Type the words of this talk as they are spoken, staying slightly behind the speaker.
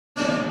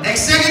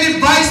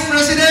Vice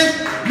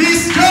President,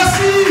 Miss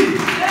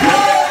Josie!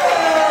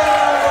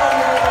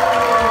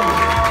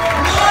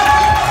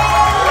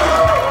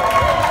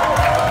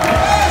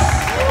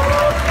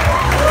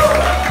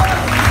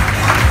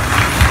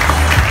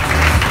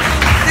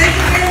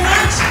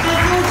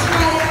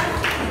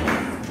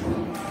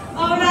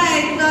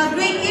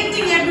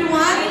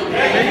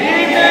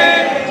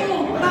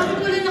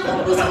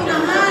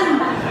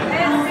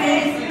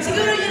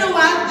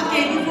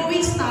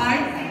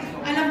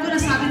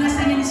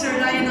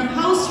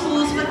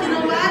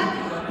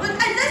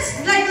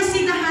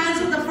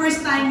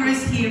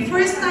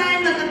 First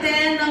time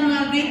nag-attend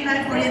ng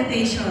Gr8Life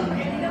orientation.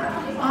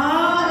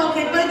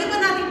 Okay. Pwede ba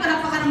natin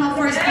palakpakan ng mga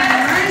first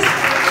timers?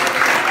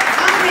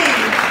 Okay.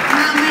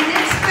 Now, my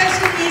next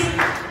question is,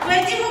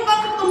 pwede mo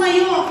bang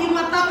tumayo yung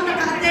mga tao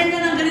naka-attend na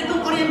ng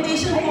ganitong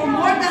orientation for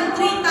more than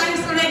 3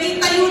 times already?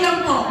 Tayo lang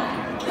po.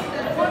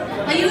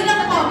 Tayo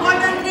lang po. More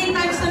than 3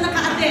 times na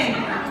naka-attend.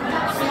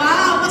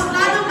 Wow! Mas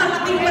lalong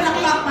malaking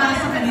palakpak para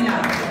sa kanila.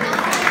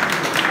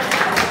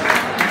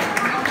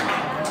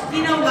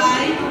 You know why?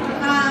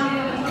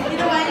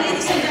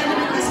 Ladies and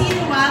gentlemen, kasi you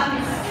know what?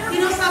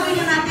 Sabi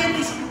na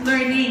natin is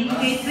learning,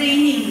 okay?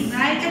 Training,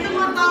 right? Itong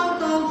mga tao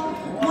to,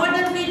 more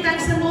than 3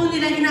 times na mo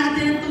nila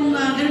ina-attend itong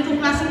ganitong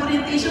class of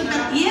orientation,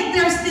 but yet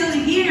they're still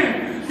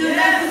here. They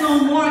like to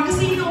know more.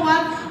 Kasi you know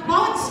what?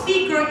 Bawat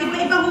speaker,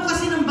 iba-iba mo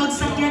kasi ng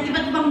bagsak yan,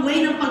 iba't ibang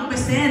way ng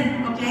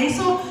pag-present, okay?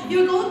 So,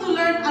 you're going to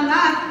learn a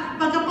lot.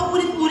 Pagka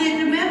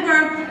paulit-ulit,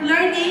 remember,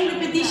 learning,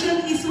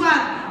 repetition is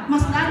what?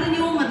 Mas lalo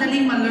nyo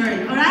madaling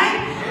ma-learn,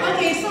 alright?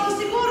 Okay, so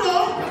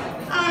siguro,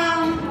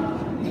 ayan.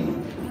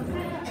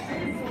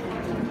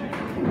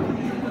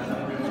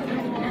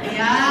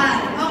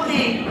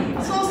 Okay.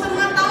 So, sa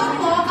mga tao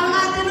po, ang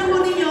atin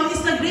naman ninyo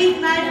is the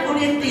Gr8Life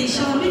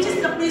orientation, which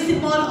is the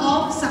principle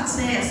of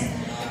success.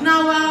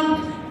 Now,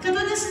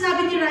 katulad na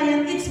sinabi ni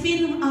Ryan, it's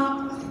been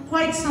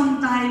quite some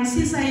time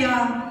since I,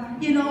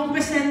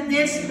 present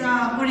this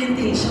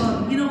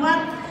orientation. You know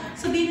what?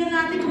 Sabihin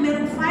na natin kung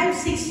meron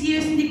 5-6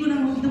 years, hindi ko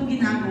na itong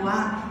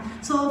ginagawa.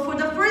 So, for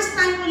the first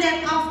time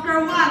ulit,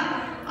 after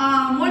what?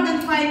 More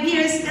than 5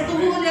 years, ito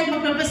mo ulit,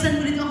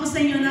 mag-represent ulit ako sa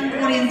inyo ng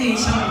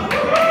orientation.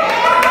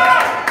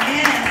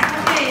 Yes,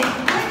 okay.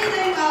 How did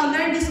I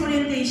learn this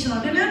orientation?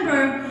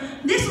 Remember,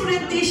 this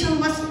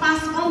orientation was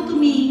passed on to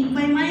me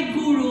by my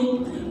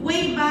guru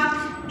way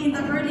back in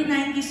the early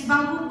 90s,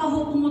 bago pa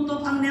ho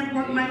pumutok ang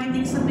network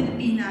marketing sa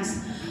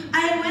Pilipinas.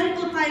 I went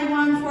to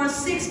Taiwan for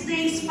 6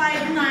 days,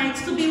 5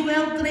 nights to be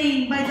well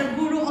trained by the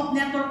guru of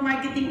network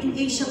marketing in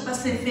Asia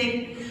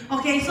Pacific.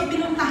 Okay, so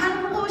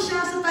pinuntahan ko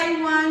siya sa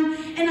Taiwan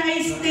and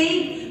I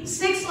stayed,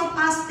 6 of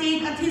us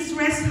stayed at his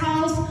rest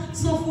house.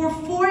 So for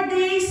 4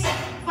 days,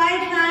 5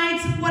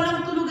 nights,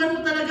 walang tulugan mo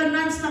talaga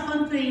non-stop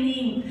ang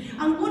training.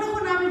 Ang una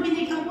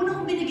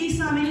kong binigay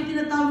sa amin yung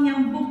tinatawag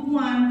niyang book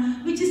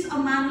 1, which is a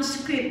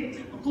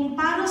manuscript. Kung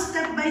paano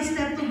step by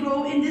step to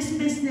grow in this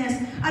business.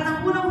 At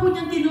ang unang po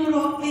niyang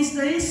tinuro is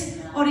this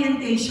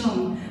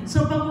orientation.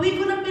 So pag uwi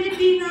ko ng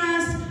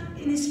Pilipinas,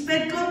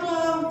 in-spread ko to,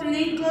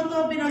 train ko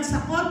to,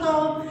 binagsak ko to,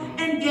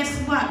 and guess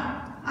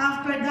what?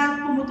 After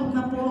that, pumutok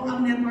na po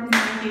ang network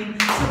marketing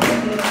sa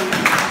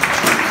Pilipinas.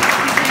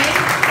 Okay?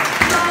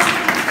 So,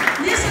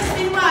 this has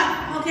been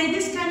what? Okay,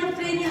 this kind of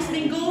training has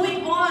been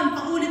going on,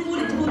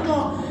 paulit-ulit po to,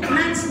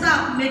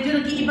 non-stop.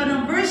 Medyo nag-iiba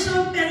ng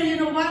version, pero you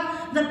know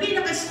what? The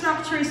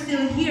pinaka-structure is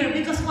still here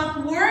because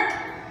what worked,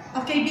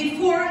 okay,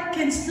 before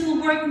can still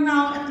work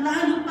now at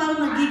lalo pa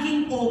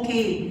nagiging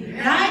okay.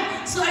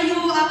 Right? So are you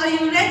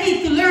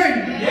ready to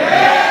learn?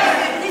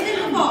 Yes!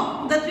 Dito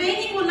po, the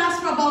training will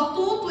last for about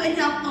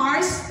 2.5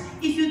 hours.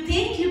 If you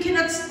think you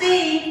cannot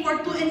stay for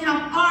 2.5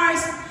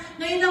 hours,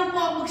 ngayon lang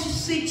po,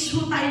 mag-switch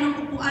tayo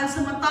ng upuan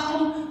sa mga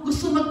taong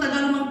gusto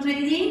magtagal ng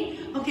training.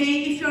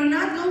 Okay, if you're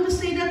not going to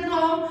stay that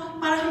long,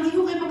 para hindi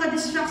ko kayo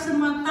makadistract sa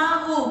mga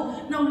tao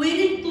na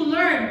willing to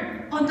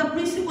learn on the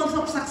principles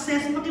of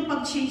success,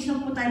 makipag-change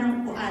lang po tayo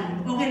ng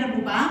upuan. Okay na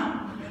po ba?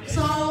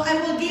 So, I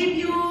will give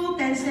you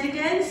 10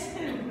 seconds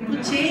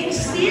to change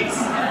seats.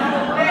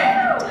 Okay?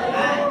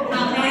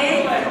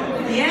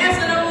 Yes,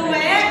 ano mo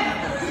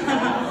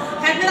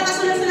kahit may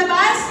nakasulat sa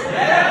labas?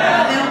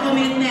 Pero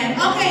commitment.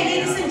 Okay,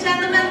 ladies and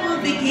gentlemen,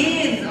 we'll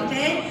begin.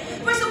 Okay?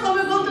 First of all,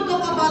 we're going to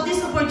talk about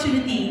this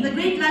opportunity, the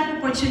Gr8Life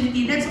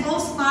opportunity. Let's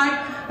all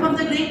start from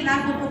the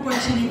Gr8Life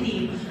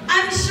opportunity.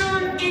 I'm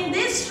sure in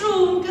this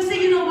room, kasi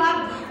you know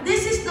what?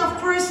 This is the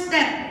first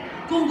step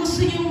kung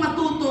gusto nyo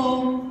matuto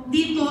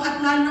dito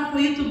at lalo na for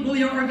you to grow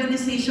your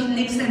organization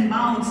leaps and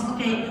bounds.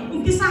 Okay?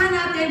 Umpisahan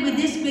natin with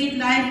this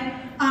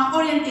Gr8Life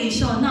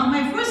orientation. Now,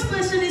 my first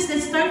question is,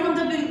 let's start from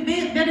the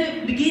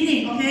very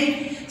beginning,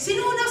 okay? Sino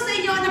una sa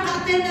inyo ang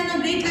naka-attend na ng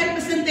Gr8Life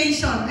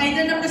presentation?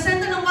 Either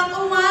na-presenta ng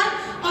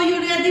 101 or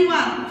you ready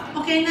what?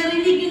 Okay,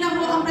 narinig niyo na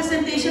po ang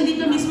presentation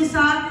dito mismo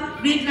sa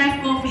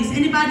Gr8Life office.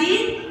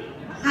 Anybody?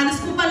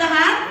 Halos po pa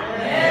lahat?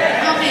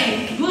 Yes! Okay,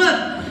 good.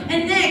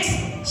 And next,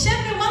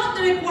 syempre, one of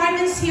the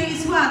requirements here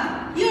is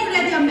what? You're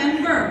already a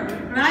member,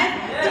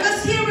 right?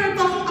 Because here we're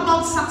talking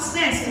about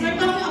success. We're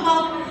talking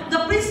about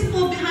the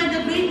principle behind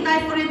the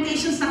Gr8Life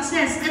orientation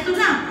success. Ito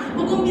na,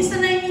 mag-umpisa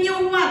na yung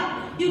inyong what?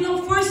 You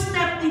know, first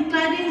step in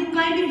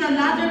climbing the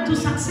ladder to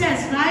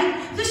success, right?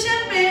 So,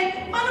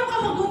 syempre, paano ka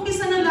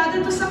mag-umpisa ng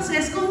ladder to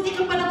success kung hindi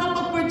ka pa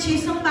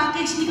nakapag-purchase ng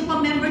package, hindi ka pa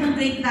member ng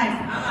Gr8Life?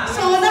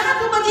 So, lahat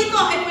mo ba dito?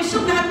 I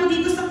presume lahat mo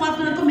dito sa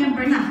kwarto na to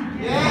member na.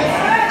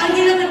 Yes! Ang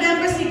ilang na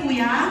member si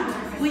Kuya?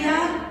 Kuya?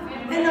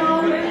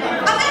 Hello?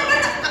 Ang member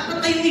na?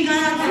 Tayo nga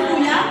natin,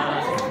 Kuya?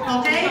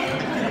 Okay?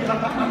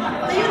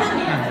 Tayo na.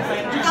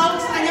 Ang tawag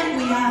sa kanya,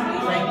 Kuya.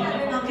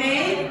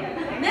 Okay?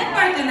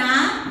 Member ka na?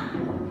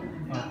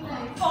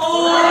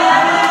 Oh!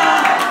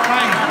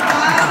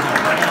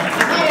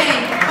 Okay.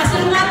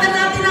 Pasalamatan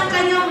natin ang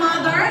kanyang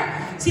mother.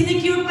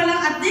 Sinecure pa lang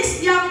at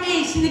this young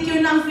age,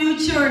 sinecure ng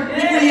future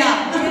ni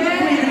Kuya.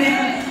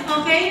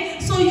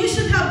 Okay? So you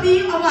should have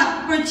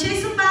what?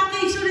 Purchase a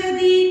package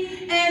already,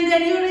 and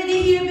then you're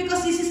already here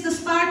because this is the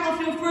start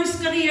of your first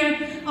career,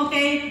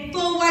 okay,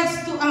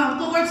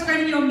 towards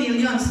earning your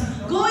millions.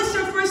 Go is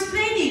your first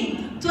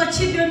training to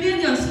achieve your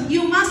millions.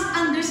 You must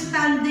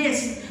understand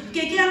this.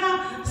 Okay, kaya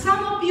nga,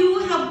 some of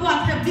you have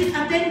what? Have been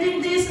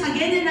attending this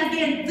again and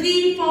again,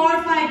 3,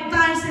 4, 5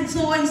 times, and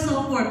so on and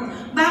so forth.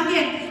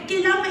 Bakit?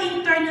 Kailangan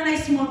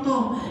ma-internalize mo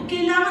to.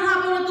 Kailangan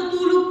habang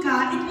natutulog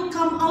ka, it will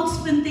come out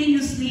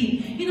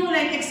spontaneously. You know,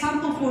 like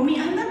example for me,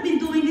 I've not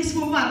been doing this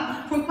for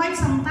what? For quite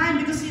some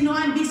time because, you know,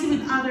 I'm busy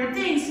with other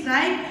things,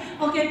 right?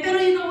 Okay, pero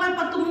you know what?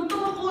 Pag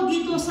tumutong ako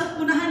dito sa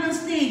unahan ng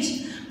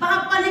stage,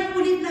 pakapalik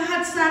ulit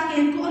lahat sa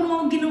akin kung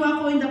ano ang ginawa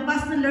ko in the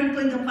past, na-learn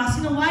ko in the past.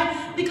 You know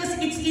why? Because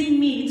it's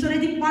in me. It's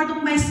already part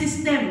of my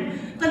system.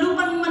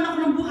 Talupan man ako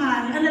ng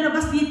buhay, ang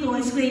lalabas dito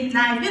is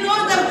Gr8Life. You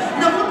know,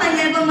 the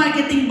multi-level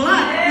marketing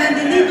blood.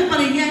 Nandito pa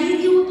rin yan,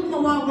 hindi mo ito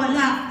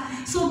mawawala.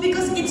 So,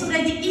 because it's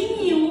already in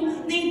you,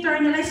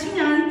 na-internalize nyo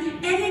yan,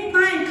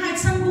 anytime, kahit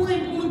saan mo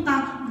kayo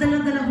pumunta,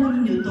 dala-dala ho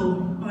nyo ito.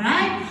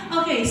 Alright?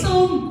 Okay,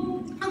 so,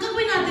 ang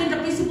gagawin natin, the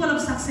principle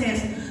of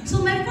success.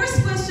 So, my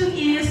first question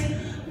is,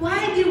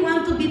 why do you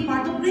want to be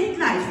part of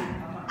Gr8Life?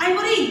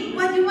 Ivory,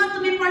 why do you want to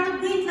be part of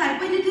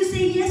Gr8Life? Why did you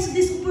say yes to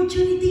this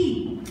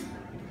opportunity?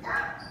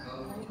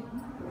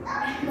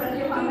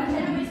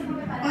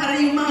 Para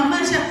yung mama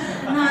siya,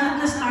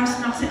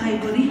 na-starstruck si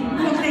Ivory.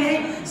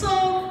 Okay? So,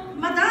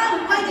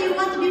 Madam, why do you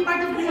want to be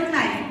part of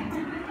Gr8Life?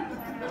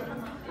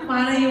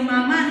 Para yung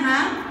mama,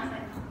 ha?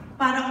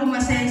 Para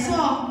umasenso.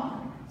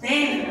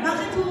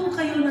 Bakit po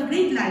kayo na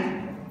Gr8Life?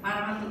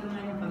 Para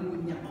matulungan yung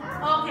pamilya.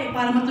 Okay,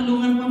 para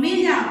matulungan ang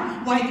pamilya.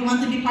 Why do you want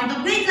to be part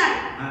of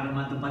Gr8Life? Para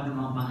matupad ang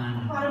mga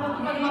pangarap. Para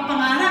matupad ang mga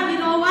pangarap. You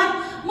know what?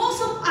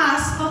 Most of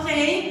us,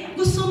 okay,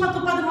 gusto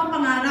matupad ang mga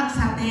pangarap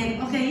sa atin.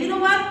 Okay, you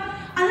know what?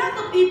 A lot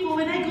of people,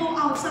 when I go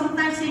out,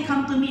 sometimes they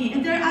come to me and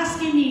they're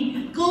asking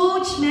me,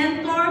 Coach,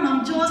 Mentor,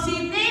 Ma'am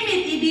Josie, name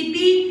it, EVP,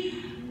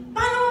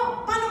 paano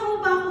ho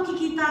ba ako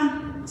kikita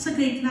sa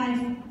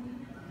Gr8Life?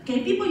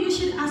 Okay, people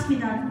usually ask me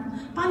that.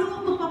 Paano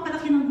ko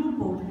magpapalaki ng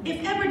grupo?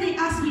 If ever they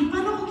ask me,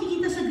 paano ko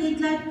kikita sa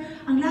Gr8Life?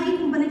 Ang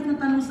lagi kong balik na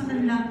tanong sa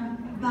kanila,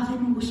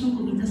 bakit mo gustong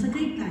kumita sa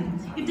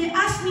Gr8Life? If they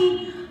ask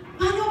me,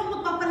 paano ako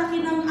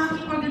magpapalaki ng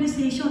aking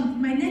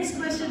organization? My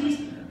next question is,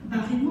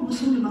 bakit mo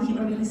gustong lumaki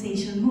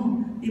organization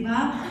mo?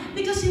 Diba?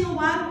 Because you know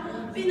what?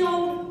 You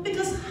know,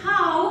 because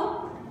how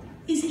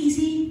is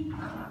easy.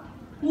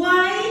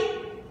 Why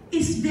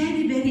is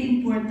very, very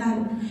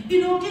important. You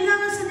know,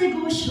 kailangan sa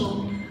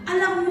negosyo,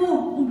 alam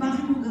mo kung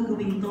bakit mo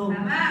gagawin to.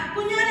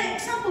 Kunyari,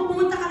 example,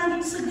 pumunta ka lang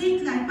dito sa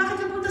Gr8Life. Bakit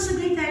ka pumunta sa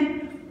Gr8Life?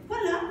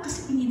 Wala,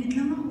 kasi pinilit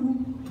lang ako.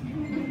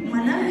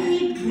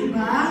 Malamig, di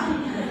ba?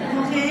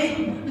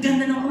 Okay?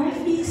 Ganda ng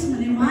office,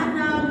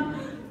 maliwanag,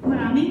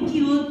 maraming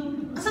cute.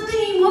 Sa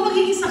tingin mo,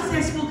 magiging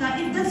successful ka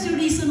if that's your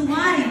reason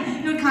why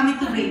you're coming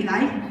to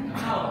Gr8Life?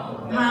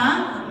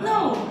 Huh?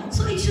 No.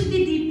 So it should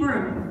be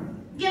deeper.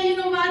 Yeah, you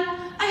know what?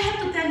 I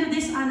have to tell you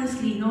this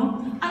honestly,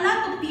 no? A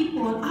lot of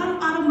people,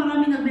 araw-araw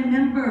marami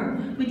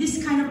nagme-member with this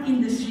kind of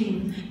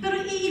industry.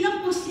 Pero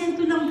iilang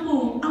porsyento lang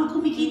po ang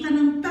kumikita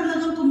ng,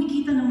 talagang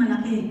kumikita ng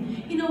malaki.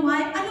 You know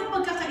why? Anong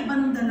pagkakaiba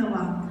ng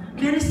dalawa?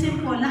 Very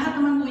simple. Lahat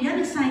naman po yan,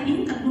 nag-sign in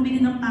at bumili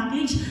ng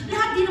package.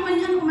 Lahat din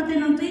naman yan umatay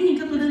ng training,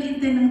 katulad ng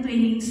attend ng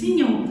training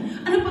ninyo.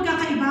 Anong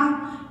pagkakaiba?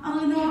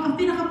 Ang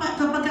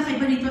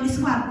pinaka-pagkakaiba nito is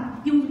what?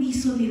 Yung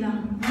reason nila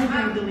why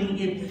they're doing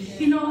it.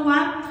 You know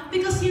what?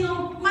 Because, you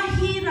know,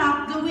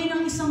 mahirap gawin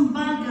ang isang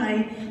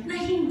bagay na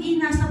hindi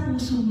nasa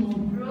puso mo.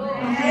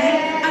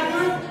 Okay? At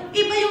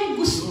iba yung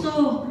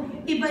gusto.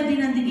 Iba din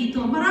nandito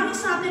dito. Maraming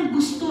sa atin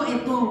gusto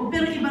ito,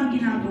 pero ibang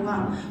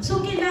ginagawa.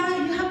 So,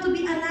 kailangan, you have to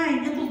be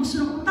aligned. Ito gusto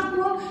ng utak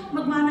mo,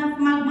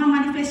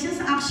 magmamanifest yan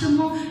sa action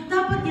mo.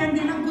 Dapat yan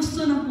din ang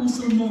gusto ng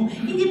puso mo.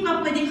 Hindi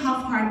pa pwedeng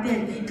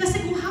half-hearted.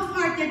 Kasi kung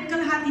half-hearted,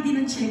 kalahati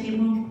din ang cheque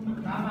mo.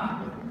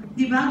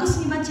 Diba?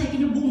 Gusto niyo ba check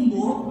niyo buong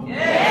buo?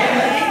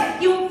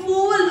 Okay? Yung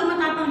full ang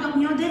matatanggap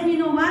niyo, then you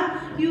know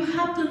what? You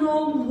have to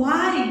know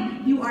why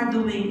you are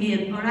doing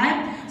it.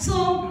 Alright?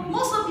 So,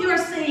 most of you are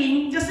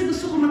saying, kasi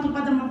gusto ko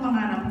matupad ang mga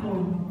pangarap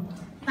ko.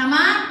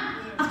 Tama?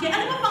 Okay,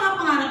 ano ba mga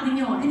pangarap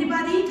ninyo?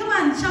 Anybody? Come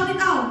on, shout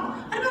it out.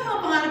 Ano ba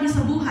mga pangarap niyo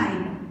sa buhay?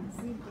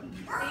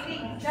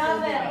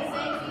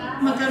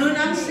 Magkaroon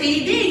ng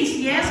savings.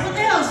 Yes, what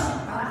else?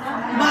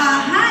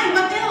 Bahay.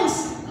 What else?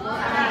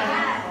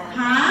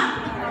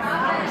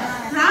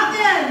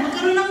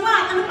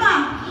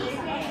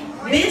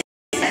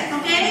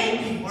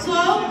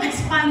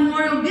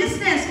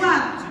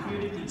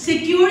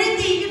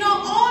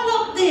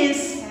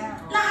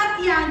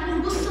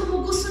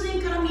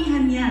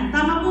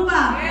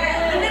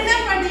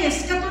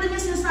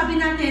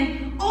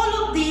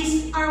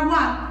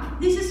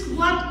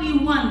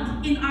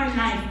 in our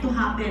life to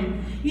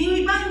happen.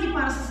 Yung iba hindi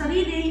para sa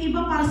sarili, yung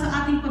iba para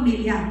sa ating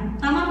pamilya.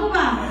 Tama po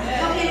ba?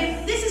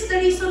 Okay, this is the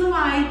reason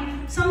why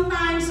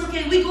sometimes,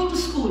 okay, we go to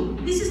school.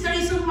 This is the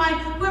reason why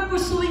we're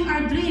pursuing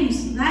our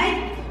dreams,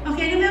 right?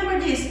 Okay, remember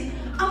this.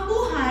 Ang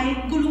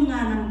buhay,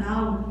 gulungan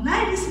daw.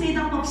 Life is made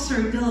up of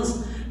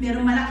circles.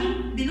 Merong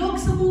malaking bilog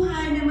sa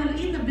buhay, may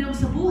maliit na bilog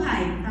sa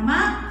buhay.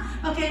 Tama?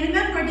 Okay,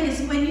 remember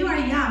this. When you are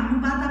young,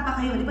 nung bata pa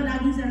kayo, di ba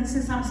laging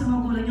sinasabi sa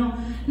mga gulang nyo,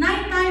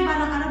 Nay,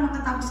 balang araw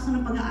makatapos ko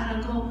ng pag-aaral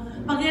ko.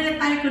 Pag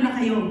retire ko na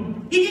kayo.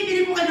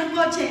 Ibibili ko kayo ng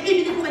kotse,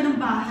 ibibili ko kayo ng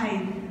bahay.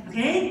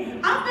 Okay?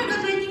 After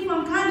graduating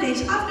from college,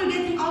 after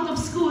getting out of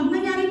school,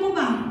 nangyari po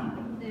ba?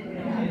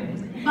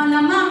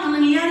 Malamang ang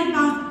nangyayari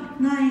pa,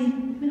 Nay,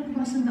 meron ko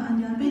pa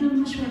 100 yan, pero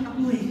maswerte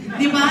ako eh.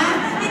 Di ba?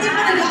 Hindi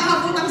pa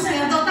nag-aabot ang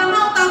sweldo. Tama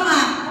o tama?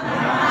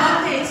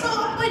 Okay, so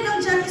ang point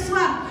lang dyan is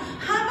what?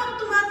 Habang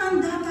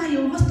tumatanda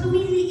tayo, mas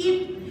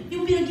lumiliit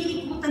yung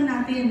pinag-iikutan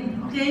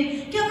natin.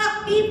 Okay? Kaya nga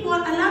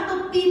a lot of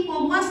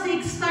people, once they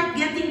start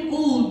getting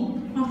old,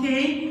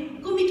 okay,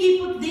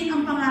 kumikipot din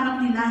ang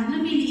pangarap nila,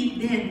 lumiliit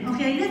din.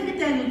 Okay, let me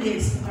tell you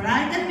this,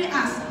 alright? Let me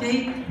ask,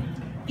 okay?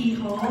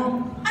 Iho,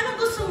 ano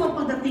gusto mo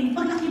paglaki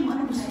mo?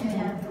 Ano gusto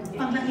mo?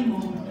 Paglaki mo?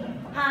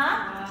 Ha?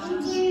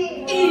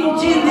 Engineer.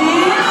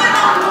 Engineer?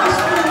 Ano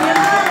gusto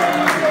niya?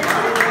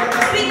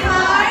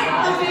 Sweetheart?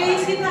 Okay,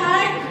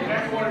 sweetheart?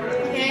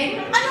 Okay?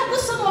 Ano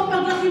gusto mo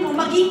paglaki mo?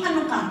 Maging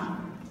ano ka?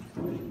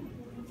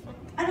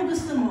 Ano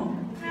gusto mo?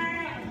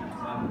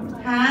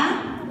 Ha?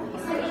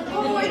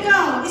 Oo,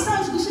 ikaw.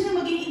 Isa gusto niya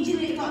maging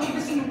engineer. Ikaw, ano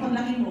gusto mo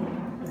paglaki mo?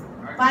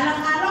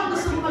 Balang araw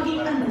gusto mo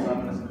maging ano?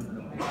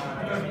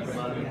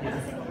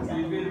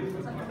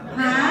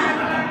 Ha?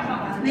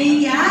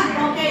 Nahiya?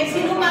 Okay.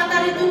 Sino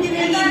bata rito hindi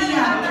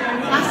nahihiya?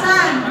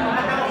 Asan?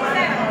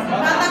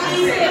 Batang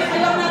isip.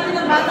 Alam natin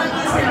ang batang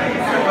isip.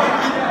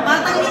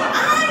 Batang isip.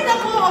 Ay,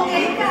 naku.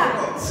 Okay.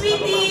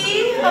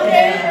 Sweetie.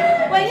 Okay.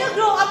 When you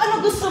grow up,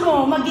 ano gusto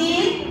mo?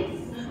 Maging?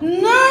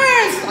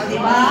 Nurse! O,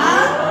 diba?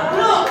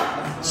 Look,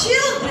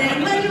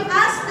 children, when you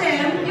ask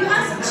them, you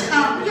ask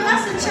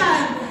a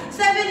child,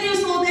 7 years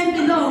old and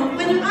below,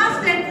 when you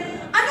ask them,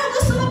 ano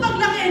gusto mo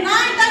paglaki?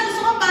 Nay, gusto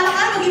ko parang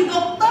maging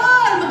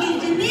doktor, maging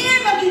engineer,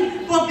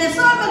 maging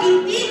professor,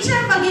 maging teacher,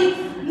 maging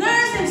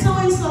nurse, and so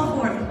on and so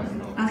forth.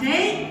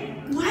 Okay?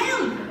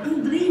 Wild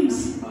ang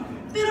dreams.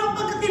 Pero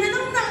pag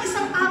tinanong ng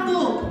isang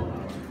adult,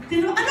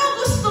 ano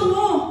gusto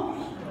mo?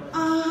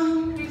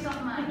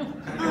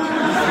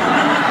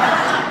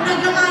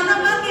 Nagkakana,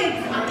 bakit?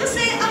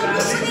 Kasi ang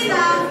gusto nila,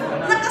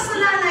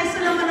 nakasalalay sa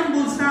laman ng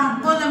bulsa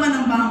o laman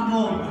ng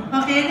bangko.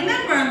 Okay?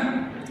 Remember,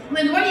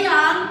 when we're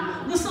young,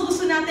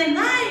 gusto natin,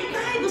 Nay,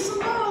 gusto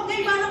mo,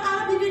 okay, balang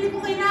araw, bibili ko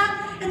kayo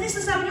na, at least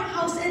sasabi nyo,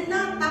 house and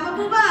lot, tama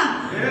po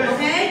ba?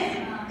 Okay?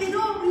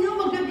 Pero,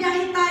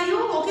 magbibiyahe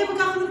tayo, okay,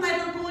 magkakaroon tayo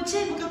ng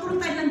kotse, magkakaroon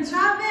tayo ng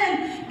travel,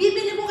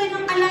 bibili ko kayo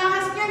ng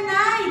alahas niya,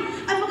 Nay,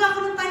 at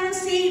magkakaroon tayo ng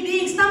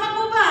savings, tama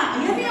po ba?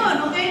 Ayan yun,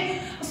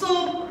 okay? So,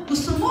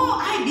 gusto mo,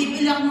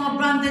 bibili ako mga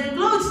branded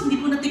clothes, hindi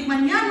ko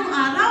natikman yan nung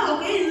araw,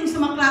 okay? Nung sa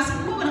mga klase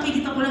mo,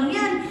 nakikita ko lang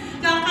yan.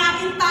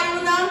 Kakain tayo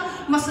ng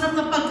masarap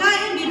na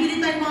pagkain, bibili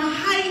tayo mga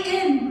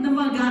high-end na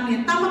mga gamit.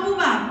 Tama po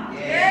ba?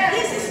 Yes!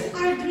 This is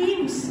our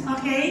dreams,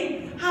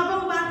 okay?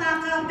 Habang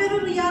bata ka,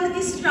 pero reality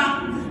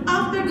struck,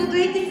 after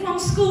graduating from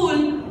school,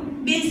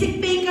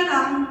 basic pay ka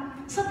lang,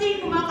 sa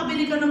tingin mo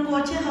makabili ka ng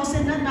kotse, house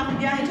and land,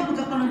 nakabiyahe ka,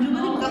 magkakaroon ng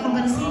jewelry, magkakaroon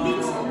ka ng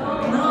savings?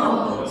 No.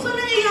 So,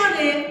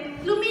 nangyayari,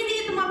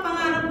 lumiliit ang mga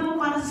pangarap mo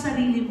para sa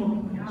sarili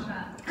mo.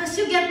 As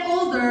you get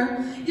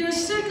older, your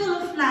circle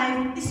of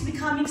life is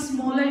becoming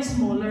smaller and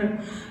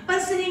smaller.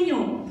 Pansinin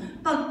nyo,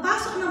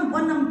 pagpasok ng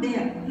buwan ng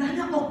bear, lalo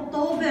na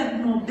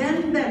October,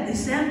 November,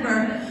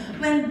 December,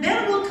 when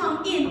bear will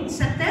come in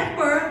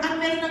September at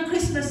meron ng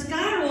Christmas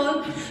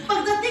carol,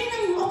 pagdating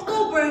ng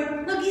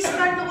October,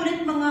 nag-start na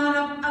ulit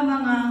mangarap ang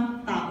mga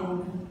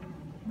tao.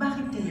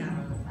 Bakit kaya?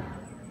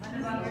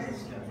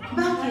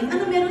 Bakit?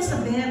 Ano meron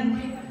sa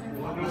bear?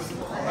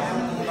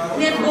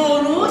 May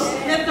bonus,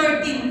 may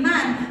 13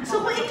 man.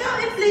 So kung ikaw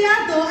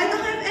empleyado, I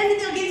don't have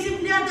anything against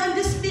empleyado, I'm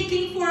just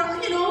speaking for,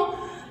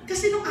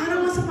 kasi nung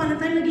araw nga sa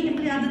panatay, naging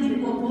empleyado din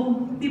po ako.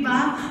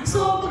 Diba?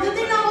 So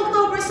pagdating ng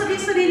October,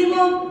 sabihin sarili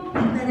mo,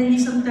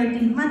 na-release ang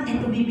 13 man,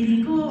 ito bibili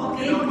ko,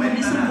 okay?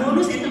 Pag-release ang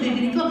bonus, ito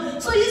bibili ko.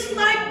 So you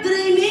start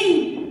dreaming.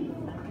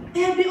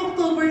 Every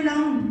October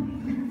lang.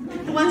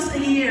 Once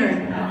a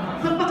year.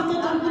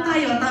 Magpakatotoo po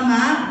tayo,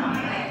 tama?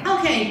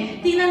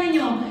 Okay, tingnan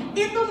ninyo.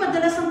 Ito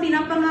madalas ang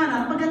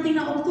pinapangarap pagdating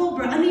ng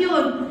October. Ano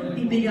yun?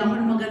 Bibili ako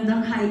ng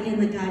magandang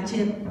high-end na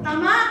gadget.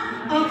 Tama?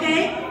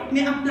 Okay?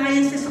 May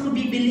appliances ako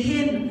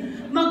bibilhin.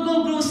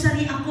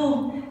 Mag-go-grocery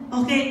ako.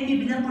 Okay?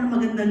 Bibili ako ng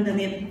magandang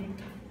damit.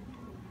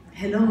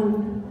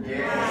 Hello?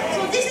 Yes.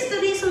 So this is the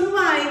reason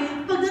why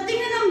pagdating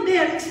na ng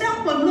bear,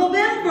 example,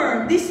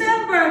 November,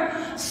 December,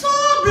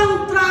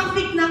 sobrang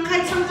traffic na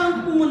kahit saan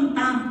kang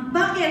pumunta.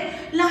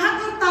 Bakit?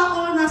 Lahat ng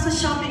tao nasa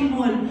shopping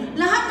mall.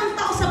 Lahat ng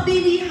tao sa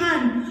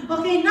bilihan.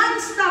 Okay?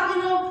 Non-stop,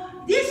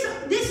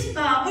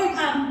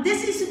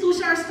 this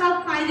institution are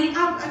stockpiling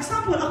up.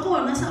 Example,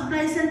 ako, nasa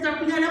appliance center,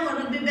 kunyari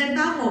ako,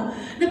 nagbebenta ako.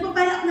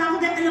 Nagpapalak na ako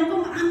dahil alam ko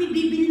marami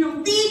bibili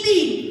ng TV.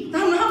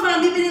 Tama,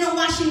 marami bibili ng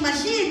washing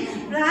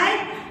machine.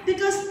 Right?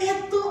 Because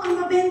ito ang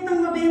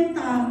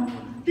mabentang-mabenta.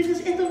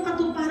 Because ito ang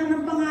katuparan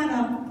ng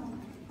pangarap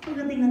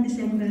pagdating ng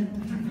December.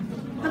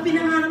 Na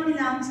pinangarap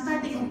nila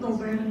starting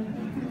October.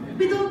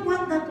 We don't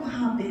want that to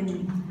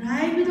happen.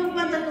 Right? We don't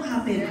want that to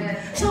happen.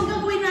 So, ang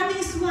gagawin natin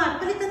is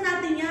what? Palitan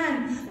natin yan.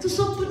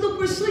 To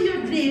pursue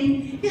your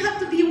dream, you have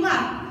to be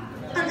what?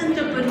 An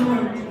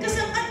entrepreneur.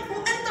 Kasi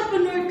kung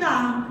entrepreneur ka,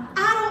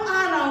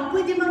 araw-araw,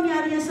 pwede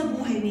mangyari yan sa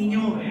buhay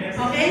ninyo.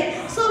 Okay?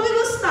 So, we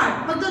will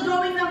start.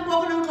 Magdodrawing lang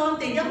po ako ng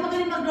konti. Hindi ako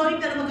magaling mag-drawing,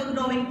 pero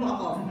mag-drawing po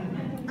ako.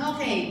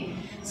 Okay.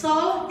 So,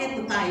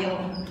 eto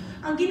tayo.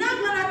 Ang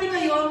ginagawa natin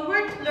ngayon,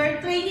 we're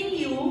training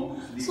you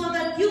so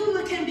that you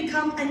can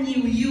become a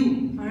new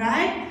you.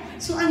 Alright?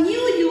 So, a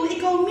new you,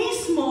 ikaw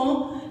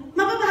mismo,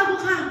 mababago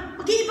ka.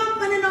 Mag-iibang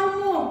pananaw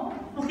mo.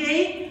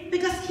 Okay?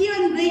 Because here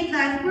in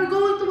Gr8Life, we're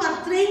going to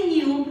train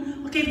you,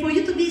 okay, for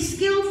you to be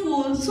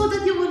skillful so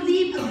that you will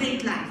live a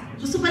great life.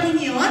 Gusto ba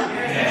ninyo yun?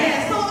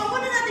 Yes. So, ang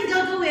muna natin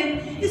gagawin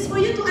is for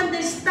you to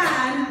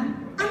understand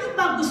ano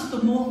ba gusto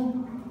mo.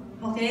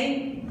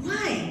 Okay?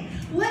 Why?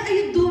 Why are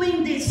you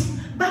doing this?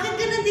 Bakit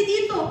ka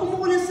nandito?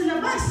 Umuulan sa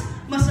labas.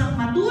 Masarap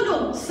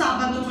matulog.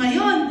 Sabado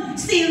ngayon.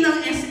 Sale ng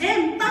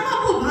SM. Tama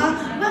po ba?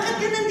 Bakit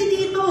ka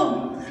nandito?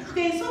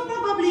 Okay, so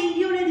probably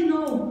you already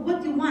know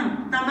what you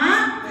want.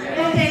 Tama?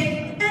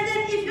 Okay. And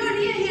then if you're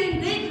here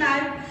in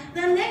Gr8Life,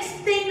 the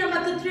next thing na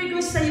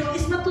matutrigger sa'yo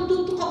is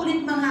matututo ka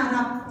ulit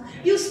mangarap.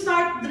 You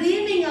start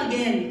dreaming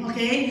again.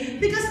 Okay?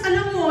 Because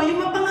alam mo,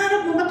 yung mga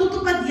pangarap mo,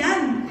 matutupad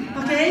yan.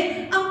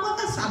 Okay? Ang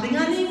sabi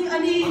nga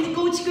ni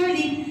Coach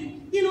Curly,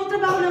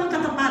 trabaho lang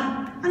katapat.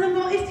 Alam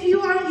mo, if you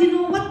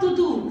know what to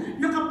do,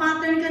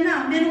 nakapattern ka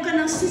na, meron ka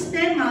ng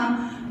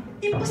sistema,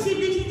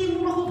 imposible hindi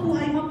mo makukuha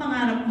yung mga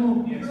pangarap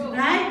mo.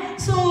 Right?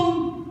 So,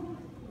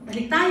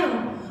 balik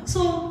tayo. So,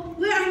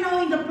 we are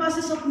now in the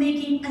process of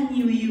making a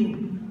new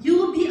you. You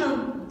will be a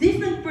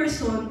different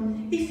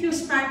person if you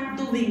start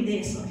doing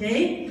this.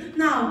 Okay?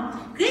 Now,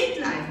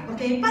 Gr8Life.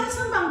 Okay? Para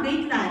saan ba ang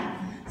Gr8Life?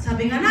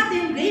 Sabi nga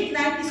natin,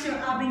 Gr8Life is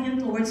your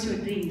avenue towards your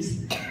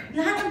dreams.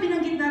 Lahat ng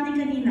binanggit natin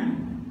kanina.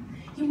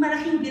 Yung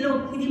malaking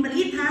bilog, hindi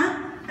maliit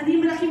ha? Ano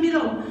yung malaking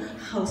bilog?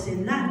 House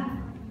and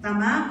land.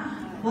 Tama?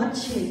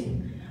 Kotse,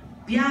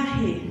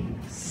 biyahe,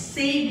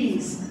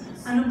 savings,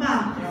 ano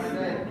pa?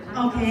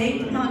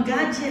 Okay, mga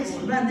gadgets,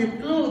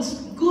 branded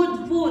clothes,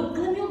 good food.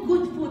 Alam niyo,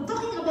 good food.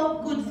 Talking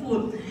about good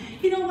food.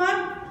 You know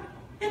what?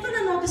 Ito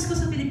na-notice ko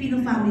sa Filipino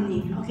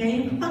family.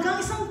 Okay? Pag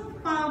ang isang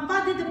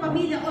padre de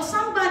pamilya o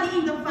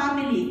somebody in the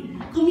family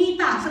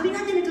kumita, sabihin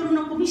natin nagkaroon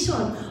ng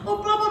komisyon,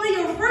 o probably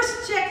your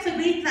first check sa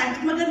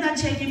Gr8Life, maganda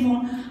checkin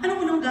mo,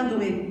 anong unang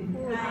gagawin?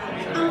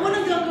 Ang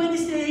unang gagawin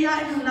is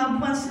yayain ng loved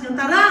ones nyo,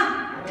 tara,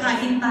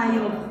 kain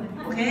tayo.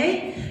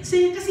 Okay? So,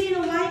 kasi you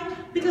know why?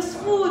 Because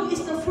food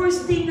is the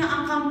first thing na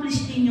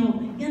accomplish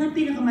ninyo. Yan ang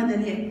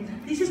pinakamadali.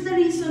 This is the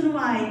reason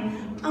why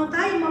ang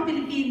tayo mga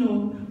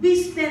Pilipino, we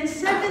spend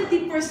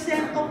 70%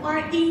 of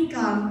our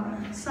income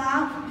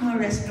sa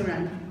mga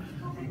restaurant.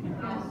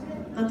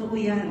 Totoo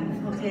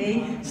yan.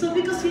 Okay? So,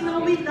 because we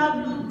love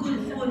good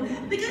food.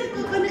 Because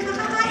pag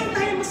nakakakain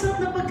tayo, masarap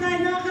na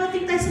pagkain,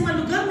 nakakarating tayo sa mga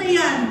lugar na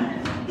yan.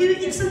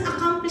 It's an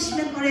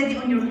accomplishment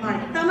already on your part.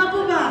 Tama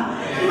po ba?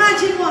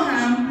 Imagine mo,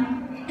 ha?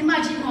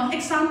 Imagine mo,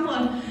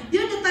 example,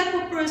 you're the type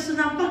of person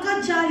na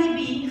pagka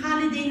Jollibee,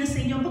 holiday na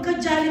sa inyo, pagka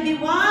Jollibee,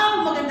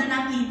 wow, maganda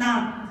nakita.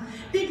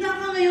 Bigla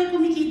ka ngayon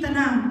kumikita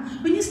na.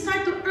 When you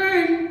start to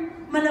earn,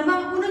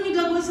 malamang unang yung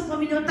gagawin sa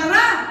pamilya,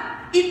 tara!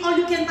 Eat all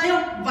you can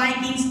tayo,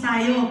 Vikings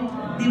tayo.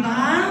 Diba?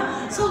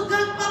 So,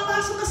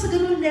 papasok ka sa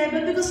ganun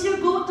level because you're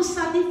going to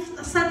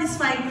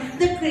satisfy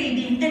the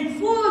craving. And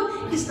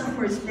food is the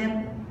first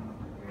step.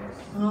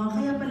 Oh,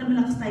 kaya pala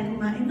malakas tayo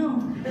kumain,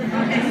 no?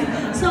 Okay?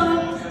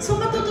 So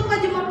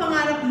matutupad yung mga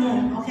pangarap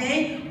mo.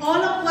 Okay?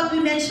 All of what we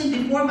mentioned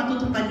before,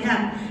 matutupad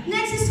yan.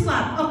 Next is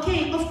what?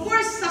 Okay, of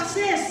course,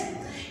 success.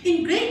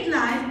 In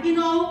Gr8Life,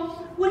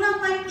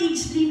 wala tayong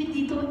age limit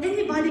dito.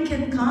 Anybody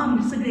can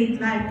come sa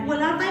Gr8Life.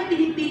 Wala tayong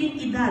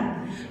pinipiling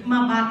edad.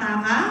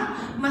 Mabata ka,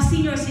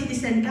 ma-senior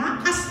citizen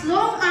ka, as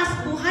long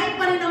as buhay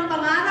pa rin ang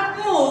pangarap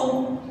mo,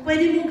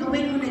 pwede mong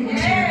gawin ang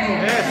negosyo mo.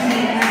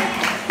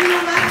 You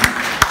know what?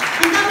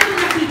 Ang dami ko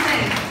nakita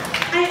eh.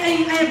 I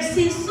have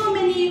seen so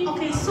many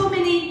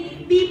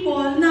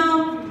people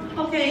now,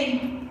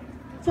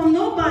 from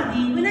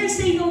nobody, when I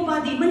say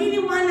nobody,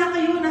 maniniwala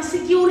kayo na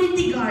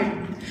security guard.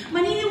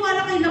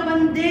 Maniniwala kayo na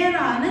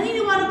bandera,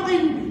 naniniwala pa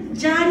kayo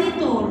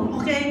janitor,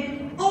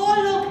 okay?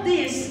 All of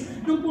this,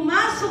 nung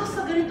pumasok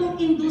sa ganitong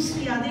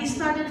industriya, they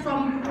started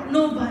from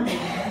nobody.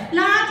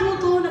 Lahat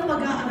ito na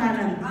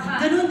pag-aaralan.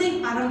 Ganun din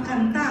parang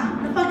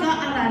kanta, na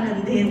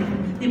pag-aaralan din.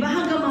 Diba?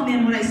 Hanggang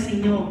ma-memorize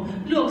ninyo.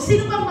 Look,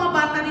 sino bang mga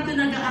bata dito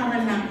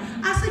nag-aaral na?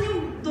 Asan yung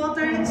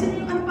daughter?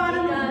 Sino yung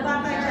parang mga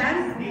bata dyan?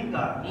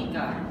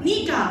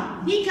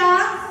 Nika,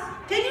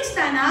 can you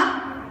stand up?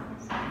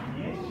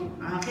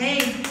 Okay.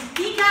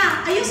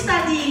 Nika, are you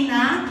studying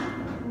na?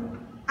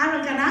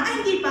 nag-aaral ka na? Ay,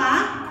 hindi pa?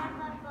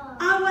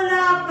 Ah,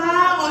 wala pa.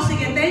 O,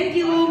 sige, thank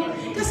you.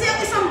 Kasi ang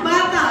isang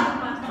bata,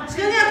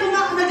 kanya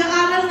kung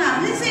nag-aaral na,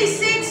 let's say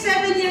 6,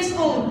 7 years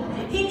old,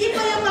 hindi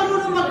pa yung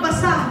marunong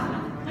magbasa.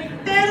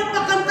 Pero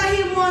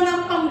pakantahin mo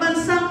ng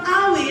pambansang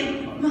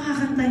awit,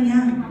 makakanta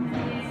niya.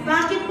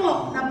 Bakit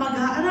po?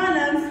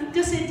 Napag-aaralan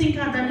kasi ting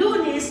kada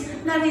Lunes,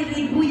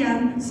 naririgo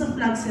yan sa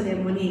flag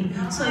ceremony.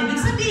 So,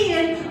 ibig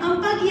sabihin, ang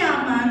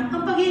pagyaman,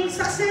 ang pagiging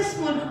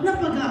successful,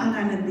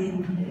 napag-aaralan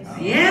din.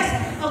 Yes?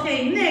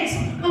 Okay,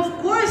 next. Of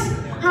course,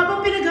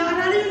 habang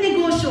pinag-aaralan yung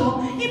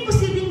negosyo,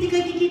 imposible hindi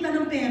kayo kikita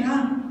ng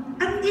pera.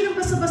 At hindi lang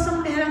basta-bastang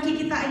pera ang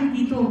kikitain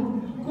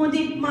dito,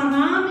 kundi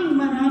maraming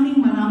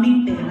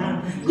pera.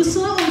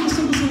 Gusto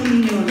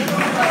ninyo.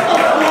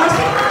 Of course,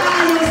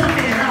 aayon sa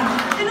pera.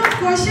 And of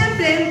course,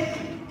 syempre,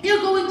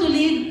 you're going to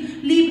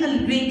live a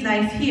great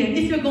life here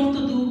if you're going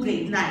to do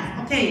great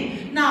life.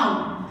 Okay,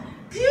 now,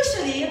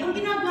 usually, ang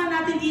ginagawa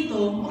natin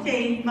dito,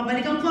 okay,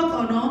 mabalikan ko ito,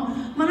 no?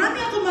 Marami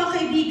ako mga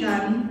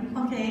kaibigan,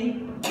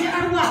 okay, they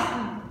are what?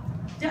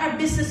 They are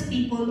business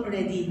people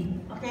already.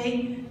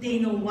 Okay?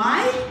 They know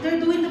why they're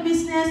doing the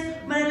business,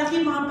 malalaki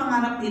mga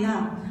pangarap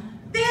nila.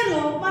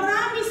 Pero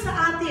marami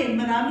sa atin,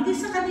 marami din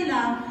sa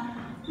kanila,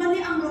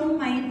 mali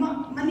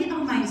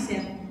ang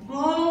mindset.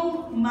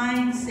 Wrong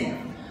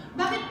mindset.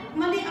 Bakit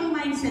mali ang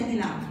mindset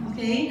nila?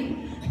 Okay?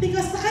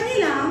 Because sa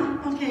kanila,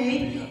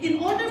 okay,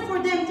 in order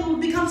for them to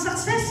become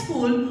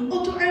successful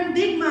or to earn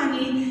big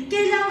money,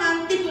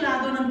 kailangan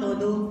titulado ng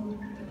todo.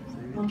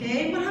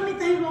 Okay? Marami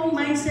tayong wrong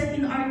mindset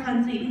in our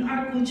country, in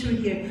our culture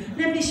here.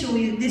 Let me show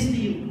you this to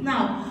you.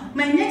 Now,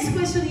 my next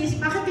question is,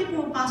 bakit di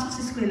pumapasok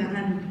sa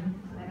eskwelahan?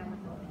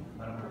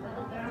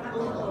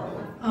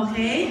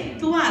 Okay?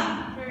 To what?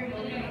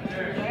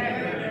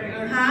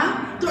 Ha?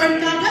 To earn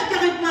kagad? Kaya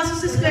kayo pumasok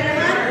sa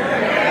eskwelahan?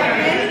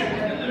 Okay?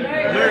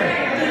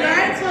 To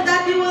learn so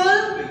that you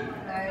will?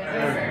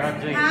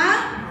 Ha?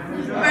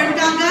 Earn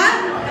kagad?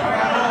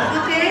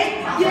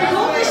 Okay? You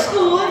go to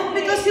school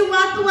because you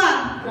want to what?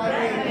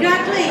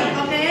 Graduate.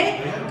 Okay?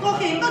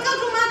 Okay. Pagka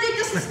graduate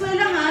ka sa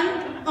eskwelahan,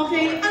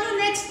 okay, ano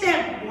next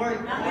step?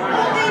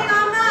 Okay,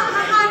 tama.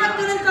 Hahanap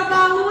ka ng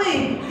trabaho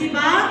eh.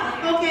 Diba?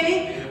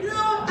 Okay?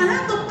 A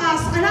lot of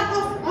us,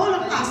 all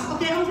of us,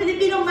 okay, ang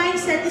Filipino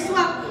mindset is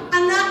what?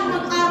 Anak,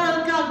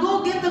 mag-aral ka, go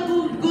get the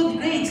good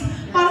grades.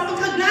 Para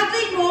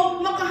pagka-graduate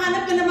mo,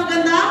 makahanap ka na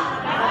maganda?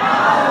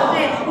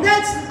 Okay,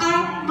 that's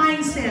our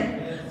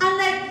mindset.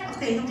 Unlike,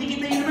 okay,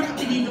 nakikita nyo naman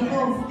kapilido ko,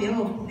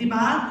 di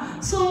ba?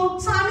 So,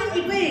 sa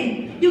amin iba eh.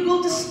 You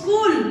go to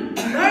school,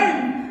 learn,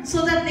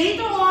 so that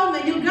later on,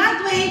 when you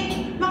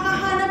graduate,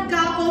 makahanap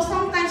ka, o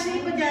sometimes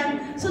yung iba dyan,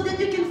 so that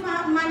you can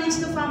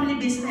manage the family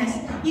business.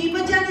 Yung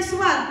iba dyan is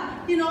what?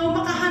 You know,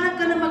 makahanap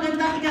ka ng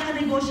maganda,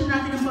 ikakanegosyo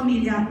natin ng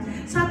pamilya.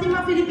 Sa ating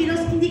mga Filipinos,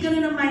 hindi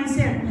ganun ang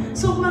mindset.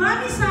 So,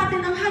 marami sa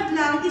atin ang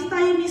hadlang is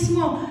tayo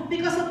mismo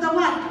because of the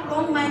what?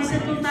 Wrong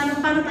mindset kung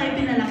paano tayo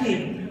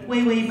pinalaki.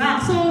 Way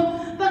back. So,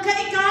 pagka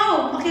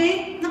ikaw,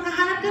 okay,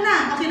 nakahanap ka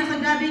na, okay,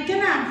 nakagraduate ka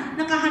na,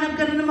 nakahanap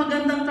ka na ng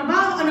magandang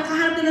trabaho, o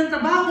nakahanap ka ng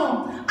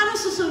trabaho, anong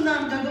susunod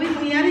na gagawin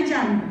mangyayari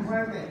dyan?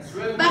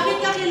 Bakit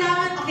ka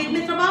kailangan, okay,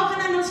 may trabaho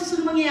ka na, anong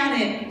susunod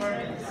mangyayari?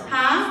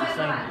 Ha?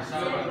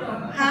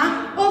 Ha?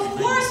 Of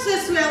course,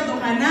 sweldo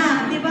ka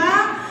na, di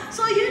ba?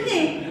 So, yun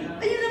eh.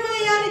 Ayun na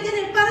mangyayari dyan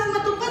eh. Para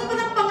matupad mo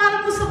ng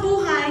pangarap mo sa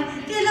buhay,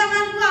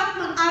 kailangan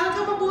mag-aral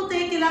ka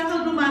mabuti, kailangan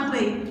ka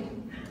graduate.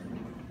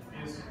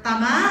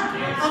 Tama?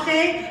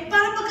 Okay?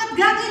 Para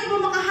pagka-graduate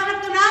mo,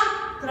 makahanap ka ng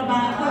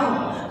trabaho.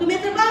 Kung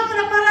may trabaho ka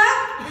na para,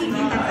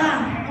 kikita ka.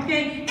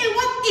 Okay? Eh,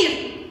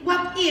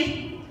 what if,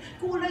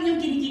 kulang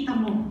yung kinikita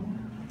mo?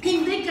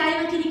 Hindi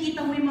kaya ang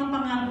kinikita mo yung mga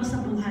pangarap mo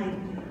sa buhay.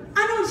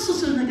 Anong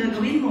susunod na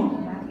gagawin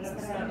mo?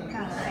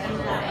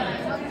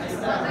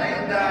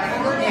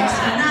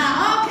 Extra na.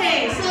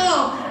 Okay, so,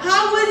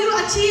 how will you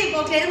achieve?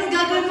 Okay, anong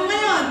gagawin mo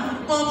ngayon?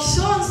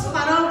 Options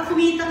para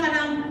kumita ka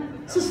ng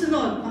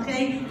susunod.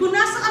 Okay? Kung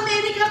nasa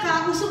Amerika ka,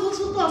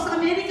 uso-uso to, sa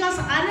Amerika,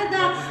 sa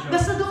Canada,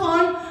 basta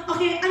doon,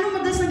 okay,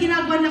 anong madalas na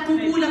ginagawa na kung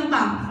kulang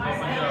pa?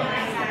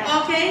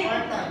 Okay?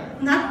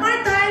 Not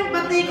part-time,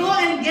 but they go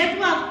and get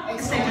what? A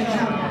second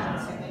job.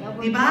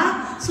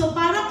 Diba? So,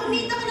 para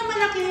kumita ka ng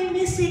malaki,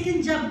 may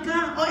second job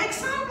ka. O,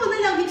 example na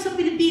lang dito sa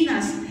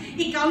Pilipinas.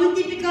 Ikaw yung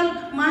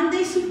typical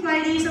Mondays to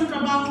Fridays ang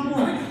trabaho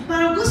mo.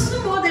 Para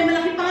gusto mo, dahil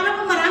malaki pangarap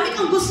mo, marami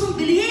kang gustong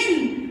bilhin.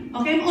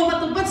 Okay? O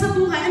matupad sa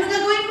buhay. Ano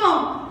gagawin mo?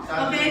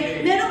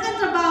 Okay? Meron kang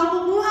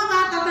trabaho, kukuha ka,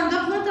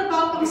 tatanggap mo ang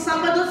trabaho pang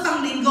Sabado at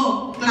pang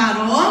Linggo.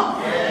 Klaro?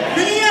 Yes.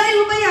 Nangyayari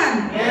mo ba yan?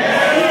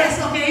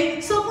 Yes.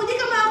 Okay? So, kung di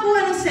ka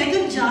makakuha ng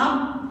second job,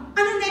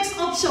 ano next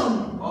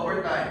option?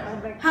 Overtime.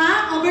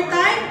 Ha?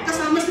 Overtime?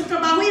 Kasama sa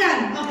trabaho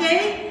yan. Okay?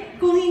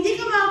 Kung hindi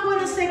ka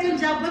makakuha ng second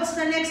job, what's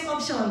the next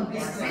option?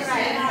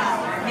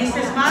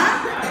 Business ba?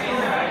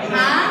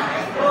 Ha?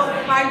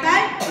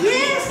 Part-time?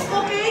 Yes!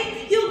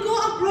 Okay? You go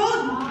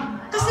abroad.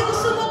 Kasi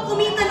gusto mo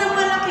kumita ng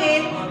malaki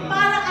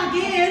para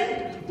again,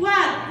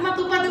 what?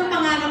 Matupad ang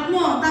pangarap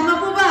mo. Tama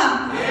po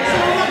ba? So,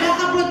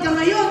 mag-abroad ka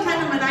ngayon,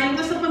 sana malayo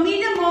ka sa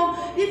pamilya mo.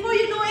 Before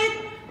you know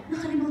it,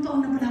 nakalimang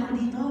taon na pala ako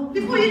dito.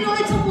 Before you know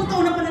it, 10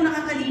 taon na pala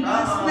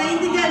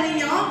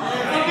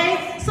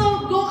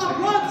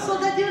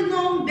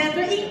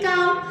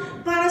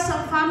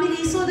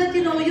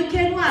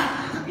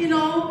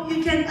you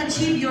can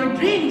achieve your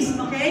dreams,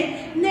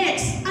 okay?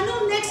 Next,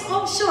 anong next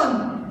option?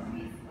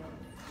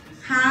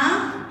 Ha?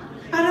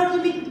 Para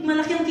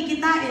malaki ang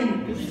kikitain.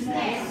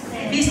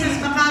 Business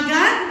ba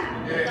kagad?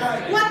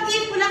 What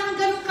if wala kang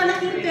ganun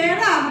kalaking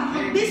pera?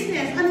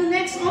 Mag-business, anong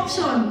next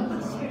option?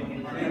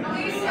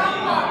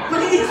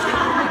 Mag-iisip.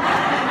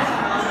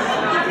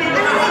 Okay,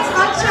 anong next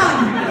option?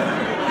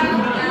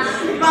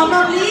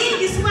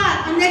 Probably is what?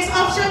 Ang next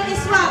option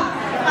is what?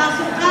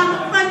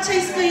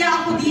 Franchise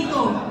kaya ako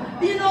dito.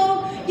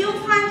 Yung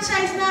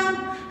franchise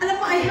na, alam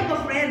mo, I have a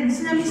friend.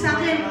 Sinabi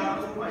sa akin,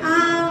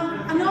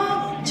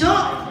 Jo,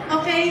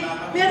 okay,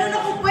 meron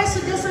akong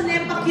pwesto dyan sa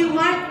NEPA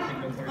Q-Mart.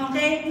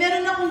 Okay,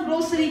 meron akong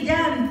grocery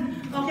dyan.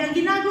 Okay, ang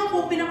ginagawa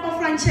ko,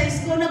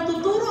 pinapa-franchise ko,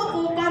 nagtuturo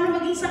ako paano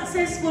maging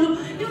successful.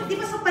 Yung, di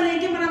ba sa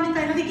palengke, marami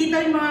tayo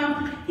nakikita yung mga,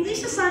 hindi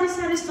siya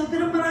sari-sari store,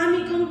 pero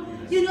marami kang,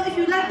 if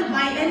you like to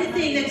buy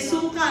anything, like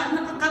suka,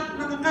 nakakat,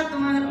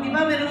 di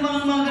ba, meron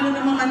mga ganun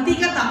ng mga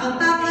mantika,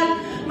 takal-takal,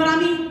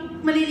 maraming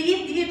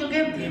maliliit,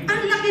 okay?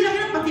 Ang laki-laki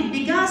na pati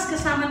bigas,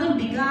 kasama doon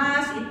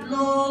bigas,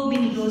 itlog,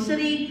 mini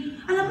grocery.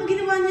 Alam mo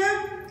ginawa niya?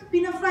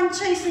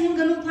 Pina-franchise na yung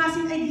ganung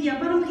klaseng idea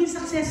para maging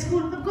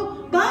successful. Sabi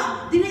ko,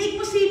 ba? Dinaig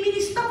mo si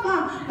mini-stop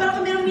ha? Para ka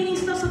merong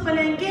mini-stop sa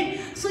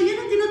palengke. So yun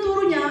ang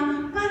tinuturo niya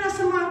para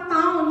sa mga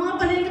tao, mga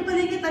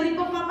palengke-palengke,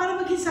 talipap pa, para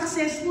maging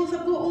successful.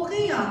 Sabi ko,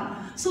 okay ah.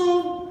 So,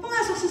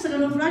 pumasok siya sa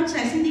ganung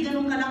franchise, hindi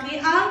ganung kalaki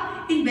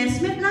ang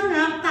investment lang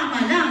ha, tama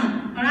lang.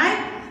 Alright?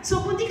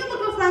 So, kung di ka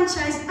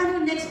mag-franchise,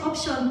 ano next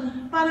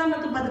option para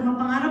matupad ang mga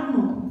pangarap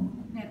mo?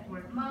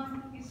 Network.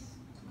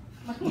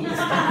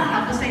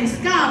 Tapos sa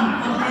scam,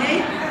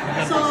 okay?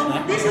 So,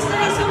 this is the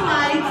reason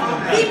why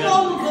people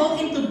will go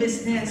into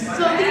business.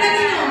 So, tingnan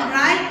niyo,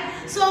 right?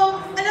 So,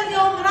 alam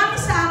niyo, marami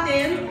sa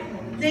atin,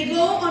 they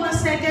go on a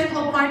second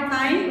or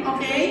part-time,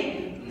 okay?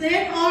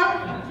 Then, or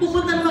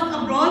pupunta na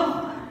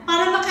mag-abroad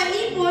para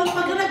makaipon.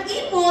 Pag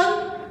nag-ipon,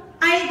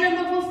 either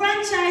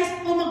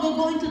mag-franchise o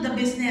mag-go into the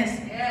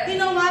business. You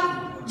know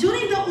what?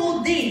 During the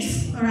old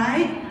days,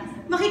 alright?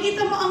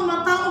 Makikita mo ang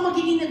mga tao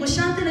magiging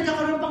negosyante,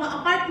 nagkakaroon pa ng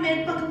apartment,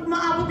 pag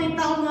maabot na yung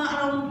tao mga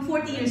around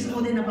 40 years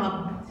old and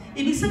above.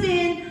 Ibig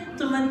sabihin,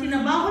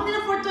 tinabaho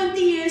nila for 20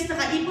 years,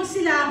 nakaipon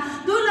sila,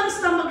 doon lang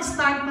sila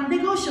mag-start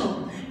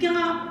mag-negosyo. Kaya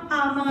nga,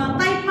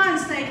 mga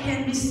Taipans like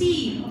Henry C.,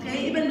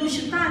 okay, even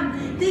Lucio Tan,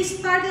 they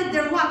started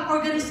their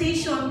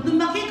organization,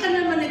 lumaki ka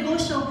na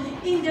negosyo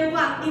in their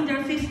in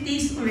their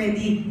 50s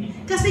already.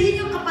 Kasi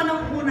yun yung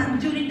kapanahunan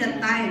during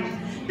that time.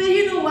 But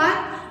you know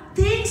what?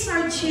 Things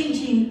are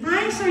changing.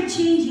 Times are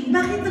changing.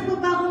 Bakit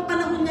nagbabagong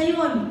panahon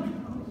ngayon?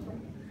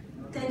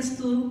 Thanks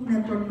to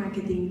network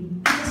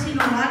marketing. Because you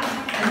know what?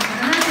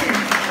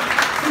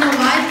 You know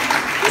what?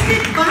 Kasi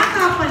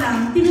bata pa lang,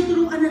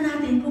 tinuturuan na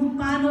natin kung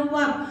paano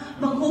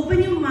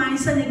mag-open yung mind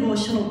sa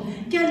negosyo.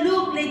 Kaya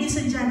look, ladies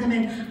and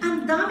gentlemen,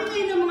 ang dami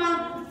ngayon ng mga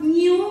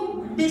new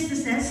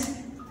businesses,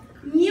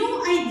 new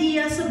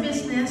ideas sa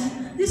business.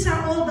 These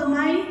are all the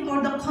mind or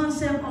the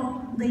concept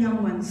of the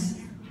young ones.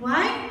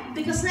 Why?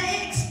 Because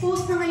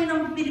na-expose na ngayon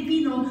ang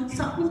Pilipino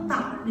sa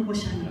utak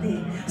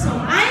negosyante. So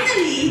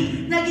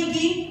finally,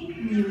 nagiging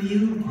new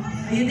you.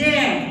 Are you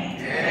there?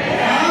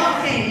 Yes!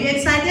 Okay, you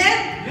excited?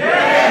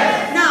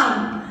 Yes!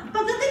 Now,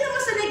 pagdating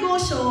naman sa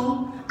negosyo,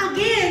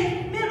 again,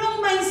 merong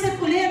mindset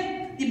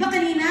ulit. Di ba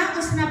kanina,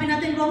 ang sinabi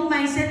natin wrong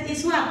mindset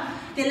is what?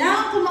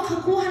 Kailangan ko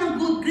makakuha ng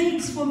good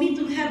grades for me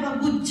to have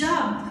a good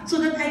job so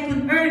that I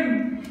can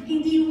earn.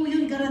 Hindi mo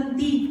yun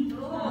guarantee.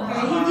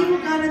 Okay? Hindi mo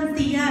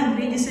guarantee yan,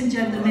 ladies and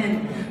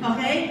gentlemen.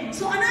 Okay?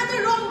 So,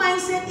 another wrong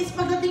mindset is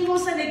pagdating mo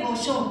sa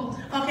negosyo.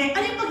 Okay?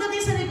 Ano yung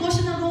pagdating sa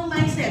negosyo ng wrong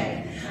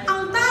mindset?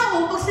 Ang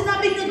tao, pag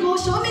sinabing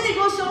negosyo, may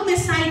negosyo ako, may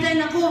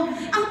sideline ako.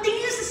 Ang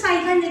tingin niya sa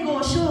sideline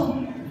negosyo.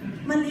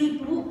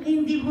 Mali po,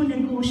 hindi mo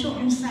negosyo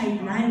ang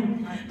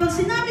sideline. Pag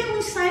sinabi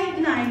mong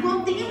sideline,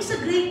 kung ang tingin mo sa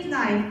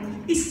Gr8Life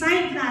is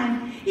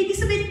sideline, ibig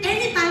sabihin,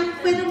 anytime,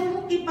 pwede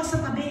mo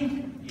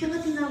ipasatabi. Kaya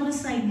nga tinawag na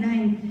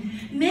sideline.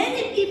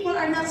 Many people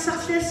are not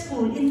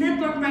successful in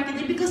network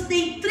marketing because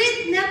they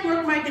treat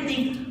network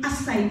marketing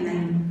as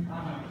sideline.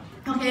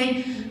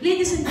 Okay?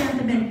 Ladies and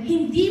gentlemen,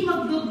 hindi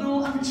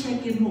mag-grow ang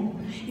cheque mo.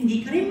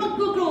 Hindi ka rin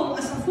mag-grow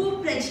as a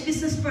full-fledged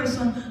business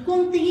person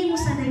kung tingin mo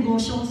sa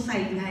negosyo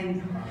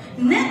sideline.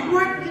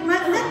 Network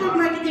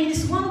marketing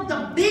is one of the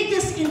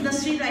biggest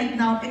industry right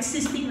now,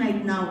 existing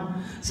right now.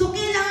 So,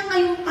 kailangan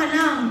kayong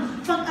palang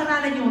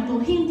pag-aralan nyo ito.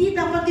 Hindi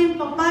dapat yung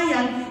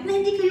papayag na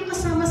hindi kayo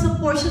kasama sa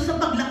portion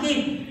sa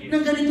paglaki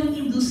ng ganitong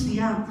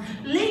industriya.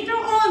 Later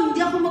on,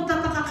 hindi ako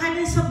magtataka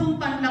kahit sa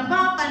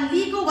panlaba,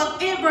 panligo,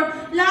 whatever,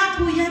 lahat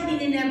ho yan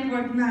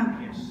in-network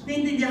na.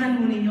 Naintindihan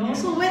mo ninyo?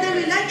 So, whether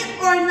we like it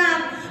or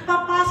not,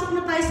 papasok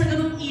na tayo sa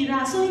ganung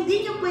era. So,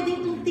 hindi nyo pwedeng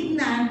itong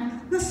tingnan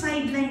na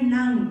sideline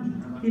lang.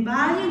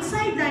 Diba? Yung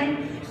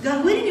sideline,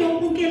 gagawin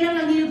nyo kung kailan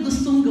lang nyo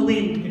gustong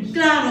gawin.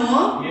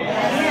 Klaro?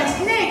 Yes.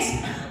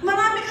 Next,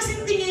 marami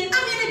kasing tingin,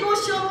 may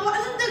negosyo ako.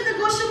 Anong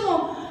negosyo mo?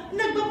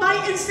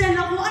 Nagba-buy and sell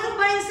ako. Anong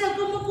buy and sell?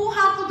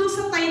 Kumukuha ako doon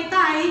sa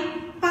Taytay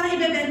para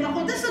ibebenta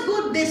ko. That's a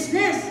good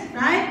business,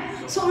 right?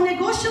 So, ang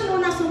negosyo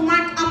mo, nasa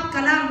mark up ka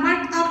lang.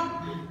 Mark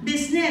up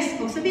business.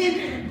 O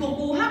sabihin,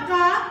 kukuha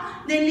ka,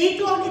 then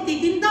later on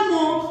ititinda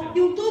mo,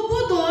 yung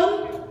tubo doon,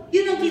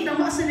 yun ang kita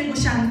mo as a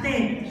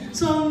negosyante.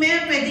 So,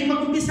 pwede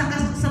mag-umpisa ka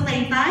sa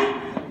Taytay,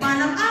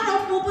 palang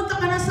araw, pupunta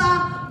ka na sa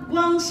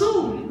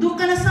Guangzhou, doon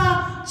ka na sa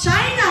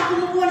China,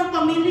 kumukuha ng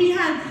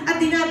pamilihan, at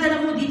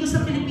dinadala mo dito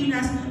sa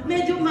Pilipinas,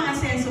 medyo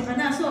maasenso ka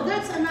na. So,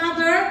 that's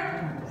another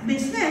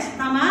business.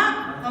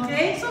 Tama?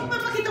 Okay? So,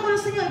 papakita ko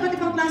lang sa inyo, iba't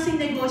ibang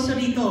klaseng negosyo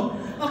dito.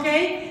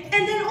 Okay?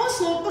 And then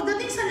also,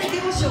 pagdating sa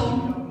negosyo,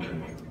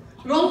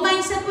 wrong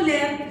mindset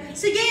ulit,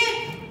 sige,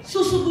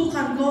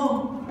 susubukan ko.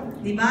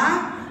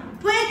 Diba?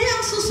 Pwede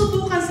ang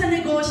susubukan sa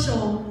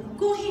negosyo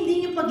kung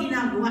hindi nyo pa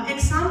ginagawa.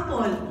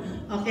 Example,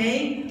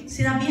 okay?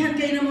 Sinabihan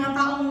kayo ng mga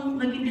taong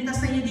nag-imbita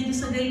sa inyo dito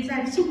sa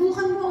Gr8Life,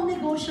 subukan mo ang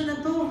negosyo na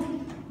to.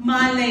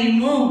 Malay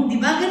mo.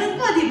 Diba? Ganun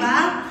po,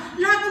 diba?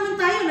 Lahat naman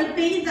tayo,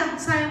 nag-pay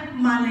sa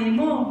malay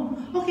mo.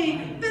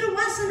 Okay, pero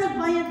once na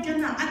nagbayad ka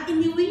na at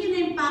iniwi nyo na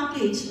yung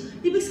package,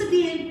 ibig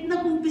sabihin,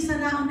 nag-umpisa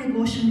na ang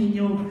negosyo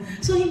ninyo.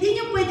 So, hindi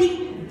nyo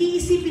pwedeng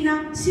iisipin na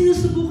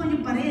sinusubukan nyo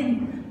pa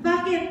rin.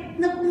 Bakit?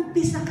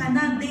 Nag-umpisa ka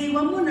na, day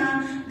one mo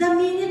na, the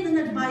minute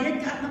na nagbayad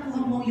ka at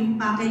nakuha mo yung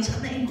package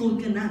at na-encode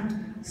ka na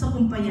sa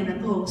kumpanya na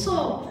to.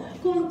 So,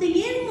 kung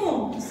tingin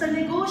mo sa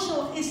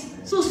negosyo is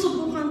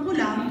susubukan ko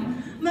lang,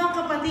 mga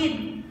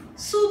kapatid,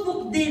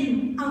 subok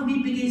din ang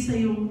bibigay sa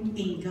yung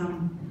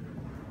income.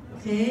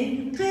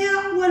 Okay?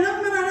 Kaya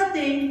walang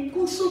mararating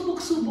kung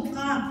subok-subok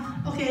ka.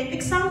 Okay,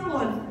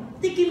 example,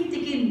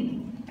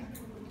 tikim-tikim.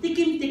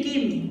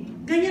 Tikim-tikim.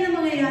 Ganyan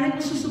ang mangyayari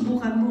kung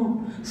susubukan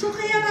mo. So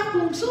kaya nga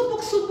kung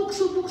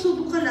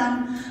subok ka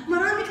lang,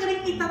 marami ka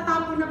rin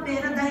itatapon na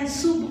pera dahil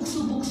subok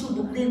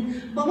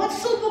din. Bawat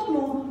subok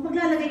mo,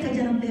 maglalagay ka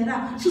dyan ng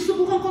pera.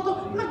 Susubukan ko to,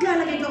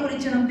 maglalagay ka ulit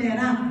dyan ng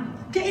pera.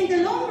 Kaya in the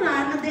long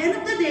run, at the end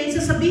of the day,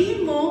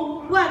 sasabihin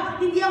mo, what?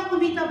 Hindi ako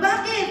kumita.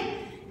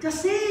 Bakit?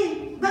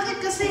 Bakit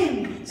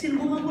kasi?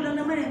 Sinubukan ko lang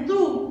naman eh.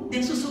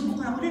 Then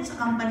susubukan ako ulit sa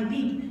company B.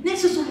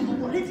 Next, susubukan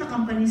ko ulit sa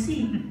company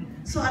C.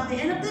 So at the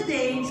end of the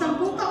day, 10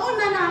 taon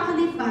na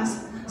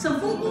nakakalipas,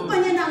 10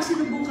 kumpanya na ang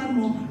sinubukan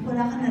mo,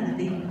 wala ka na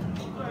natin.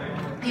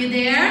 Are you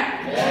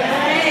there?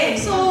 Okay.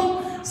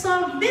 So,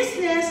 sa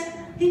business,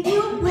 hindi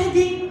mo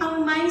pwedeng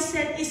ang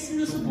mindset is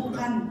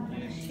sinusubukan.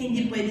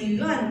 Hindi pwede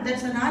yun.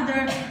 That's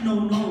another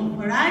no-no.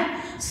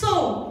 Alright?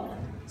 So,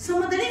 sa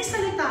madaling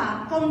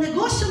salita, kung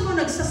negosyo mo,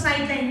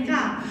 nagsa-sideline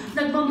ka,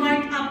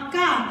 nagma-mark up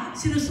ka,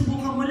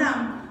 sinusubukan mo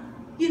lang,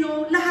 you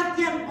know, lahat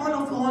yan,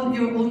 all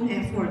your own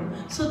effort.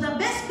 So the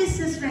best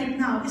business right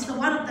now is the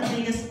one of the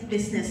biggest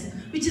business,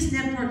 which is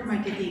network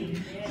marketing.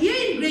 Here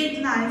in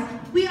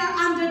Gr8Life, we are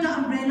under the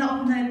umbrella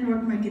of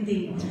network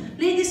marketing.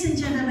 Ladies and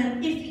gentlemen,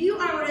 if you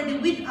are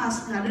already with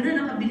us, lalo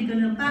na nakabili ka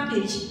ng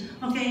package,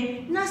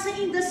 okay, nasa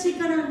industry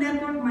ka ng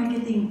network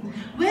marketing.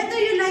 Whether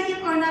you like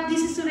it or not, this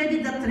is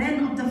already the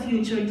trend of the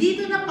future.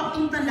 Dito na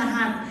papunta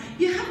lahat.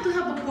 You have to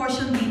have a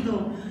portion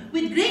dito.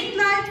 With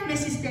Gr8Life, may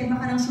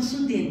sistema ka nang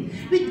susundin.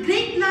 With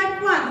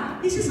Gr8Life, what?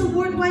 This is a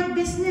worldwide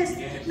business.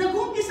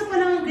 Nag-umpisa pa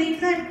lang ang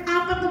Gr8Life,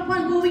 4 na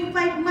buwan, going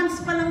 5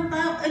 months pa lang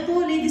tayo. Ito,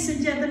 ladies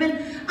and gentlemen,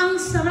 ang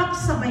sarap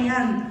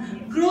sabayan.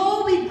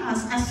 Grow with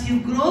us. As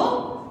you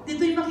grow,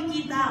 dito yung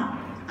makikita.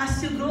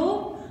 As you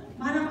grow,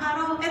 malang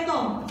araw,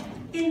 eto,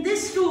 in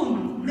this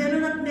room,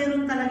 meron at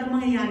meron talaga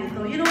mangyayari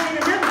ito. You know, I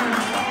remember,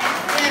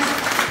 yes,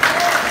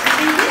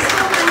 in this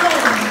room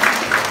alone,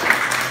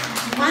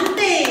 one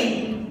day,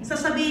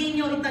 sasabihin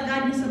nyo,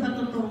 itagad nyo sa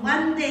bato to.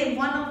 One day,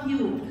 one of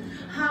you,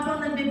 habang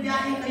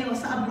nagbibiyahe kayo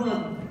sa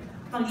abroad,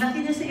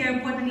 paglaki nyo sa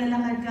airport,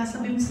 naglalakad ka,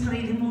 sabi mo sa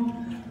sarili mo,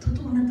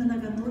 totoo na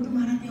talaga to,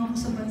 dumarating ako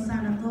sa bansa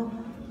na to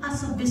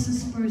as a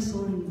business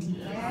person.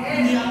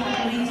 Hindi ako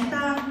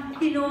turista,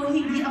 you know,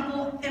 hindi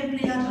ako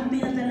empleyado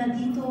pinadala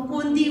dito,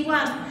 kundi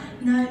what?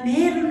 Na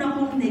meron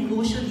akong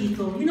negosyo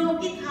dito. You know,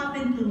 it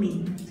happened to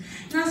me.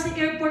 Nasa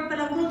airport pa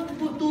lang ko,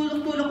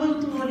 tulog ko ng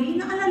trolley,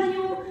 naalala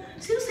nyo,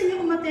 sino sa inyo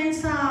umaten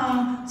sa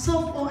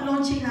soft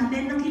launching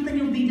natin? Nakita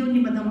niyo yung video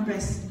ni Madam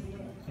Press.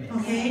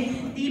 Okay?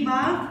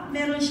 Diba?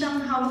 Meron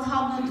siyang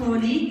hawak-hawak ng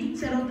trolley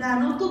sa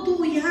aeroplano.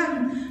 Totoo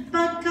yan.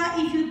 Pagka,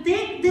 if you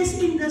take this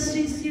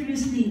industry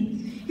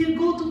seriously, you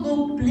go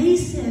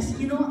places,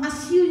 you know,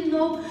 as you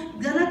know,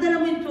 dala-dala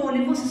mo yung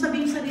trolley mo,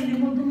 sasabihin sa sarili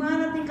mo,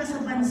 dumarating ka sa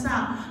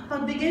bansa.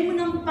 Pagbigay mo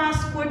ng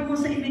passport mo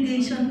sa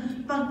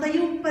immigration,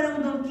 pagtayo pa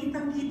lang daw,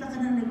 kitang-kita ka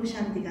ng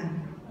negosyante ka.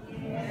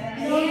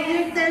 You know,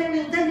 you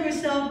tell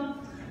yourself,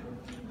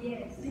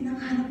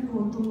 pinangarap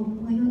ko ito.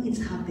 Ngayon,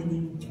 it's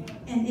happening.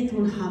 And it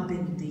will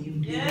happen to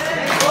you.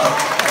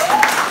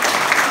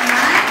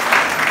 Alright?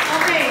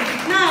 Okay,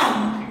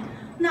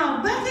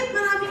 now, bakit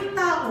maraming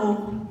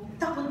tao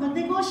takot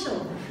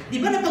magnegosyo? Di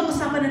ba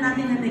napag-usapan na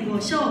natin ng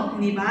negosyo?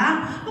 Di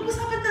ba?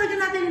 Pag-usapan talaga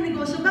natin ng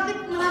negosyo.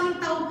 Bakit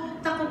maraming tao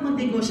takot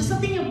magnegosyo? Sa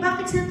tingin,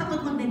 bakit sila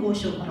takot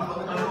magnegosyo?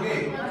 Takot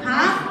malugi.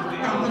 Ha?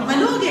 Takot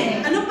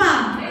malugi. Ano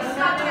pa?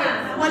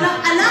 Walang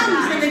alam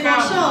sa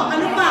negosyo.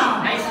 Ano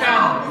pa?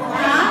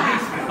 Ha?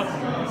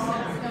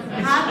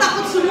 Ha?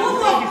 Takot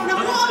sumubok.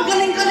 Naku, ang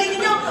galing-galing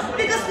niyo.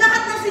 Because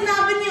lahat ng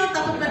sinabi niyo,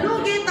 takot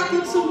malugi,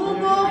 takot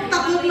sumubok,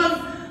 takot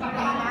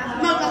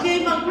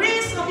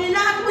mag-risk, okay,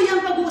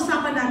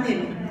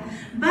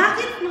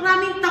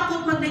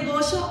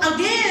 negosyo.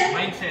 Again,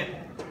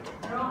 Mindset.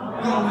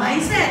 wrong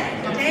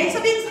mindset. Okay?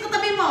 Sabihin sa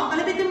katabi mo,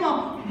 kalabitin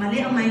mo,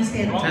 mali ang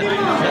mindset. Sabihin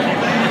mo,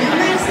 mali ang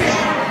mindset.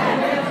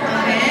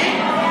 Okay?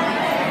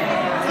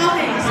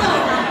 Okay, so,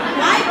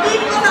 why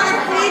people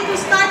are afraid to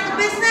start a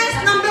business?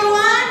 Number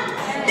one,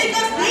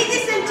 because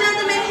ladies and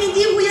gentlemen,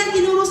 hindi ho yan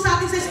tinuro sa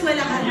atin sa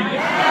eskwelahan.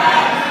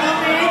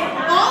 Okay?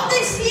 All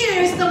these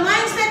years, the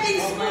mindset in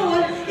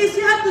school is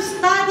you have to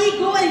study,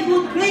 go and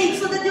good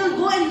grades so that you'll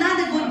go and land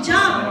a good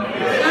job.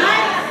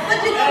 Right?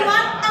 But you know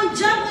what? Ang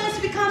job na is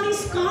becoming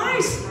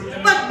scarce.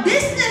 But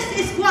business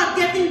is what?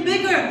 Getting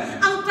bigger.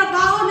 Ang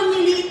trabaho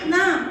lumiliit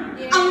na.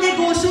 Ang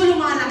negosyo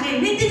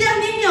lumalaki.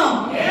 Naintindihan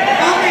ninyo?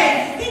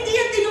 Okay. Hindi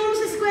yan tinuro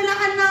sa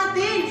eskwelahan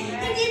natin.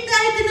 Hindi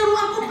tayo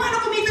tinuruan kung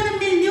paano kumita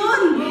ng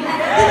milyon.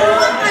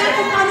 Tinuruan tayo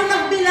kung paano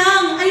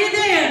magbilang. Are you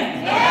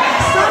there?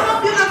 Some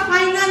of you are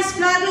finance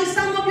graduates,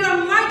 some of you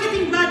are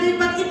marketing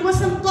graduates, but it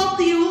wasn't taught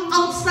to you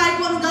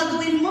outside kung anong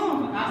gagawin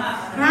mo.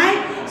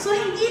 Right? So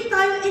hindi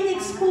tayo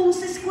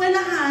in-expose sa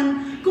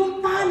eskwelahan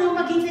kung paano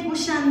maging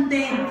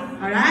negosyante.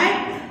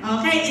 Alright?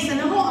 Okay, isa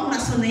na ho ang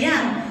rason na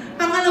yan.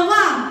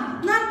 Pangalawa,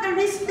 not a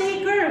risk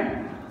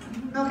taker.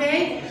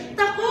 Okay?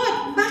 Takot.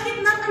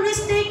 Bakit not a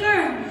risk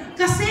taker?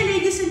 Kasi,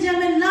 ladies and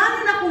gentlemen,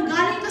 lalo na kung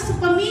galing ka sa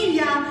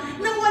pamilya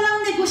na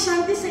walang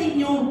negosyante sa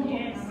inyo.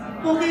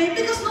 Okay?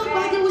 Because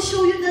nobody will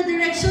show you the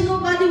direction,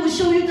 nobody will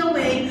show you the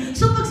way.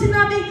 So, pag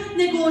sinabing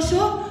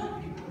negosyo,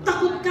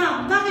 takot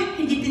ka. Bakit?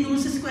 Hindi tinuro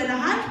sa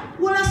eskwelahan?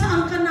 Wala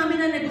sa angkan namin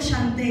na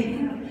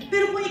negosyante.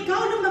 Pero kung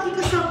ikaw lumaki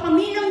ka sa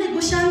pamilyang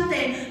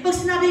negosyante, pag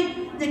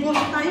sinabing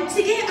negosyo tayo,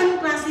 sige, anong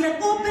klase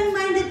yan?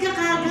 Open-minded ka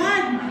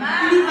kagad.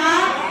 Di ba?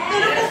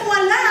 Pero kung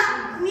wala,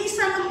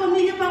 minsan ang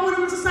pamilya pa ako na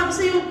magsasabi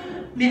sa'yo,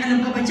 may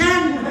alam ka ba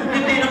dyan?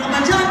 May pera ka ba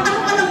dyan?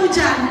 Anong alam mo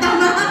dyan?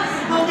 Tama?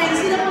 Okay,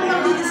 sila pa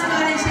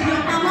mag-discourage sa'yo.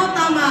 Tama.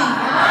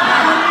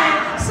 Okay.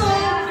 So,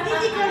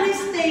 hindi ka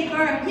risk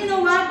taker. You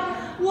know what?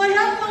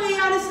 Walang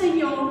mangyayari sa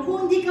inyo kung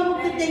hindi ka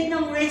mag-take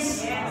ng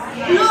risk.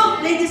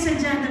 Look, ladies and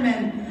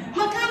gentlemen,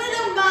 magkano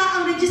lang ba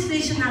ang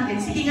registration natin?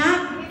 Sige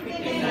nga.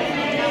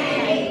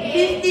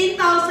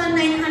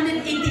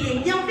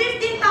 15,988. Yung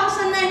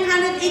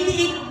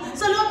 15,988,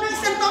 sa loob ng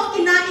isang taon,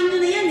 kinain nyo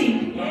na yan eh.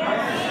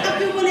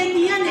 Accumulate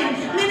nyo yan eh.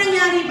 May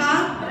nangyari ba?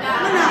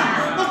 Wala.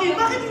 Okay,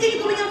 bakit hindi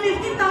nyo gawin yung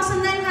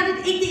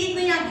 15,988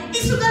 na yan?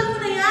 Isugal mo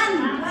na yan.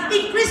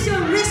 Increase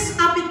your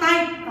risk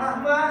appetite.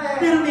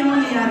 Pero may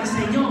mangyayari sa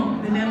inyo.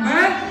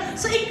 Remember?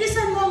 So,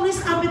 increasean mo ang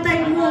risk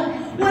appetite mo.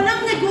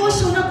 Walang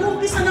negosyo na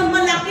kumpisa ng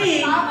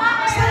malaki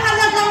sa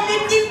halagang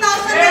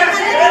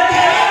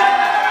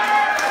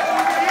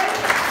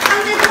 15,988.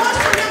 Ang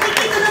negosyo na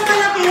kikita ng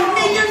malaki,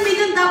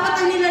 million dapat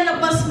ang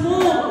nilalabas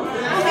mo.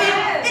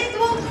 Okay? It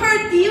won't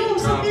hurt you.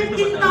 So,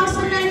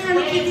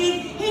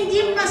 15,988, hindi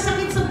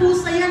masakit sa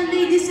pusa yan,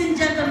 ladies and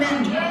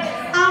gentlemen.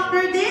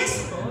 After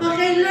this,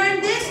 okay,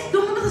 learn this,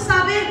 doon mo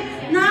masasabi,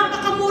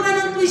 napakamura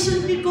ng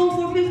tuition fee ko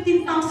for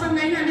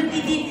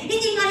 15,988.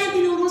 Hindi nga yan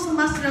tinuro sa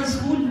masteral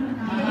school.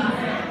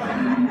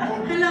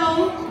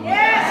 Hello?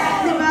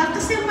 Yes! Diba?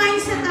 Kasi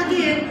mindset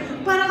again,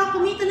 para ka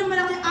kumita ng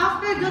malaki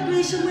after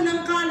graduation mo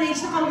ng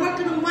college,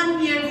 naka-work ka ng 1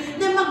 year,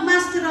 then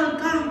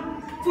mag-masteral ka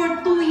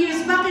for 2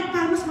 years. Bakit?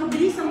 Para mas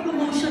mabilis ang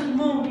promotion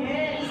mo.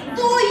 2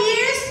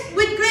 years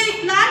with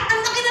Gr8Life, ang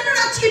laki na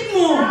na-achieve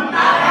mo.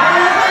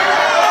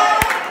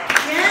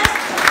 Yes?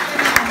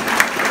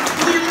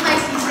 Hindi naman tayo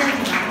season.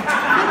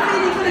 Pero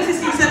hindi ko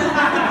nagsisisan.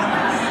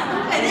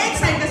 Okay,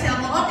 na-excite kasi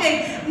ako.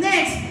 Okay,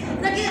 next.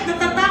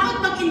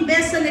 Natatakot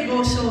mag-invest sa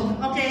negosyo.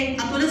 Okay?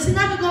 At tulad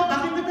sinabi ko,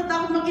 bakit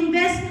natatakot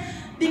mag-invest?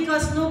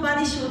 Because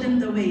nobody showed them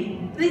the way.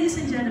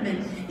 Ladies and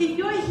gentlemen, if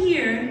you're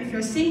here, if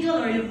you're single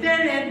or you're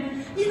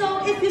parent, you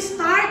know, if you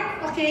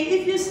start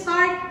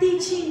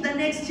teaching the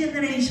next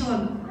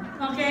generation,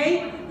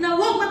 okay, na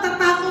huwag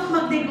matatakot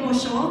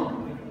magnegosyo,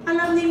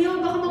 alam niyo,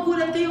 baka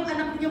magulat kayo,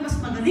 anak niyo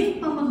mas magaling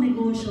pang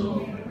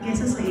magnegosyo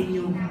kesa sa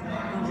inyo.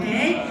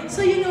 Okay?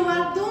 So you know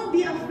what? Don't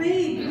be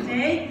afraid.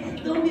 Okay?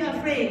 Don't be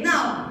afraid.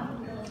 Now,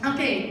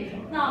 okay.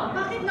 Now,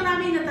 bakit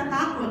maraming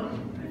natatakot?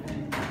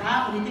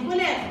 Ulitin ko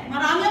ulit.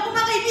 Marami akong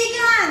mga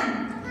kaibigan.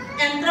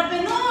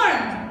 Entrepreneur.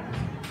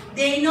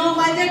 They know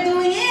why they're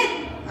doing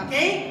it.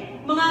 Okay?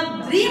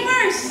 Mga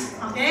dreamers.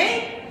 Okay?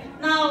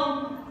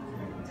 Now,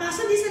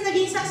 kaso di sila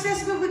naging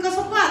successful because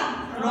of what?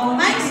 Wrong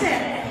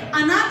mindset.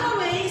 Another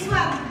way is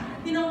what?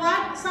 You know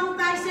what?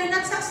 Sometimes they're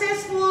not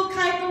successful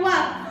kahit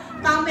what?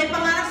 May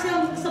pangarap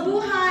sila sa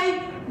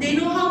buhay. They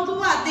know how to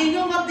what? They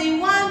know what they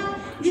want.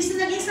 Hindi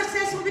sila naging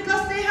successful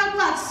because they have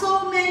what?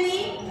 So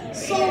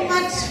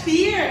much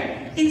fear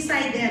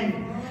inside them.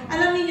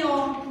 Alam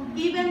niyo,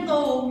 even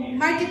though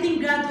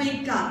marketing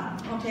graduate ka,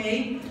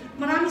 okay?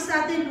 Marami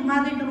sa atin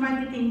graduate ng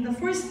marketing, the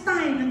first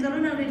time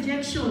nagkaroon ng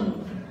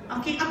rejection,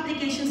 okay,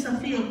 application sa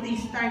field, they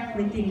start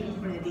quitting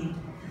already.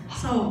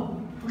 So,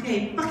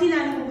 okay,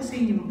 pakilala ko sa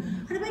inyo.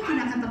 Ano ba yung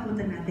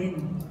kinakatakutan natin?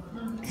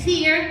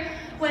 Fear,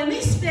 when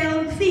we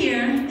spell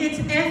fear, it's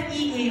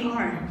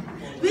F-E-A-R,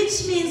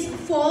 which means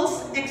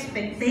false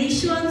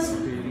expectations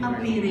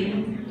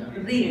appearing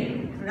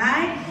real.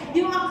 Right?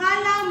 Yung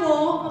akala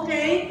mo,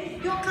 okay?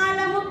 Yung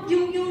akala mo,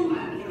 yung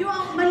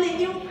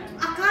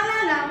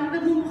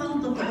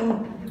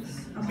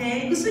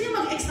Okay? Gusto niyo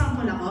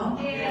mag-example ako?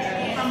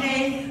 Okay?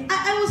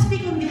 I will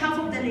speak on behalf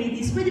of the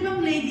ladies. Pwede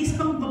bang ladies,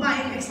 pang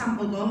babae yung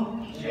example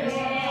ko?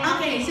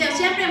 Okay, so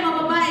siyempre mga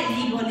babae,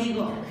 ligo.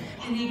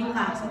 Ligo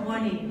ka sa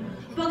morning.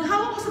 Pag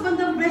hawak ko sa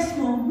bandang breast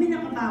mo, may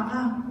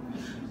nakapaka.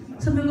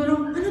 Sabi ko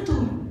nung, ano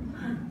to?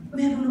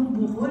 Meron akong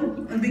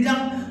bukol?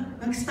 Biglang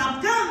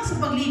nag-stop ka sa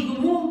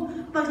pagligo mo.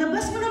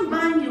 Paglabas mo ng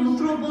banyo,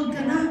 troubled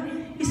ka na.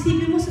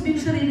 Isipin mo, sabihin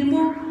mo sa sarili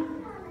mo,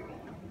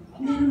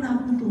 meron na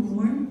akong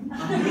tumor.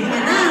 Okay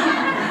na.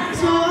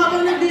 So,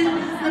 habang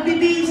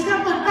nagbibihis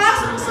ka,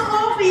 pagpasok mo sa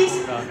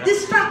office,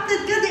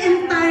 distracted ka the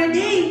entire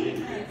day.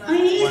 Ang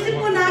iniisip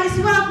mo na is,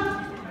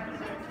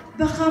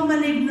 baka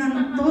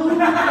malignant to.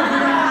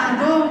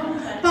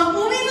 Pag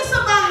uwi mo sa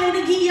bahay,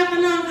 nag-iiyak ka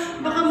na,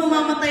 baka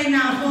mamamatay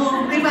na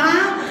ako.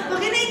 Diba?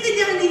 Okay,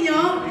 naintindihan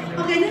ninyo?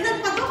 Okay, nung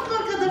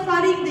nagpa-doktor ka the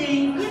following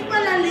day, yung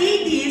pala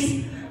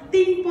ladies,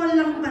 pimple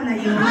lang pala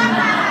yun.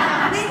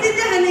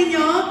 Naintindihan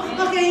ninyo?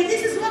 Okay,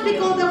 this is what we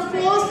call the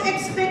false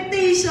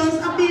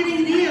expectations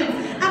appearing real.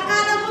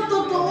 Akala mo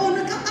totoo,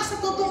 nagkakasa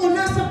totoo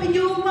na sa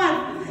inyong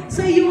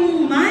sa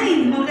iyong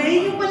mind.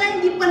 Okay? Yung pala,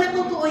 hindi pala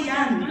totoo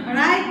yan.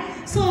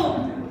 Alright? So,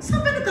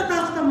 saan ba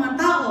natatakot ang mga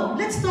tao?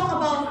 Let's talk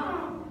about,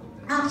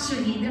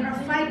 actually, there are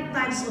 5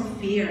 types of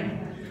fear.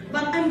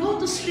 But I'm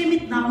going to stream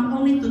it down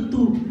only to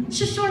 2.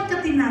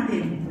 Shortcutin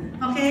natin.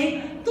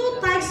 Okay? 2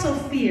 types of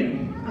fear.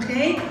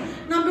 Okay?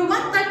 Number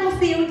 1 type of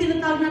fear,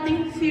 tinatawag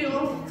natin fear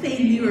of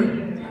failure.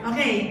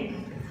 Okay?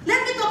 Let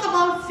me talk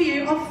about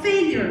fear of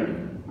failure.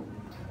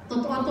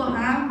 Totoo to,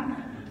 ha?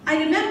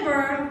 I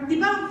remember,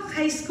 di ba,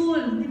 high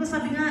school, di ba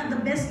sabi nga,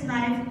 the best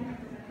life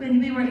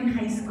when we were in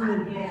high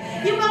school.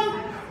 Yung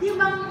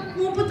bang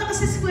pupunta ka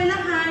sa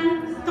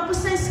eskwelahan, tapos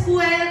sa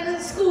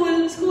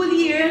school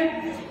year,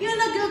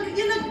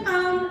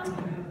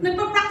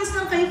 nagpa-practice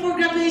lang kayo for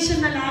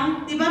graduation na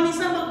lang. Di ba,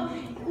 minsan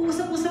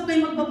usap-usap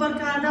kayo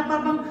magbabarkada,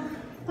 parang,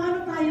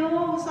 paano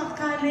tayo sa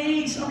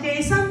college?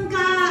 Okay, saan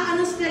ka?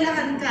 Anong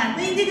eskwelahan ka?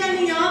 Naiintindihan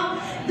niyo?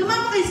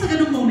 Dumama kayo sa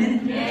ganung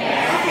moment?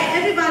 Okay,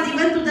 everybody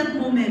went to that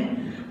moment.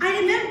 I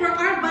remember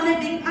our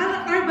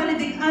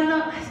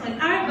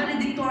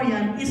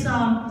valedictorian is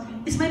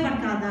my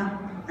barkada.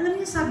 Alam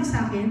niyo, sabi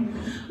sa akin,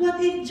 what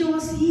if,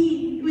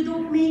 Josie, we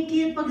don't make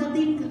it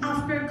pagdating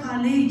after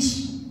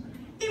college?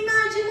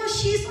 Imagine mo,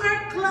 she's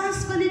our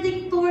class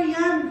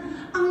valedictorian.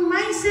 Ang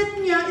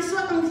mindset niya is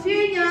what ang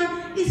fear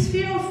niya is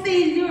fear of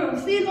failure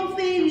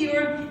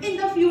in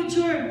the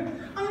future.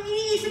 Ang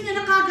iniisip niya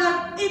na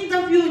kagad, in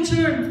the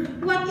future.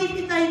 What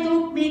if I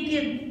don't make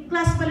it?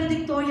 Class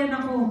valedictorian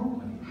ako.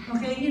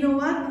 Okay, you know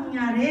what? Ang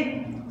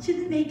nangyari, she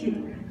didn't make it.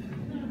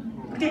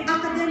 Okay,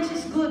 academics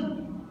is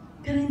good.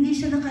 Pero hindi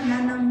siya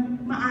nakala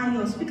ng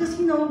maayos. Because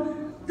you know,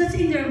 that's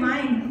in their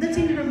mind. That's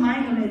in her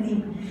mind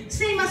already.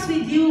 Same as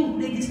with you,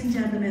 ladies and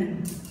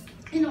gentlemen.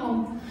 You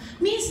know,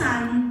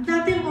 minsan,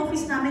 dati ang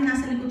office namin,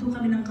 nasa likod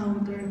kami ng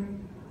counter.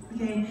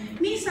 Okay?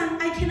 Minsan,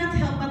 I cannot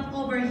help but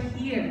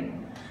overhear.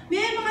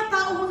 May mga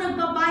tao kung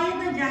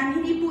nagbabayad na dyan,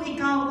 hindi po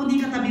ikaw,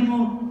 kundi katabi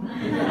mo.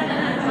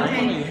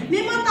 Okay?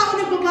 May mga tao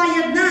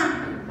nagbabayad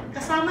na.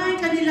 Kasama yung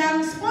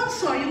kanilang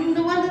sponsor, yung the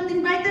one that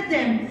invited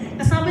them.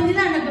 Kasama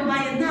nila,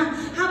 nagbabayad na.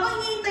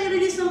 Habang hinihintay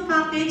release ng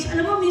package,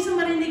 alam mo, minsan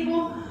marinig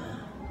mo,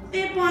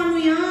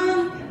 paano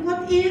yan?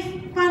 What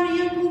if? Paano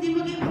yan kung di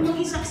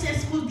maging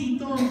successful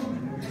dito?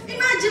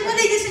 Imagine mo,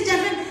 ladies and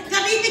gentlemen,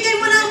 kakibigay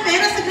mo na ang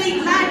pera sa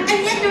Gr8Life, and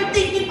yet you're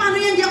thinking, paano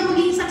yan di ako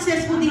maging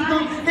successful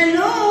dito?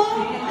 Hello?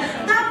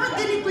 Dapat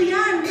ganito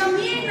yan. The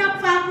mere na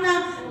fact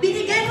na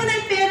binigay mo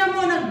na yung pera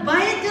mo,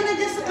 nagbayad ka na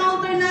dyan sa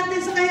counter natin,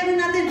 sa kahiran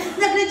natin,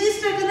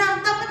 nag-register ka na,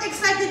 dapat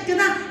excited ka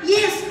na.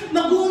 Yes,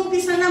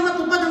 mag-uumpisa na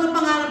matupad ang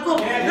pangarap ko.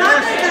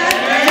 Rather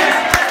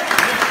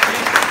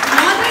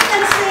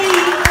than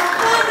saying,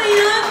 paano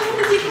yan kung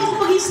hindi ko ako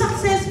maging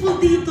successful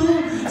dito?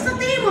 Sa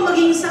tingin mo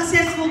maging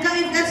successful ka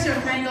if that's your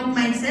kind of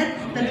mindset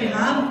that you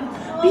have?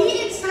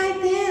 Be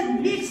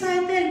excited. Be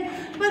excited.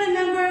 But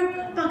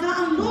remember, pagka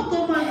ang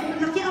loto,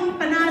 malaki ang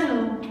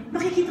panalo,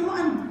 makikita mo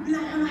ang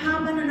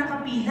haba na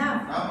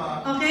nakapila.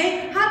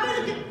 Okay?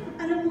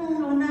 Alam mo,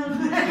 Ronald.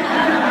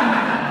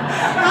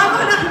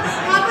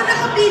 habang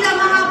nakapila,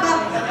 mahaba,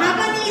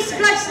 habang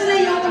i-scratch nila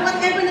yun, or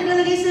whatever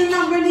naglalagay sa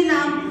number nila,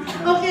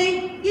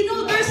 okay? You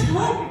know, there's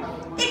hope.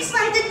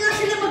 Excited nga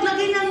sila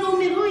maglagay ng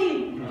numero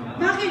eh.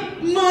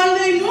 Bakit?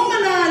 Malay mo,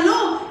 manalo.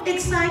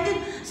 Excited.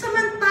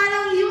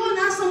 Samantalang yun,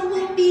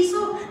 10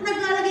 piso,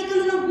 naglalagay ka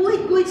lang ng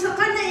guhit-guhit sa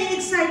ka,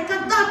 na-excite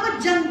ka, dapat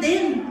dyan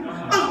din.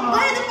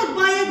 Pagbayad ang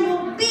pagbayad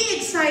mo,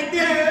 be excited.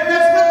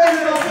 That's what I'm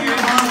talking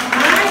about,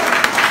 right?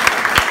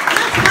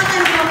 That's what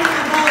I'm talking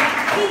about.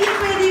 Hindi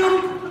pwede yung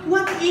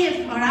what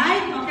if,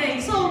 alright?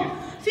 Okay, so,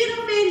 fear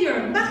of failure.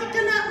 Bakit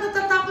ka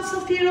natatakot sa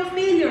fear of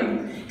failure?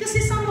 Kasi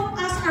some of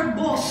us are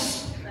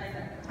boss.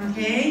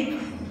 Okay?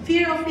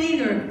 Fear of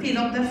failure. Fear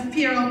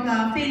of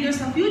failure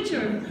sa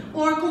future.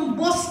 Or kung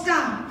boss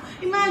ka.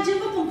 Imagine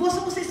mo kung boss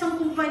ako sa isang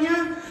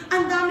kumpanya,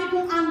 ang dami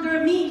kong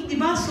under me.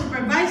 Diba?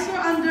 Supervisor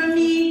under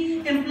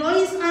me,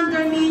 employees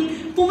under me.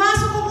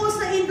 Pumasok ako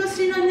sa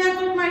industry ng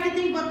network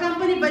marketing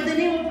company by the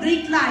name of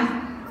Gr8Life.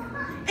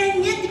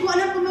 And yet, di ko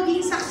alam kung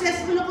magiging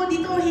successful ako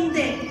dito o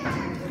hindi.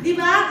 Di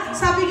ba?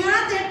 Sabi nga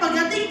natin,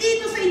 pagdating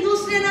dito sa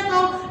industriya na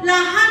to,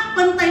 lahat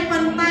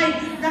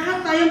pantay-pantay.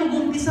 Lahat tayo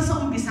mag-umpisa sa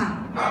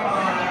umpisa.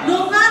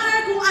 No matter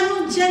kung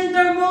anong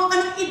gender mo,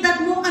 anong edad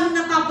mo, anong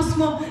natapos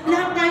mo,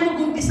 lahat tayo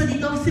mag-umpisa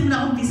dito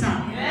simula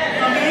umpisa.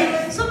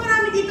 Okay? So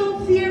marami dito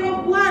fear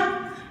of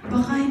what?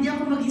 Baka hindi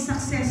ako maging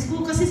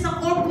successful kasi sa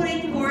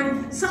corporate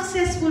world,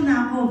 successful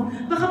na ako.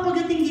 Baka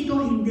pagdating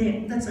dito,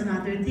 hindi. That's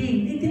another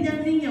thing.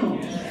 Intindihan ninyo?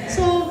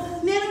 So,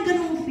 meron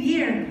ganung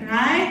fear.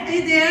 Right? Are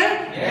you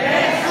there?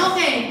 Yes!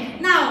 Okay.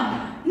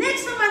 Now,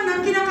 next naman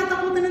na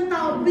kinakatakutan ng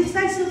tao,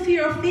 besides the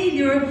fear of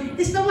failure,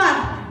 is the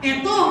what?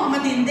 Ito,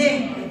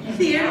 matindi.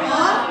 Fear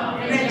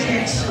of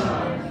rejection.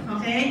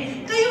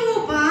 Okay? Kayo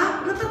ho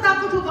ba?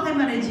 Natatakot ho ba kayo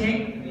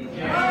ma-reject?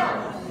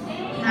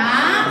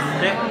 Ha?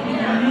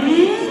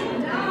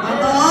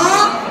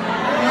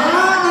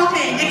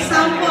 Okay.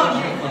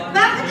 Example.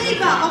 Bakit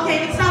iba?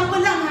 Okay,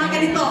 example lang ha,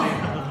 ganito.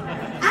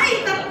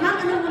 Ay, ma'am,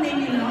 ano mo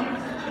name yun, no?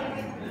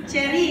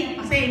 Cherry.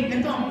 Kasi,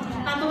 ganito.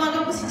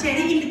 Tatawagan ko si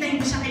Cherry, imbitahin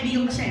ko siya,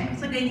 kaibigan ko siya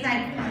sa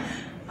Gr8Life.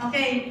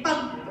 Okay, pag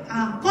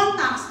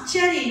contacts,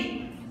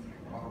 Cherry,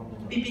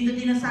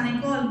 pipindutin na sana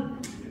yung call.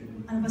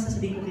 Ano ba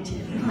sasabihin ko kay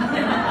Cherry?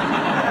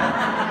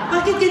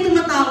 Bakit kayo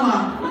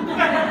tumatawa?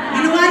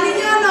 Ginawa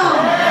ninyo, no?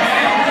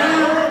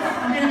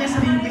 Okay na kayo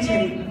sabihin ko kay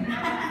Cherry.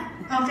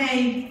 Okay.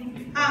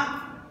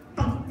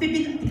 Pag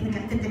pipindutin,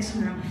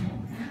 text mo na.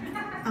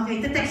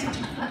 Okay, text mo.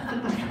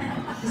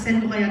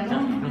 Send ko kaya ito?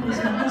 Kung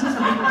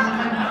sasabihin ko kaya.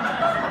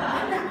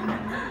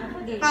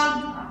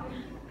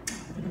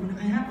 Ano mo na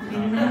kaya?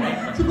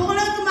 Subukan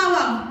lang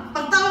tumawag.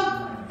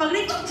 Pag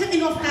record siya,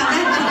 in-off ka.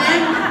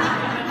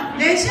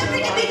 Eh,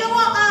 syempre, kaibigan mo,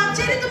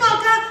 Cherry,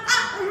 tumawag ka.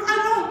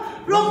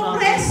 Wrong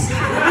press.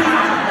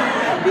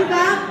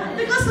 Diba?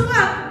 Because of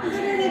what?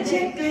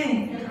 Nare-reject ka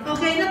eh.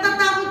 Okay,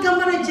 natatakot ka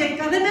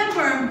ma-reject ka.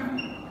 Remember,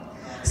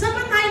 saan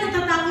ba tayo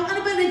natatakot? Ano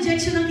ba yung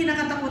rejection ang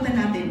kinakatakutan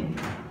natin?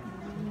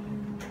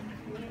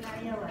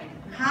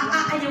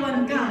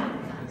 Aayawan ka.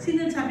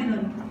 Sino sabi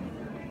nun?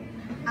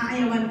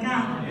 Aayawan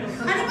ka.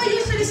 Ano ba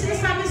usually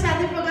sinasabi sa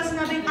atin pag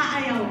sinabing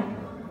aayaw?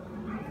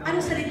 Ano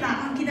salita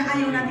ang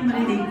kinaayaw natin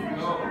marinig?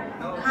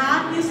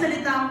 Yung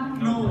salitang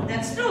no.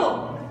 That's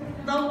true.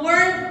 The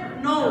word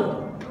no.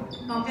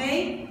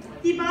 Okay?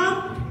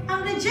 Diba?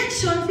 Ang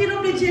rejection, fear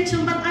of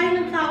rejection, but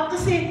ayaw ng tao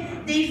kasi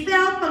they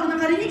felt pag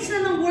nakarinig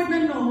sila ng word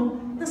na no,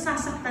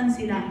 nasasaktan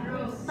sila.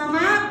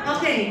 Tama?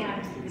 Okay.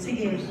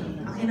 Sige.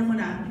 Okay na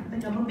muna.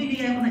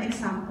 Magbibigay ako ng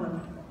example.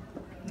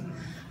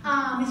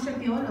 Mr.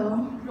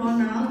 Piolo,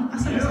 Ronald,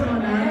 asan si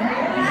Ronald?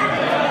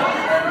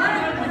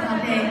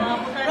 Okay.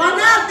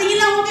 Ronald, tingin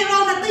lang mo kay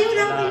Ronald. Tayo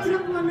lang,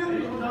 Ronald.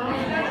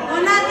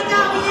 Ronald,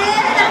 ikaw,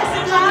 yes!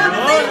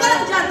 Tayo ka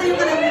lang dyan, tayo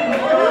ka lang.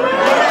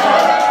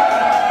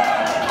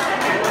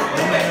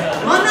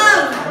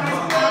 Ronald!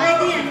 Okay,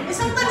 din.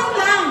 Isang tanong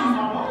lang.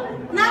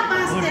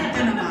 Na-busted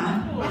ka na ba?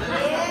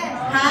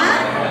 Ha?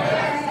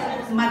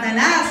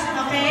 Madalas,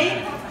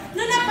 okay?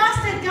 Nung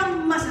na-busted ka,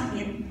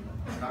 masakit.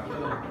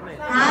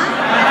 Ha?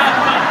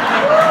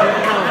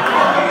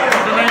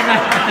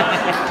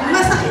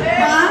 Masakit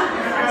ba?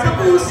 Sa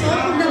puso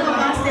kung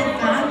nababasted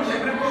ka?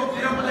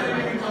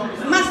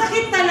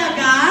 Masakit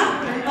talaga?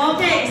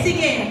 Okay,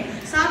 sige.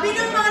 Sabi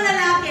ng mga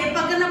lalaki,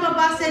 pagka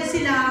nababasted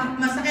sila,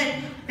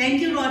 masakit. Thank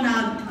you,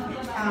 Ronald.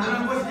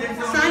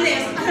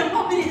 Sales.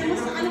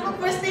 Ano pa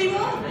first name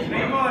mo?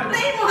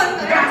 Raymond.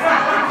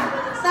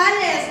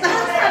 Sales.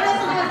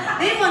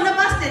 Raymond,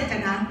 nabasted ka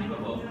na?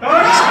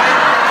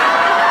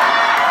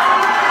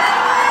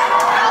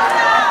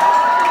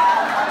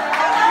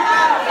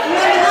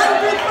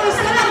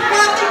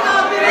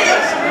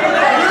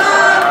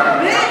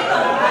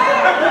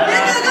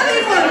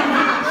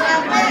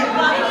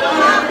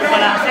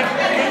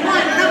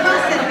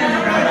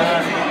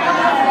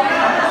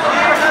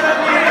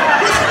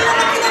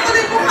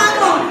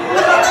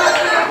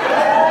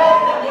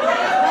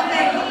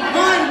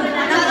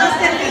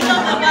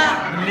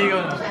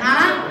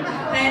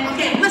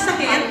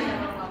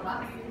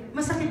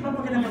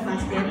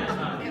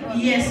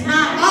 Yes,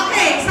 ha?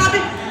 Okay,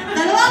 sabi,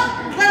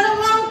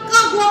 dalawang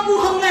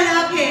kagwapuhang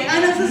lalaki.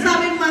 Ang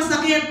nagsasabing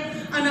masakit,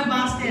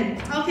 busted.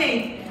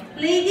 Okay,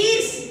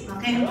 ladies.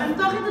 Okay, I'm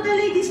talking to the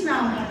ladies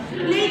now.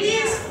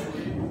 Ladies,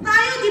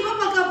 tayo, di ba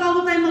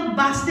pagkabago tayo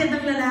mag-busted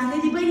ng lalaki,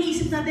 di ba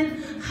iniisip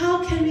natin, how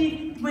can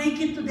we break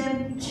it to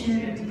them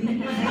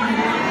gently?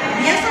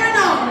 Yes or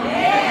no?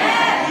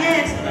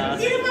 Yes.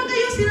 Hindi naman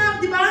kayo sila,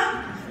 di ba?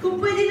 Kung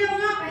pwede na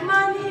nga,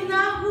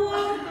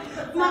 maninahon,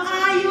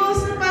 maayos,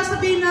 na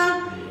sabihin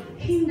na,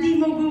 hindi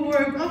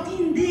mag-work out,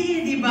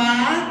 hindi, di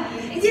ba?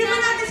 Hindi naman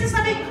natin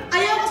sasabi,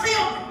 ayaw ko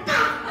sa'yo,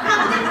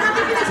 hindi naman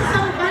natin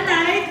pinagsasampa,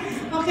 right?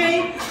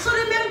 Okay? So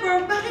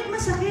remember, bakit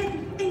masakit?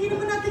 Hindi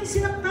naman natin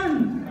sinaktan.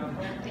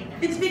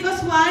 It's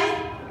because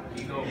why?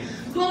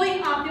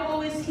 Growing up, you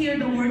always hear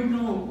the word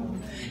no.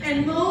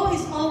 And no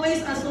is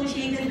always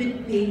associated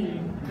with pain.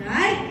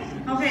 Right?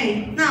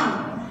 Okay,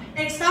 now,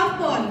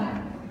 example.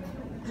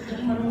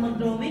 Marunong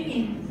mag-drawing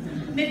eh.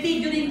 may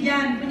figurine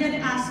dyan. Kunyari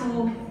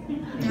aso.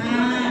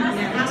 Yan.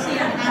 Aso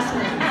yan, aso.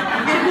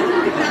 May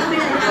bulong bigla kami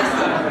ng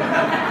aso.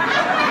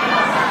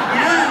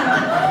 Yan.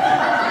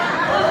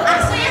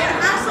 Aso yan,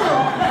 aso.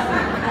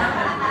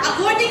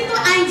 According to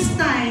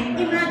Einstein,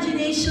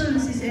 imagination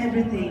is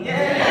everything.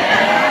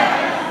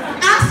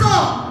 Aso!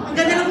 Ang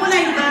ganda ng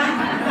kulay, di ba?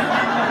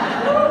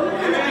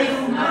 Ano kayo?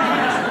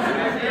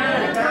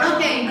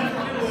 Okay.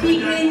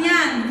 Figurine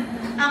yan.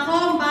 Ako,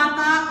 ang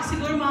bata,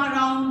 siguro mga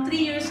around 3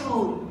 years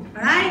old.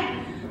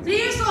 Alright? 3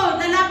 years old,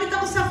 lalapit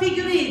ako sa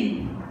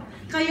figurine.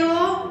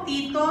 Kayo,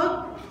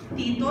 tito,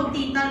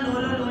 tita,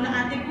 lolo, lola,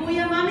 ate,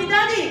 kuya, mami,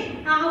 daddy,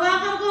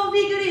 hahawakan ko ang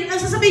figurine.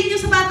 Ang sasabihin niyo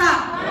sa bata?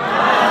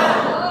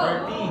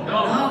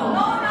 No.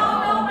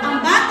 Ang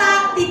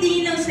bata,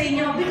 titingin lang sa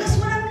inyo. Because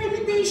walang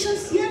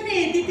limitations yan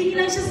eh. Titingin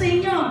lang siya sa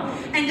inyo.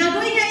 Ang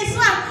gagawin niya is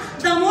what?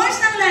 The more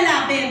siyang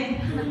lalapit.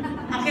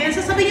 Okay, ang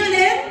sasabihin niyo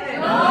ulit?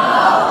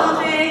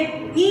 Okay.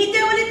 Ngiti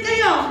ulit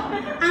kayo.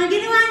 Ang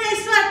ginawa niya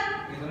is what?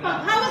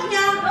 Hawak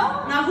niya,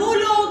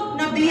 nahulog,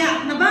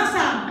 nabiyak,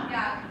 nabasa.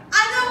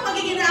 Ano ang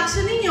magiging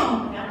reaction ninyo?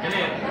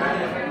 Galit?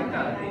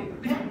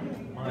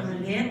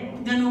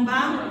 Ganun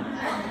ba?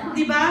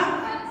 Diba?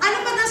 Ano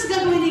ba nas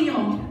gagawin ninyo?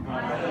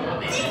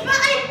 Diba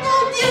I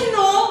told you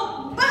no?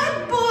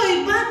 Bad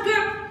boy, bad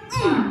girl.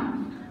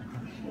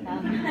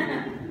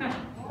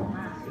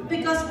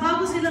 Because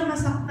bago sila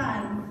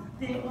masaktan,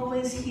 they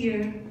always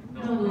hear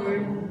the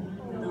word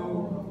no.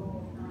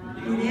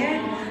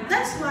 Hindi?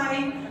 That's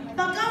why,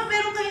 pagka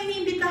meron kayong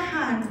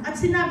iniimbitahan at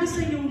sinabi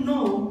sa inyong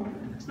no,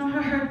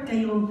 nang-hurt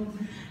kayo,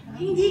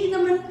 hindi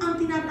naman ang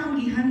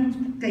tinatanggihan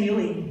kayo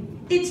eh.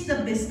 It's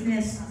the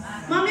business.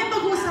 Mamaya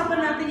pag-uusapan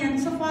natin yan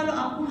sa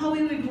follow-up kung how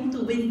we were going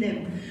to win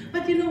them.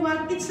 But you know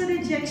what? It's a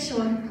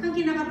rejection ang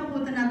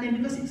kinakatakutan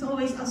natin because it's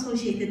always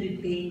associated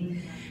with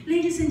pain.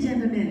 Ladies and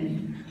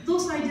gentlemen,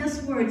 those are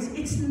just words.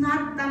 It's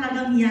not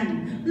talagang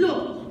yan.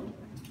 Look,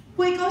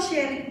 kung ikaw,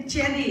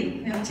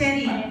 Cherry,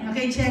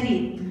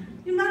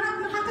 yung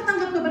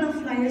nakakatanggap ka ba ng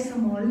flyer sa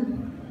mall?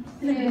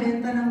 Yung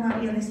nagbibenta ng mga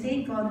real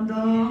estate,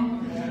 condo,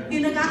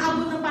 yung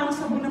nag-aabot ng parang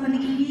sabon na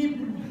maliit.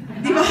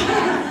 Di ba?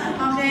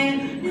 Okay?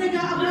 Yung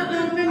nag-aabot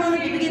ng may mga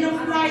nagbibigay ng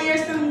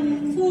flyers ng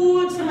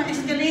food sa mga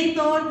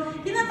escalator,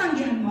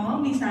 tinatanggihan mo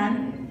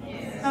minsan.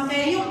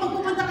 Okay? Yung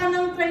pagpupunta ka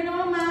ng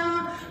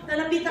Trinoma,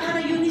 lalapitan ka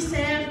ng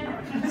UNICEF,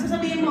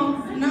 sasabihin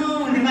mo,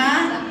 no, di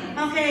ba?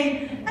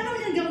 Okay. Ano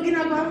yung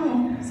ginagawa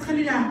mo sa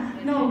kanila?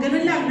 No,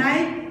 ganun lang,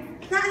 right?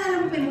 Naalala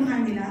mo pa yung mukha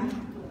nila?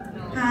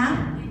 Ha?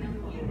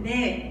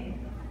 Hindi.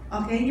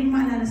 Okay, yung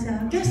maalala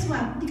siya. Guess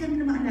what? Hindi ka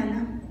nila maalala.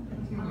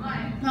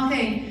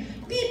 Okay.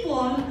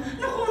 People,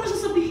 naku, ano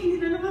sasabihin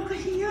nila?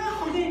 Nakakahiya.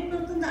 Okay,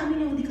 tandaan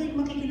ninyo, hindi kayo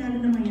makikilala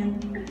naman yan.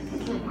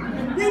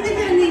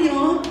 Naintindihan ninyo?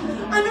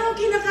 Ano ang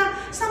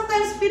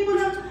sometimes people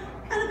na,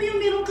 alam mo yung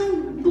meron kang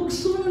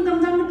bukso ng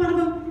damdam na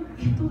parang,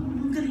 eto,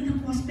 ang galing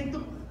ng prospect.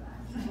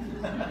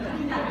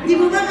 Di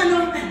mo ba,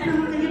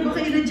 nakakahiya ba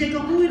kayo na-check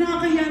ako?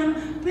 Nakakahiya naman.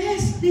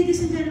 Yes,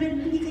 ladies and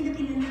gentlemen, hindi kanya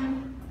kilala.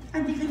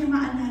 Hindi kanya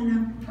maalala.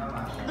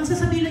 Ang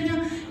sasabihin niya,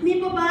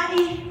 may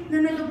babae na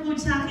nag-upload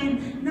sa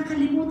akin,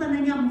 nakalimutan na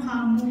niya ang mukha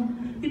mo.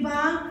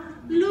 Diba?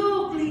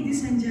 Look,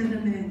 ladies and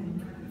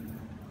gentlemen.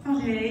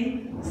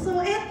 Okay?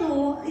 So,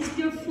 ito is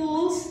your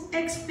false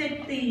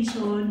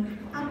expectation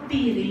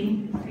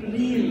appearing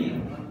real.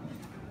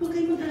 Huwag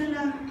kayo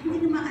mag-alala, hindi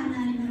na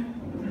maalala.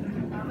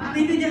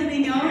 Naintindihan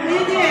ninyo? Are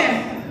you there?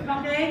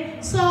 Okay?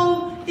 So,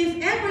 if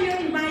ever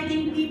you're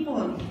inviting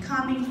people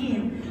coming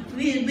in,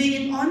 be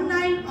it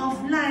online,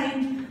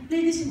 offline,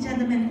 ladies and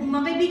gentlemen, kung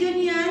mga kaibigan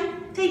niyo yan,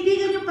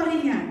 kaibigan niyo pa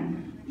rin yan.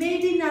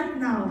 Maybe not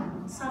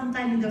now,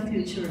 sometime in the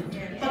future.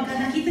 Pagka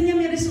nakita niya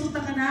may resulta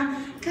ka na,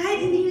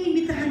 kahit hindi niyo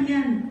imbitahan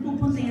yan,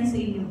 pupunta yan sa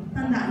inyo.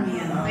 Tandaan niyo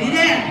yan. Okay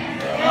there?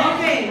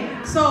 Okay.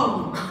 So,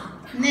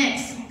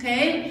 next.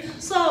 Okay?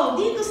 So,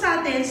 dito sa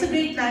atin, sa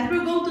Gr8Life,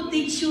 we're going to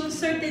teach you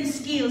certain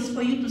skills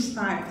for you to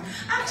start.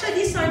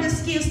 Actually, these are the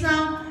skills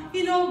now,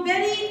 you know,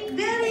 very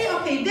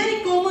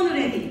common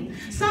already.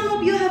 Some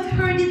of you have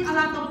heard it a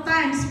lot of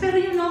times, pero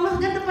you know,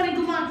 maganda pa rin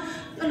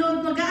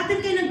mag-a-attend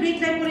kayo ng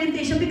Gr8Life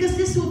orientation because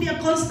this will be a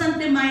constant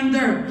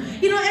reminder.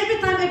 You know, every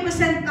time I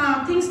present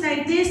things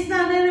like this,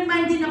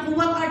 na-remind din ako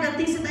what are the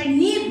things that I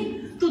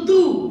need to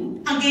do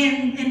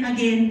again and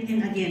again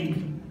and again.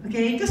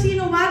 Okay? Kasi you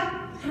know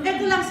what?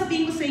 Ito lang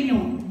sabihin ko sa inyo.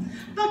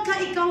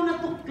 Pagka ikaw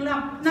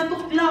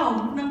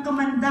natuklaw ng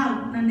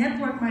kamandag na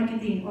network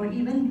marketing or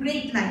even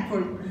Gr8Life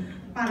or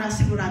para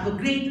sigurado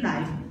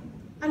Gr8Life,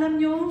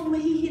 alam nyo,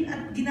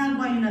 at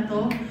ginagawa nyo na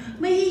to,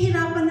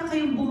 mahihirapan na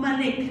kayong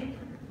bumalik.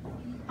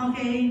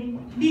 Okay?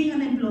 Being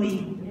an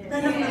employee.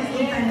 Talagang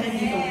na-full-time ka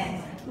dito.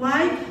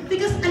 Why?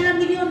 Because alam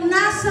niyo,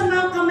 nasa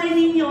mga kamay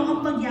ninyo ang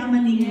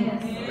pagyaman ninyo.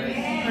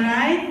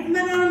 Alright?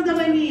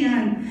 Mararamdaman niyo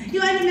yan.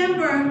 I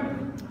remember,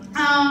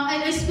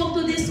 I spoke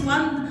to this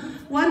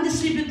one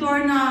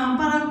distributor na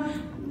parang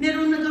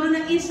nagkaroon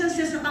ng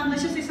instances na tanggal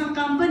siya sa isang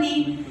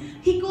company.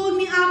 He called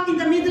me up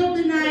in the middle of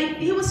the night.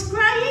 He was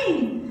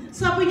crying.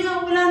 Sabi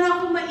niya, wala na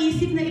akong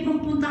maisip na ibang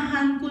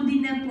puntahan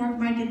kundi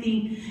network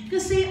marketing.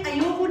 Kasi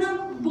ayoko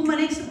nang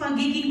bumalik sa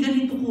pagiging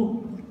ganito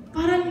ko.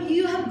 parang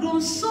you have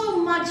grown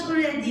so much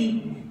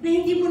already na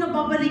hindi mo na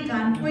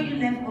babalikan where you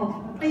left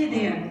off. Are you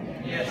there?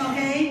 Yes.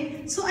 Okay?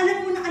 So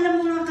alam mo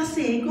na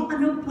kasi kung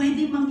ano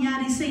pwede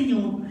mangyari sa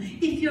inyo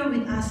if you're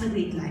with us at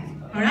Gr8Life.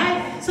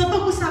 Alright? So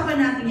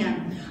pag-usapan natin yan.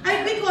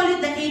 We call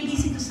it the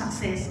ABC to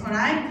success.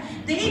 Alright?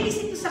 The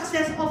ABC to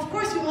success, of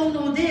course, we all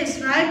know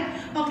this, right?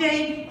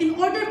 Okay? In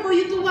order for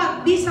you to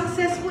what? Be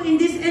successful in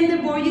this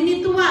endeavor, you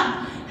need to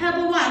what?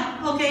 Have a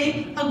what?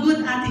 Okay? A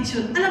good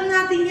attitude. Alam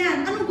natin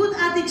yan. Anong good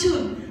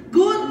attitude?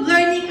 Good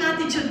learning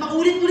attitude.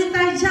 Paulit-ulit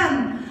tayo dyan.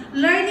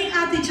 Learning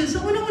attitude.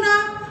 So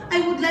una-una, I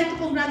would like to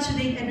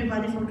congratulate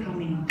everybody for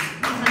coming.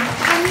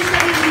 Kami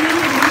sarili nyo.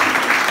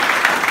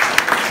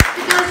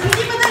 Because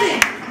hindi madali.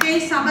 Okay,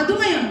 Sabado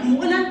ngayon,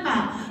 umuulan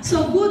pa.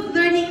 So, good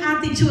learning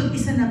attitude,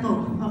 isa na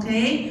to.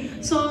 Okay?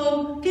 So,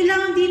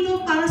 kailangan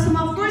dito para sa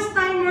mga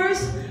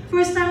first-timers,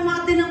 first time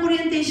ma-attend ng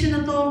orientation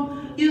na to,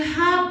 you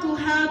have to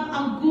have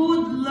a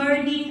good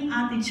learning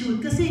attitude.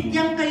 Kasi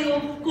diyan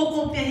kayo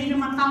kukopyahin ng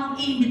mga taong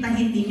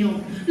iimbitahin ninyo.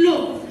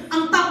 Look,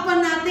 ang top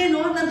 1 natin,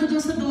 no, nandun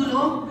sa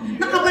dulo,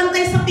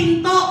 nakabantay sa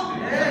pinto.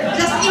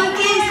 Just in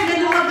case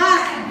may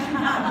lumabas.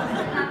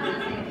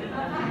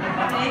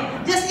 Okay?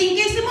 Just in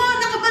case mo,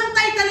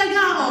 nakabantay talaga,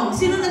 oh.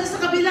 Sino na sa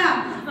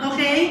kabila?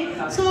 Okay?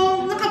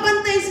 So,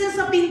 nakabantay sila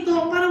sa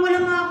pinto para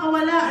walang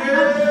makakawala.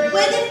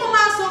 Pwedeng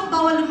pumasok,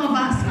 bawal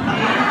lumabas.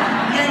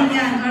 Okay?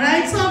 Yan.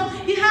 Alright? So,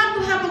 you have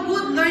to have a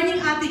good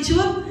learning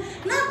attitude.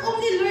 Not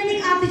only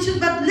learning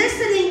attitude, but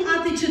listening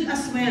attitude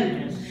as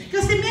well.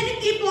 Kasi many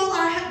people,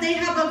 they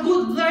have a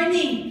good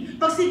learning.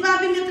 Pag si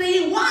Bobby may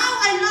training, wow,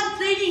 I love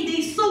training.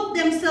 They soak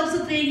themselves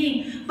sa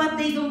training, but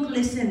they don't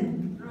listen.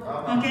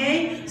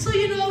 Okay? So,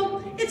 you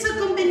know, it's a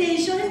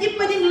combination. Hindi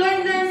pwedeng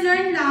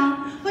learn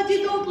lang, but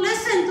you don't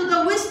listen to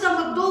the wisdom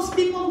of those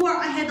people who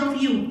are ahead of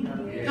you.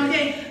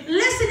 Okay?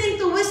 Listening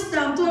to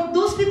wisdom to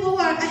those people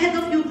who are ahead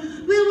of you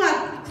will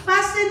what?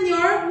 Fasten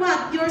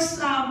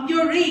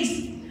your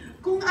race.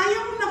 Kung ayaw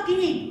mo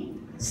makinig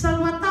sa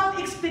mga taong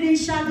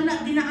eksperensyado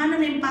na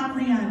dinaanan na yung path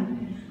na yan,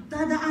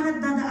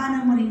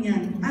 dadaanan mo rin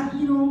yan. At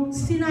you know,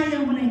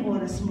 sinayang mo na yung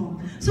oras mo.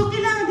 So,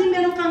 kailangan din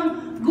meron kang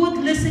good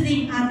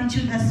listening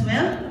attitude as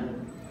well.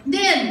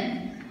 Then,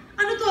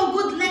 ano to?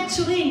 Good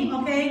lecturing,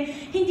 okay?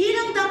 Hindi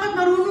lang dapat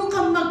marunong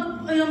kang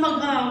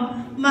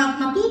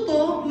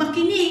matuto,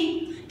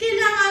 makinig.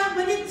 Kailangan,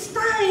 when it's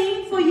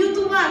time for you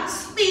to what?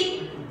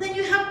 Speak, then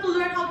you have to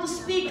learn how to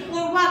speak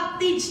or what?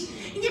 Teach.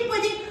 Hindi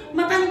pwedeng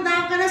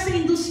matanda ka na sa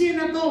industriya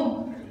na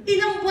to.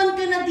 Ilang buwan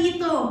ka na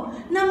dito,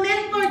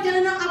 na-mentor ka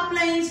na ng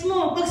appliance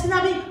mo. Pag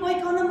sinabi, oh,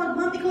 ikaw na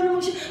mag-ma'am, ikaw na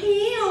mag-share,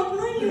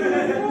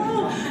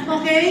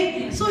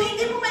 okay? So,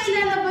 hindi mo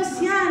mailalabas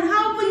yan.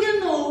 How will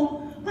you know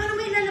paano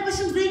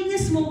mailalabas yung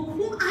greatness mo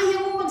kung ayaw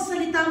mo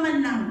magsalita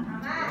man lang?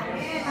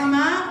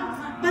 Tama?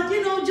 But you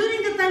know,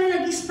 during the time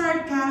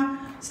nag-start ka,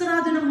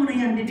 sarado na muna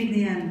yan, bibig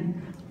na yan.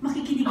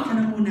 Makikinig ka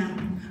na muna.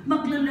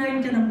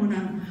 Magla-learn ka na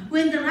muna.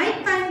 When the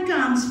right time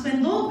comes,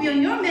 when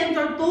your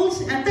mentor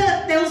tells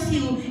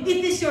you,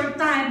 it is your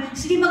time,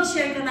 sige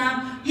mag-share ka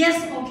na,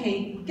 yes,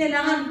 okay.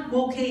 Kailangan,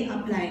 okay,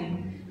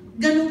 apply.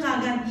 Ganun ka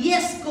agad,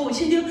 yes,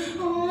 coach. Hindi,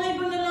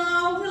 iba na lang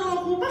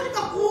ako. Bakit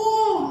ako?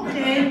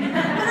 Okay?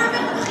 Marami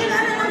akong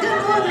kakilala na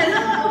gano'n.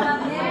 Hello?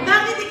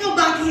 Bakit ikaw?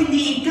 Bakit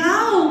hindi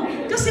ikaw?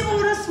 Kasi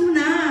oras mo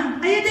na.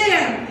 Are you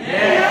there?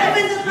 Yeah.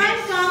 When the time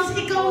comes,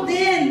 ikaw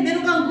din.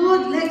 Meron kang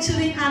good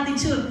lecturing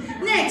attitude.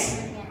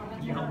 Next,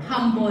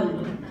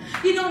 humble.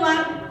 You know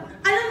what?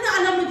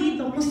 Alam mo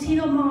dito kung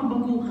sino ang mga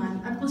baguhan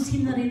at kung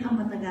sino rin ang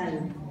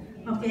matagal.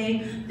 Okay?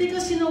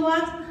 Because you know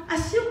what?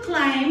 As you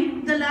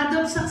climb the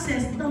ladder of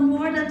success, the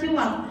more that you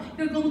want,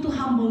 you're going to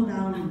humble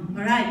down.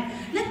 Alright?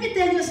 Let me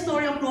tell you a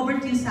story of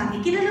Robert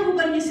Kiyosaki. Kilala mo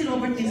ba niyo si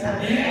Robert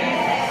Kiyosaki?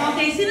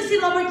 Okay, sino si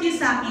Robert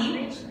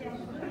Kiyosaki?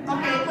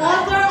 Okay,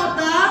 author of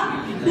the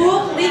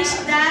book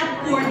Rich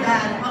Dad, Poor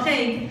Dad.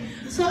 Okay.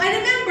 So I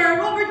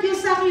remember Robert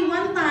Kiyosaki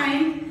one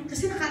time,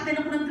 kasi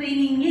naka-attend ako ng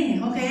training niya eh,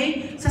 okay?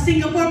 Sa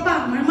Singapore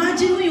pa.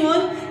 Imagine mo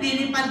yun,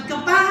 lilipad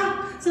ka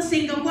pa sa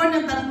Singapore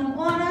ng 3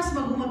 oras,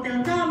 mag-hotel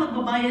ka,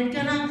 magbabayad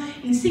ka ng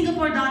in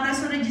Singapore dollars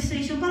sa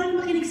registration para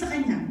makinig sa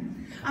kanya.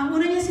 Ang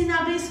una niya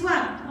sinabi is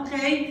what?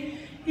 Okay?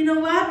 You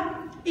know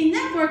what? In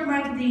network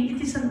marketing,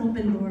 it is an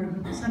open door.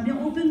 Sabi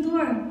niya, open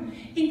door.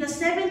 In the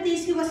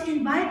 70s, he was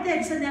invited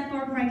sa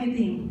network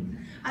marketing.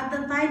 At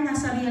the time,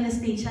 nasa real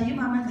estate siya.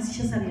 Yumaman kasi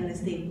siya sa real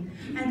estate.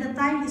 At the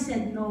time, he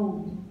said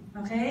no.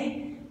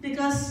 Okay?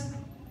 Because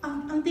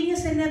ang tingin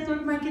sa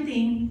network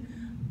marketing,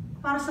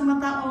 para sa mga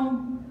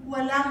taong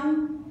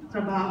walang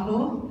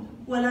trabaho,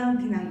 walang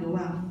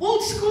ginagawa.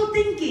 Old school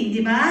thinking, di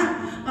ba?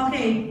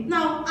 Okay,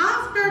 now,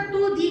 after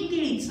 2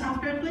 decades,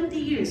 after 20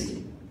 years,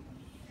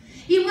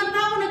 yung mga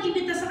tao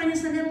nag-imbita sa kanya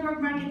sa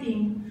network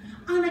marketing,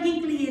 ang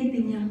naging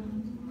kliyente niya.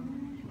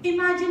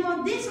 Imagine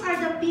mo, these are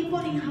the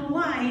people in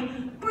Hawaii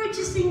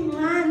purchasing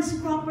lands,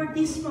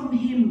 properties from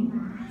him.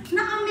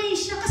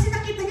 Na-amaze siya kasi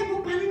nakita niya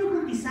kung paano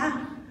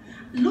nag-umpisa.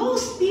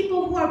 Those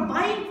people who are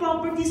buying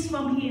properties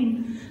from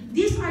him,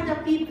 these are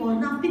the people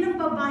na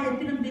pinagbabayad,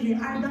 pinambili,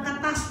 are the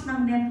katas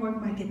ng network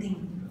marketing.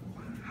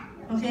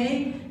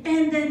 Okay?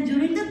 And then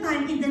during the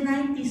time, in the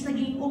 90s,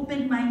 naging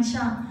open mind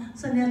siya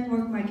sa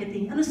network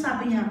marketing. Ano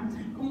sabi niya?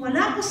 Kung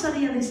wala ako sa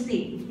real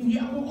estate, hindi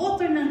ako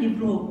author ng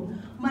libro,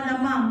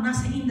 malamang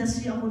nasa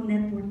industry ako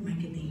network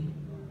marketing.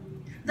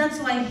 That's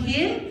why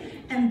him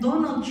and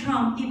Donald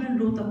Trump even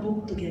wrote a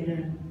book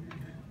together.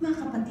 Mga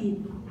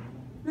kapatid,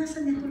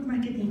 nasa network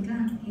marketing ka,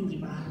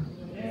 hindi ba?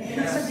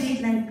 Nasa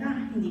Gr8Life ka,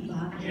 hindi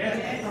ba?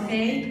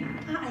 Okay?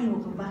 Ayaw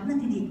ka ba?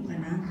 Nandito ka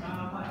na?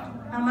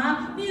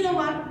 Tama? You know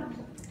what?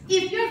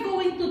 If you're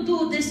going to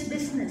do this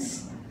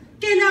business,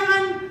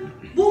 kailangan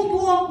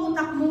buo ang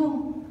utak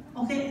mo.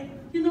 Okay?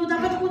 You know,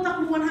 dapat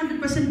utak mo 100%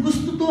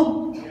 gusto to.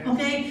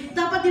 Okay?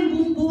 Dapat din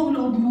buo ang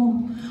loob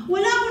mo.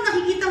 Wala akong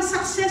nakikitang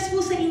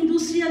successful sa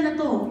industriya na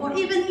to. Or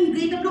even in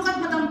Gr8Life, look at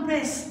Madam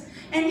Press.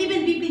 And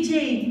even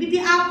BPJ, BP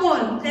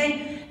Apple,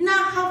 okay? Na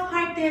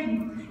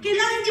half-hearted.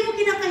 Kailangan hindi mo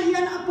kinakahiya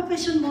na ang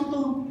profession mo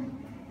to.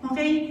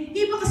 Okay?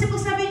 Iba kasi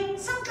pag sabi,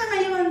 saan ka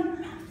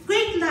ngayon?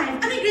 Gr8Life.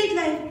 Ano yung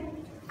Gr8Life?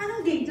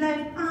 Anong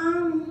Gr8Life?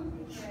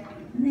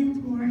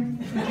 Network.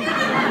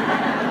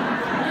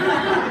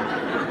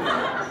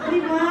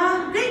 Diba?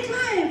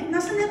 Gr8Life.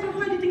 Nasa network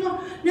marketing ko.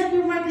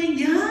 Network marketing,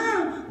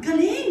 yeah.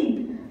 Galing.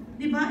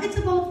 Diba? It's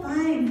about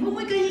time. Huwag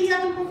mo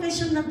kahiya itong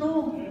profession na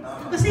to.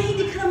 Kasi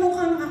hindi ka na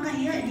mukhang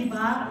nakakahiya,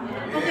 diba?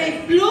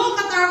 Okay, look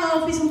at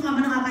our office, mukha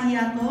ba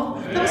nakakahiya to?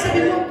 Tapos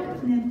sabi mo,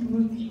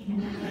 networking.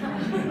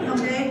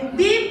 Okay?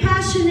 Be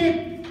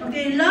passionate.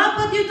 Okay? Love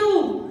what you do.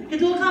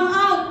 It will come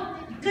out.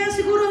 Kaya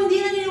siguro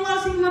hindi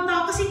naniniwala sa mga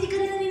tao kasi hindi ka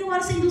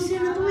naniniwala sa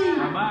industriya na to eh.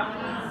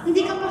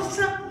 Hindi ka pa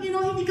sa,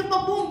 hindi ka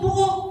pa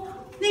buo.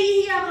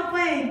 Nahihiya ka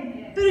pa eh.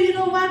 Pero you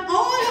know what?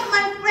 All of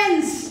my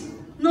friends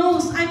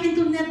knows I'm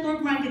into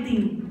network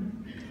marketing.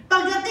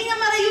 Pagdating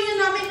ang reunion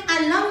namin,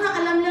 alam na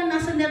alam nila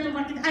nasa network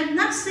marketing. I'm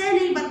not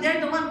selling, but they're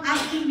the one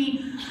asking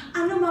me,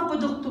 ano mga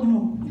produkto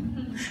mo?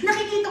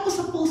 Nakikita ko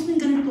sa post ng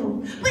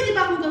ganito. Pwede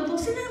ba akong ganito?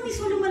 Sila na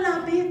mismo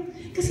lumalapit.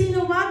 Kasi you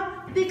know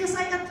what? Because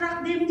I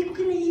attract them, hindi ko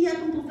kinahiya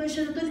itong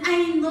profession na to.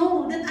 I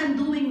know that I'm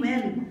doing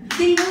well.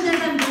 They know that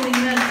I'm doing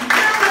well.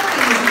 Dapat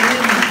kayo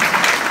din.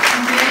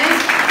 Okay?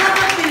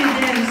 Dapat kayo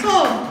din. So,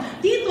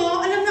 dito,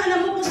 alam na alam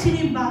mo kung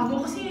sino yung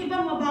bago. Kasi yung iba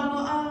mga bago,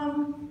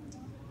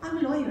 I'm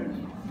a lawyer.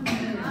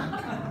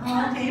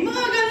 Okay,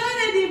 mga ganun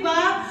eh, di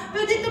ba?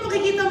 Pero dito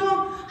makikita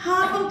mo,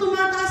 habang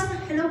tumataas,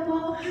 hello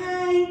po,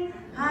 hi,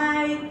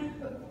 hi.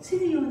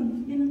 Sino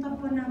yun? Yun ang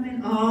tapo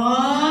namin.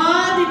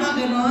 Di ba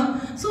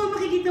ganun? So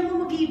makikita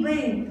mo mag-iba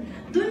eh.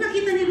 Doon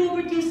nakita ni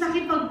Robert yung sa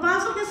akin,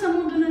 pagpasok niya sa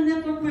mundo ng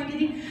network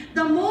marketing,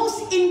 the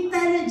most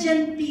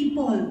intelligent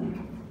people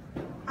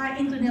are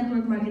into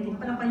network marketing.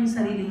 Palapan yung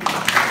sarili niyo.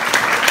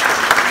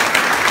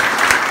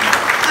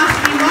 Ask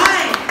me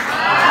why?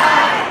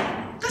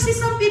 Kasi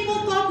some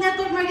people thought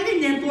network marketing,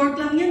 network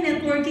lang yan,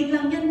 networking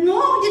lang yan.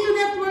 No, dito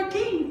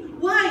networking.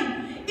 Why?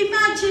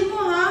 Imagine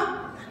mo ha,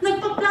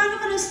 nagpaplano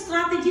ka ng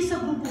strategy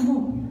sa grupo mo.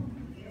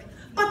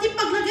 Pati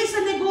paglagay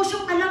sa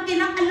negosyo, alam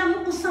mo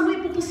kung saan mo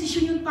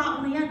ipoposisyon yung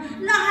tao na yan.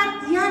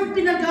 Lahat yan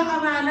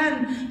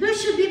pinag-aaralan. There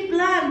should be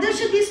plan, there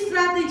should be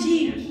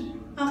strategy.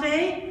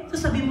 Okay?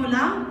 So sabi mo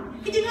lang,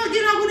 hindi nga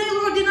ginagawa na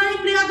yung ordinary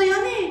empleyado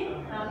yan eh.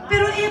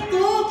 Pero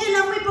ito,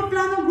 kailangan mo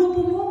ipaplano ang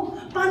grupo mo.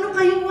 Paano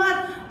kayo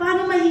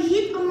Paano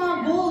mahihit ang mga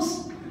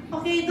goals?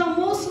 Okay, the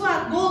most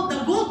the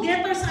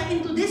goal-getters are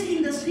into this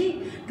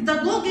industry.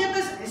 The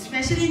goal-getters,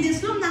 especially in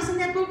this room, nasa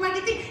network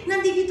marketing,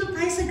 nandito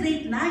tayo sa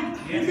Gr8Life.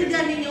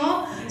 Intindihan ninyo?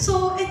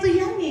 So, ito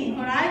yan eh,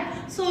 alright?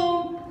 So,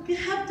 you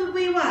have to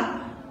be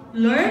what?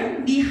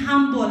 Learn, be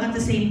humble at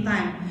the same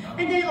time.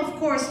 And then, of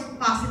course,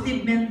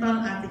 positive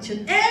mental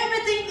attitude.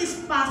 Everything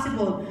is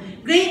possible.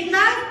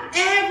 Gr8Life,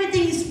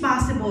 everything is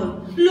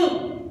possible. Look,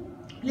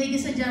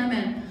 ladies and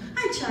gentlemen,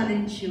 I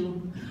challenge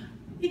you.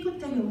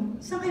 Ikot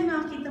kayo. Saan kayo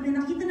makakita? May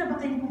nakita na ba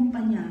kayong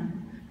kumpanya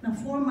na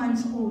 4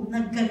 months old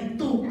na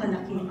ganito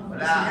kalaki ang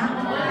sila?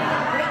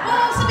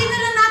 Oh, sabihin na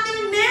lang natin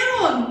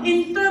meron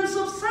in terms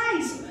of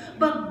size.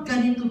 But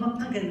ganito ba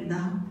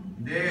kaganda?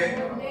 Hindi.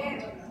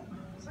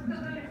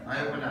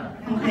 Ayaw ko na.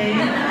 Okay.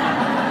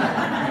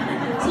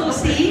 So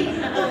see?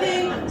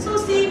 Okay. So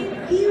see,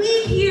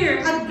 we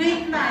here at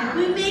Gr8Life,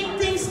 we make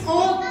things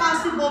all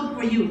possible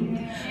for you.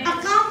 A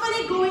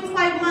company going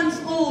 5 months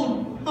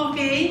old,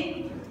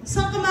 okay?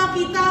 Saan ka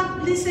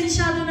makita?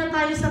 Lisensyado na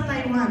tayo sa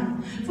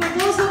Taiwan. For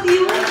those of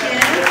you,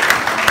 yes.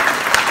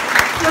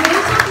 For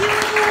those of you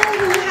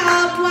who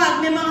have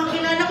what? May mga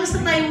kilala ko sa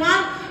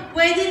Taiwan,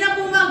 pwede na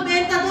po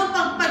magbenta doon.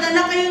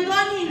 Pagpadala kayo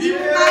doon, hindi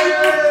po tayo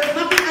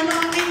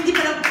hindi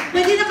pala.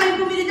 Pwede na kayo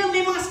pumili doon.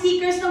 May mga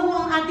stickers na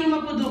po ang ating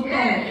mga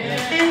produkto.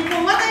 And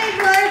from what I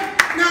heard,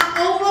 na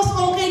almost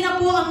okay na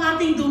po ang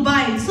ating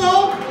Dubai.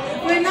 So,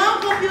 we're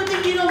now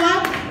computing, you know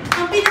what?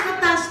 Ang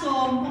pinaka-task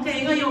ko,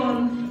 okay,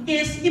 ngayon,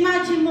 is,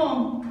 imagine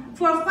mo,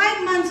 for a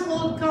 5 months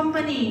old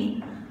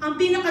company, ang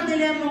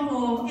pinaka-dilemma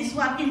ko is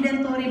what?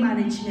 Inventory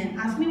management.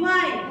 Ask me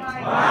why?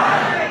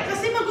 Why?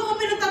 Kasi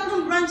mag-open ng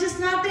 3 branches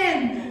natin.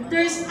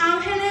 There's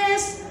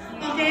Angeles,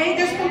 okay?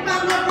 There's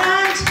Pampanga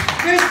branch,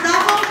 there's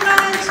Davao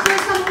branch,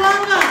 there's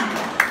Zamboanga.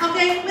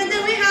 Okay? And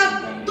then we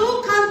have 2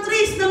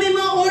 countries na may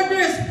mga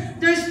orders.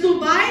 There's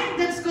Dubai,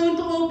 that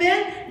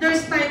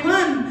there's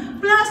Taiwan.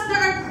 Plus,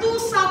 there are 2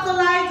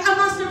 satellites, a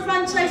master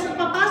franchise na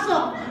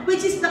papasok,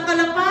 which is the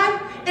Calapan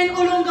and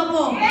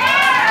Olongapo.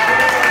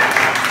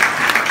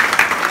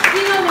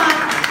 You know what?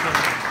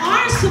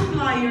 Our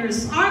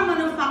suppliers, our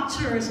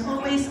manufacturers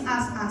always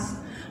ask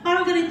us,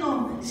 parang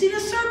ganito,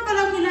 sineserve pa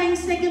lang nila yung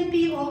second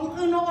PO,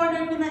 kung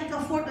order ko na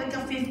ika-4 o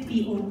ika-5th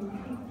PO.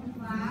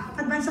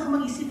 Advance ako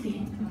mag-isip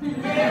eh.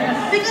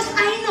 Because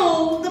I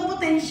know the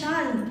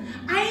potential.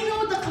 I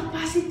know the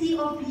capacity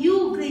of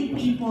you great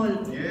people.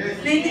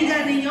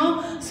 Naintindihan ninyo?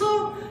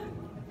 So,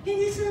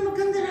 hindi sila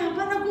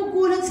magandarapan,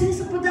 nagugulat sila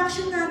sa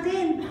production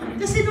natin.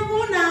 Kasi nung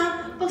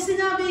una, pag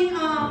sinabing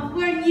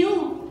we're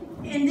new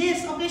in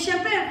this, okay,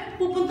 syempre,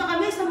 pupunta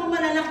kami sa mga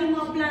malalaking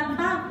mga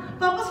planta.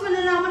 Tapos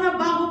malalaman na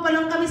bago pa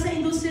lang kami sa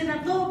industriya na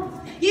to.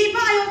 Yung iba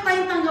ayaw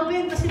tayong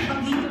tanggapin kasi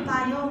bagito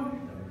tayo.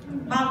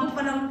 Bago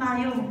pa lang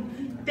tayo.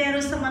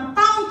 Pero sa mga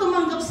taong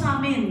tumanggap sa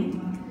amin,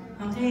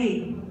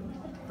 okay,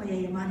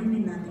 payayamanin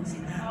din natin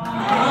sila.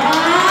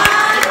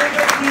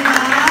 Diba?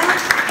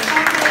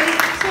 Okay,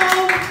 so,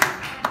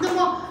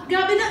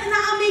 grabe na,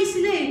 na-amaze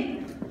sila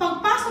eh.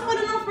 Pagpasok pa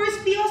lang ng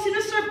first PO,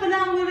 sineserve pa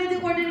lang, we're already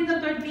ordering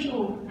the third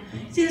PO.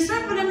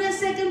 Sineserve pa lang ng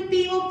second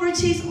PO,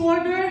 purchase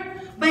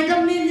order, by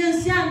the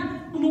millions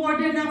yan.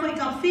 Umu-order na ako,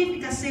 ika-5,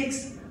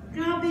 ika-6.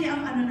 Grabe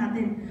ang ano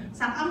natin.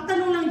 Ang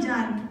tanong lang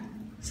dyan,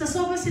 sa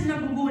sobrang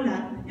sila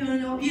nagugulat,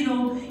 you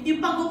know,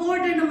 yung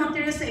pag-order ng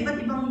material sa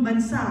iba't ibang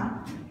bansa,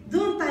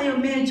 doon tayo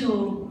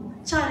medyo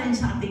challenge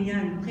sa ating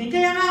yan. Okay?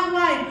 Kaya nga,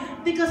 why?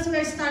 Because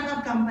we're a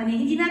startup company.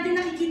 Hindi natin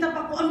nakikita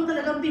pa kung ano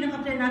talagang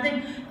pinaka-plan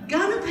natin.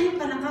 Gano'n tayo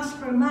kalakas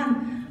per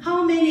month?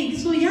 How many?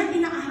 So yan,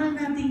 inaaral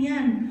natin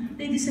yan.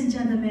 Ladies and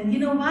gentlemen, you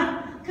know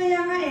what?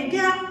 Kaya nga eh,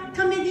 kaya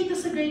kami dito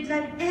sa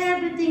Gr8Life,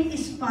 everything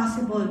is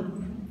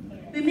possible.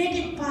 We make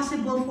it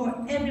possible for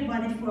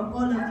everybody, for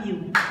all of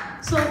you.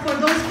 So for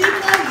those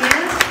people,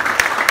 yes,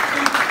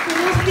 for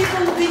those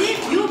people who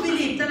believe, you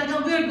believe,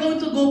 talaga we're going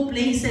to go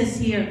places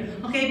here.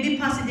 Okay, be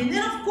positive.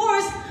 And of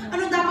course,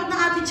 ano dapat na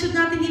attitude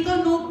natin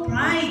dito? No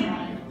pride.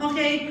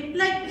 Okay,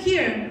 like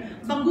here,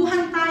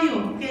 baguhan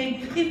tayo.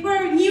 Okay, if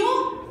we're new,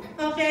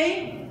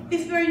 okay,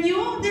 if we're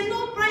new, then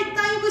no pride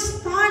tayo. We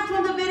start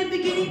from the very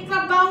beginning,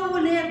 trabaho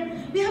ulit.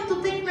 We have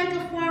to think like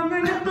a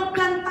farmer.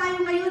 Nagpa-plant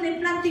tayo ngayon,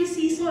 planting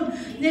season.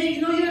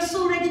 You know, you're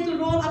so ready to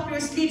roll up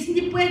your sleeves.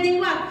 Hindi pwedeng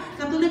what?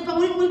 Katulad pa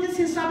ulit-ulit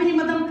kasi sinasabi ni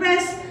Madam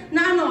Press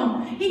na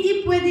ano,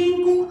 hindi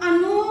pwedeng kung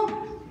ano,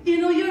 you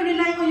know, you're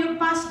relying on your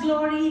past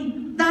glory.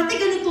 Dati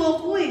ganito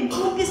ako eh.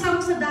 Kung umpisa mo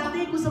sa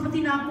dati, kung saan mo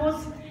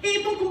tinapos,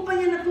 ibang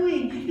kumpanya na to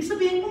eh.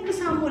 Isabihin kung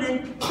umpisa mo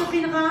ulit sa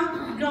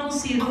pinaka-ground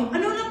zero.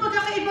 Ano lang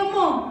pagkakaiba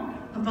mo?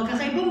 Ang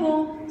pagkakaiba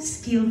mo,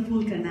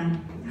 skillful ka na.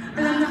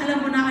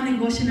 Alam mo na ang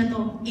negosyo na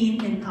to, in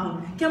and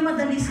out. Kaya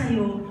madali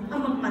sa'yo ang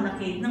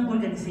magpalaki ng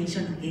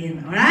organization again.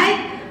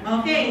 Alright?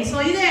 Okay,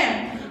 so you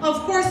there.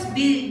 Of course,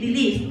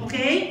 belief.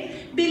 Okay?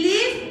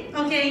 Belief,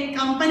 okay,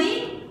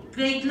 company,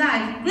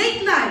 Gr8Life.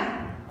 Gr8Life.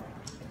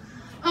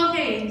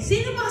 Okay,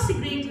 sino ba kasi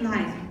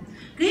Gr8Life?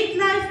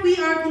 Gr8Life, we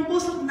are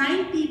composed of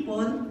 9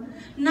 people.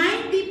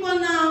 9 people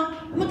na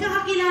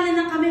magkakakilala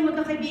na kami,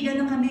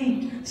 magkakaibigan na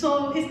kami.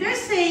 So, if they're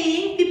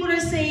saying, people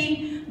are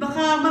saying,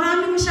 baka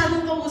marami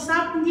masyadong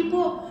kausap, hindi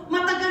po.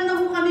 Matagal na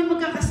po kami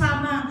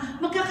magkakasama.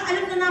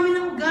 Magkakaalam na namin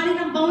ang ugali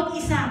ng bawat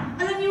isa.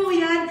 Alam niyo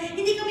yan,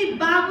 hindi kami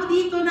bago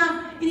dito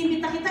na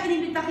inimbita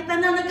kita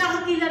na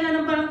nagkakakilala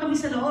ng parang kami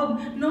sa loob.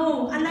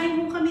 No,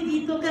 align mo kami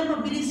dito, kaya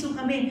mabilis mo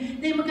kami,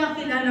 na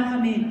magkakilala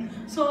kami.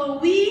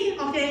 So, we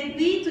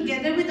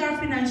together with our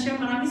financier,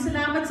 maraming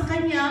salamat sa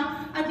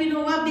kanya. At you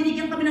know what,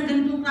 binigyan kami ng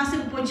ganitong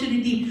klaseng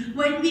opportunity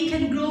where we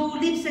can grow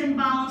leaps and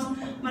bounds.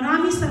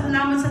 Maraming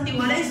salamat sa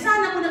tiwala. Eh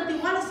sana kung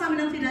nagtiwala sa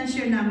amin ng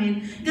financier namin,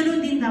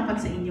 ganoon din dapat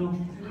sa inyo.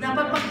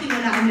 Dapat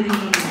pagtiwalaan nyo rin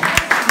kami.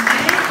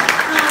 Okay?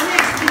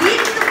 Next,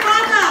 believe in the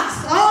products.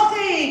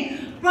 Okay.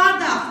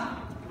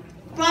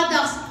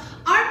 Products.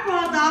 Our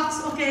products,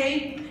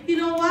 okay, you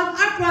know what?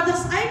 Our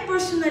products, I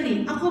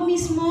personally, ako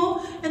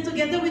mismo, and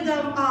together with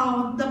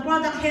the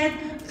product head,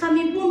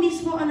 kami po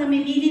mismo ang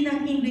namimili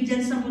ng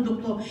ingredients ng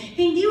produkto.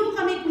 Hindi po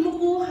kami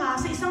kumukuha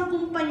sa isang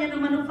kumpanya na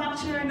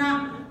manufacturer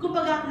na,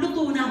 kumbaga,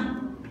 luto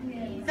na.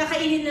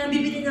 Kakainin na,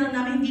 bibili na lang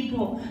namin, hindi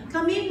po.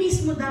 Kami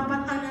mismo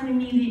dapat ang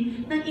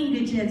namimili ng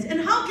ingredients.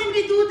 And how can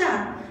we do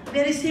that?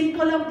 Very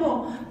simple lang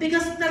po.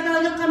 Because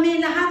talagang kami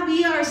lahat,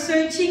 we are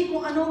searching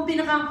kung anong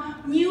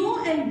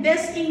pinaka-new and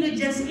best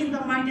ingredients in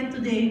the market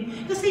today.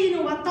 Kasi you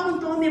know what,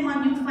 taon-taon may mga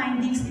new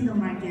findings in the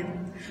market.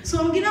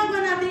 So, ang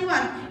ginagawa natin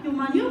what? Yung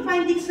mga new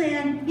findings na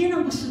yan, yan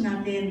ang gusto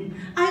natin.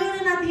 Ayaw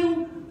na natin yung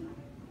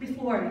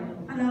before.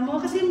 Alam mo,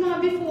 kasi yung mga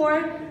before,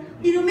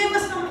 you know,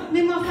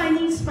 may mga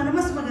findings pa na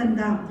mas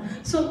maganda.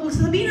 So, kung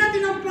sabihin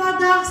natin ng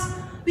products,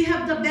 we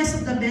have the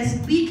best of the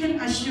best. We can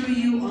assure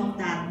you of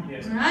that.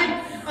 Yes.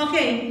 Right?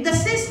 Okay, the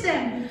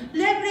system.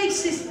 Leverage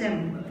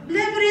system.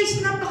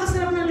 Leverage,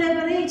 napakasarap ng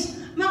leverage.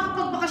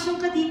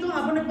 Makapagbakasyon ka dito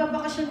habang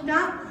nagbabakasyon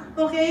ka,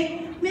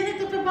 okay? May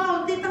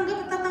nagtatrabaho,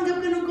 tatanggap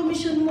ka ng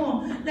commission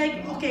mo.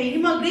 Like, okay,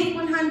 yung mga grade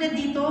 100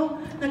 dito,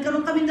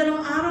 nagkaroon kami 2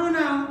 araw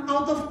ng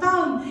out of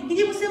town.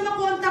 Hindi mo sila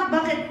makontak.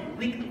 Bakit?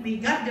 we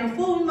got their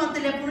phone, mga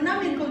telepono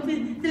namin,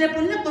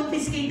 telepono na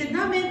confiscated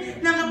namin,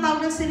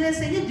 nakatawag lang sila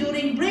sa inyo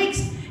during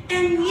breaks,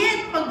 and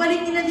yet,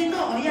 pagbalik nila dito,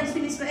 yan, si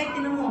Mr. Ek,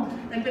 tinan mo,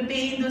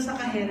 nagpe-pay doon sa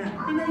kahera.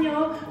 Tinan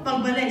nyo,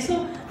 pagbalik.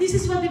 So, this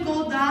is what we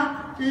call the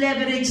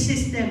leverage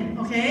system,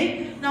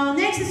 okay? Now,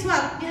 next is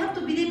what? You have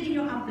to believe in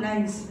your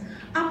uplines.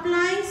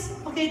 Uplines,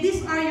 okay,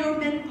 these are your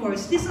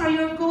mentors, these are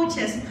your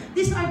coaches,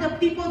 these are the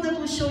people that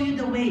will show you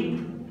the way.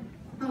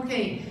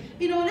 Okay,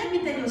 let me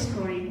tell you a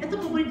story. Ito,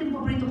 paborito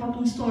ko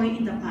itong story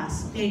in the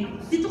past. Okay,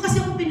 dito kasi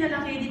ako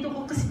pinalaki, dito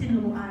ko kasi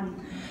tinuruan.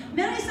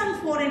 Meron isang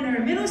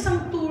foreigner, meron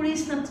isang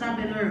tourist na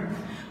traveler.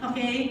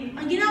 Okay,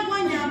 ang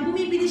ginagawa niya,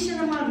 bumibili siya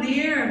ng mga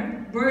rare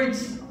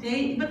birds.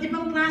 Okay, iba't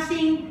ibang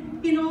klaseng,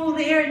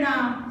 rare na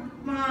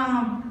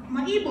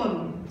mga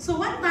ibon. So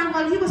one time,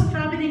 while he was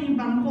traveling in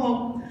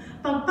Bangkok,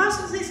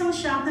 pagpasok sa isang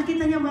shop,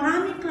 nakita niya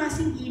maraming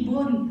klaseng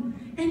ibon.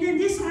 And then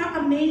these are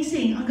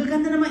amazing. Ang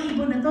gaganda ng mga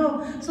ibon na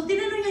to. So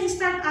tinanong niya, he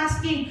start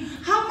asking,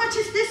 how much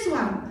is this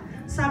one?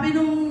 Sabi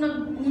nung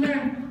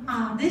owner,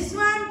 this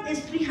one is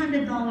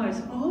 $300.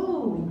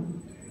 Oh.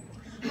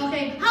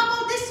 Okay, how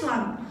about this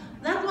one?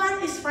 That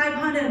one is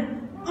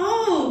 $500.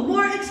 Oh,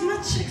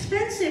 much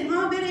expensive.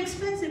 Very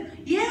expensive.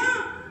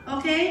 Yeah.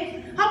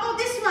 Okay. How about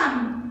this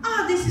one?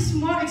 This is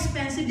more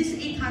expensive. This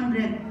is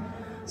 $800.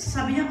 So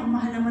sabi niya, ang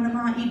mahal naman ng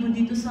mga ibon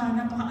dito sa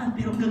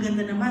pero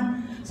gaganda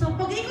naman. So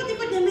pag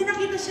ikot-ikot niya, may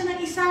nakita siya ng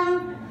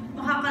isang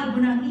makakalbo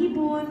ng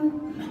ibon,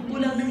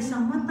 bulag na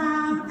isang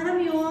mata. Alam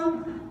mo yun,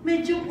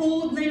 medyo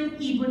old na yung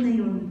ibon na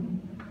yun.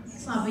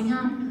 Sabi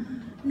niya,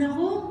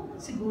 naku,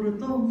 siguro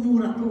to,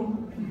 mura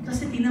to.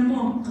 Kasi tinan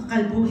mo,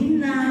 kakalbuhin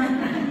na,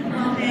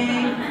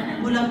 okay,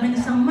 bulag na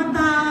isang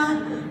mata,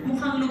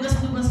 mukhang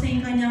lugas-lugas na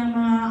yung kanyang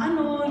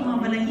mga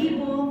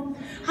balahibo.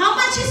 How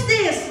much is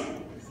this?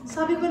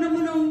 Sabi ko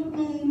naman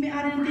nung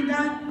may-ari ng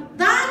tindahan,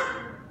 that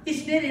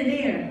is very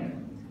rare.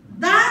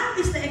 That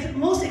is the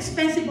most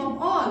expensive of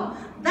all.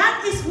 That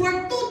is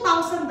worth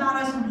 $2,000.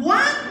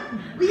 What?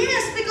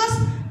 Yes, because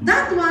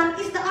that one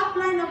is the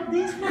upline of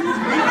this.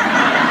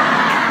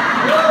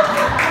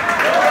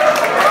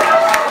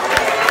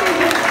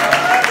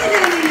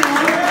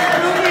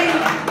 Okay,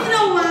 you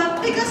know what?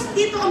 Because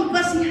ito ang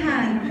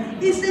basihan.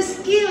 Is the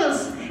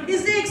skills.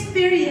 Is the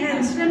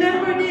experience.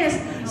 Remember this.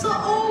 So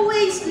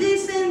always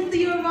listen to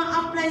your mga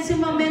uplines,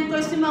 yung mga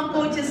mentors, yung mga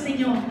coaches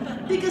ninyo.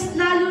 Because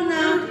lalo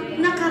na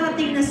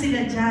nakarating na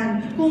sila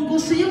dyan. Kung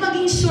gusto nyo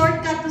maging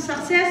shortcut to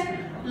success,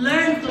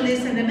 learn to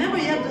listen. Remember,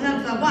 you have to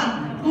have the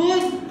what?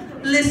 Good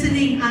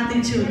listening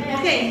attitude.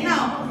 Okay,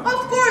 now,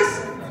 of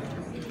course,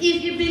 if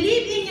you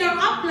believe in your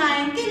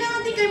upline, kailangan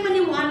din kayo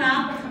maniwala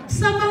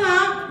sa mga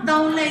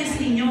downlines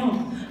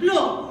ninyo.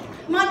 Look,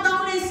 mga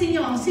downlines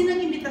ninyo, sino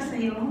nag-imbita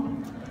sa'yo?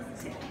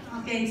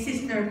 Okay,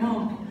 sister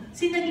mo.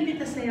 Sino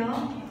nag-imbita sa'yo?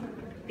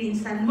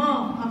 Pinsan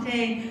mo.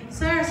 Okay.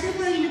 Sir, sino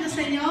po nag-imbita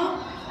sa inyo?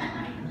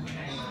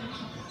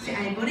 Si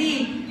Ivory.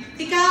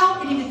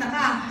 Ikaw, inimbita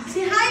ka.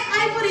 Si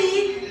Ivory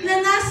na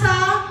nasa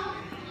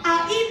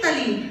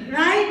Italy,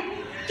 right?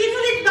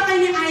 Kinulit ba kayo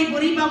ni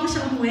Ivory bago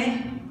siya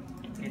umuwi?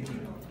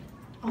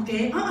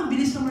 Okay. Ang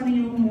bilis naman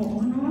ninyo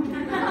umuo, no?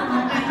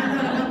 Okay.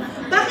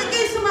 Bakit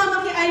kayo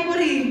sumama kay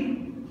Ivory?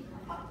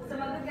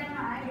 Sumagot ka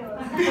na ayos.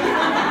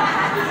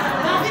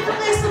 Bakit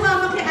kayo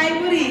sumama kay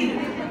Ivory?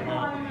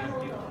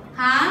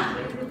 Ha?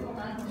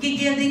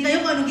 Gigil din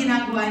kayo kung anong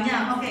ginagawa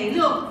niya. Okay,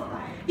 look.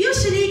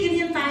 Usually,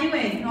 ganyan tayo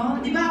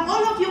no? Diba?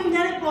 All of you,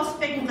 kunyari,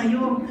 prospect ko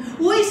kayo.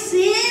 Uy,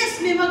 sis!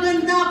 May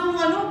maganda akong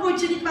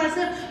opportunity para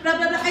sa blah,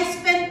 blah, blah. I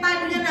spend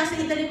time niya nasa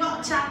Italy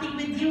pa chatting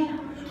with you.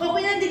 O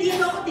kung yan,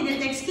 dito ako,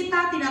 tinetext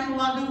kita,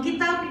 tinatawagan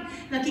kita,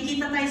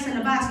 nakikita tayo sa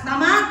labas.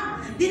 Tama?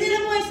 Dinala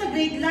mo kayo sa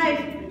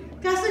Gr8Life.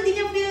 Kaso hindi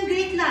niya feel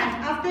Gr8Life.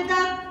 After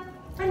that,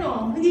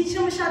 hindi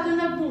siya masyado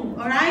nag-move.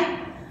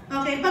 Alright?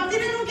 Okay, pag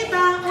tinanong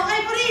kita,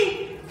 Ivory,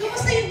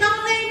 kumusta yung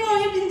downline mo?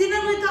 Yung hindi na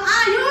mo ito,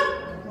 yun?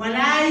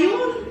 Wala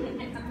yun.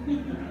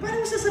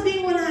 Paano mo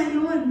sasabihin wala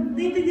yun?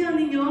 Naintindihan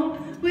ninyo?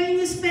 When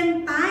you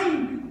spend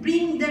time,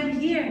 bring them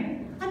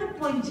here. Ano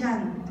point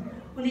dyan?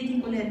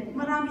 Ulitin-ulit,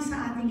 marami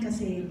sa atin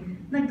kasi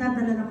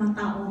nagdadala ng mga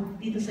tao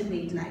dito sa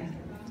Gr8Life.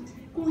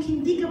 Kung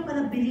hindi ka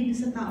pala bilhin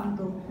sa taong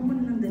to, kumuha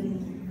nang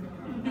dalhin.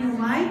 You know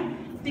why?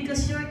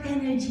 Because your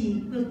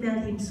energy will tell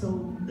him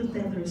so, will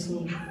tell her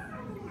so.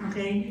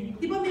 Okay?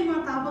 Di ba may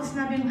mga tao pag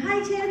sinabi mo,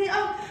 hi Cherry,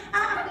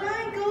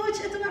 apply coach,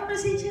 ito nga pala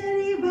si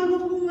Cherry,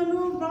 bago kong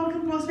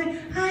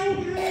prospect. Hi,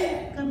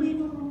 kami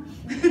mo.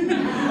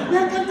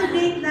 Welcome to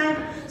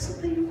Gr8Life. So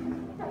tayo.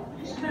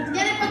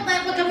 Yan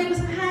pag kami ko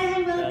sa,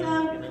 hi,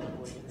 welcome.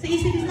 Sa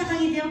isip-isip na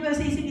kangiti ako, pero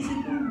sa isip-isip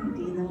ko,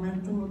 hindi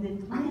naman to.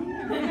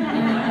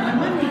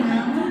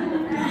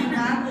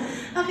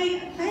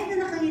 Okay, kahit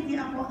na nakangiti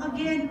ako,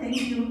 again,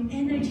 thank you,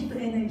 energy to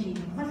energy.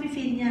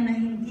 Mafe-feel niya na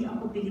hindi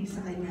ako believe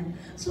sa kanya.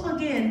 So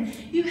again,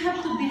 you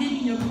have to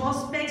believe in your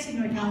prospects, in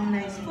your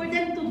downlines. For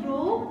them to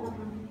grow,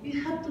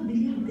 you have to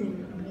believe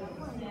them.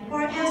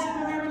 Or else,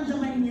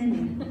 nararamdaman yan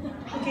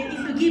Okay, if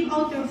you give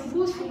out your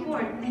full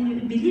support and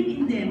you believe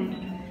in them,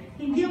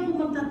 hindi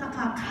ako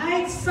magtataka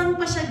kahit saan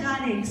pa siya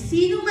galing,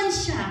 sino man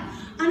siya,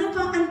 Ano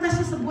pang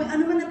antas niya sa buhay?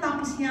 Ano man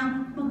natapos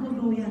niya?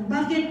 Mag-grow yan.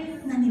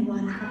 Bakit?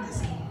 Naniwala ka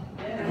kasi.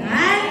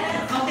 Alright?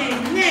 Okay,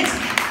 next.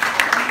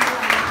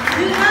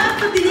 You have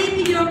to believe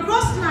in your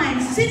cross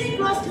lines. Sino yung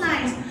cross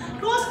lines?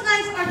 Cross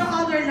lines are the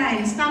other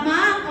lines.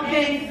 Tama?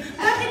 Okay.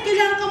 Bakit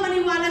kailangan ka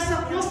maniwala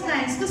sa cross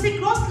lines? Kasi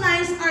cross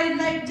lines are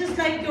like just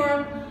like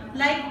your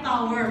light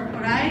tower.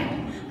 Alright?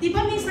 Di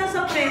ba minsan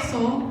sa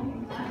preso,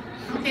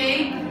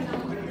 okay?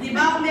 Di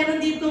ba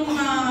meron ditong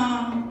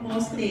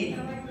poste?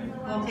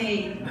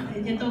 Okay.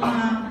 Itong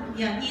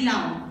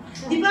ilaw.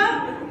 Di ba?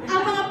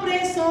 Ang mga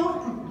preso,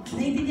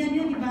 naiintindihan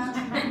nyo, di ba?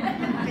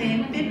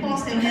 Okay. May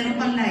poste,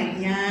 meron pang light.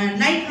 Yan.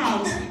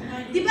 Lighthouse.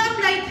 Di ba ang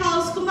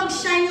lighthouse, kung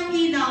mag-shine yung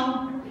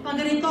ilaw, pag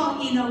ganito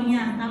ang ilaw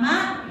niya.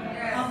 Tama?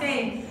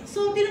 Okay.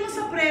 So, di naman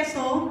sa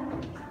preso,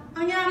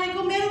 ang nangyari,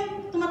 kung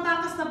merong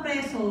tumatakas na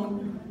preso,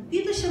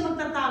 dito siya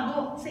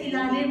magtatago sa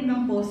ilalim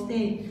ng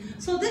poste.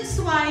 So, that's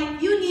why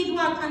you need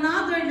what?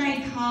 Another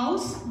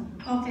lighthouse.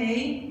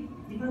 Okay?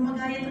 Di ba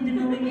magaya itong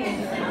dinawin mo?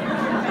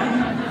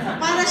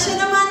 Para siya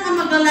naman ang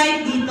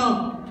mag-light dito.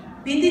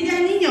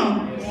 Naintindihan ninyo?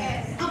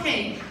 Yes.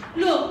 Okay.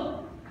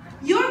 Look,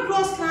 your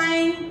cross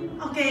line,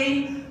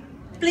 okay,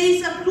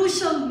 plays a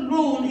crucial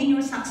role in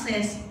your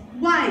success.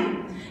 Why?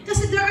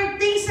 Kasi there are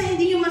things na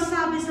hindi nyo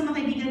masabi sa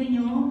mga kaibigan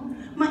ninyo.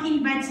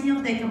 Ma-invite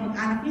niyo, teka,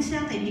 mag-anak niyo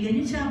siya, kaibigan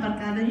niyo siya,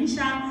 barkada niyo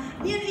siya.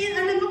 Yan,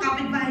 alam mo,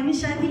 kapitbahay niyo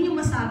siya, hindi niyo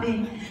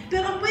masabi.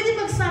 Pero ang pwede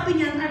magsabi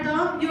niyan are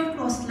your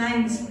cross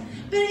lines.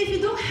 Pero if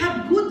you don't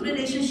have good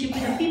relationship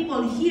with the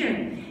people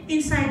here,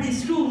 inside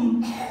this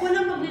room,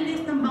 walang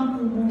maglilift ng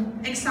bangko mo.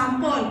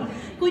 Example,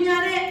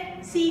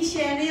 kunyari, si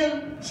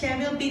Cheryl,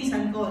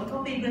 pinsan ko.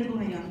 Ikaw, favorite ko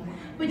ngayon.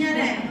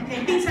 Kunyari,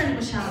 okay, pinsan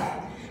ko siya.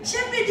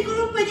 Siyempre, di ko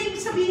lang pwede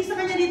sabihin sa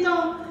kanya dito,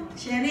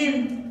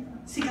 Cheryl,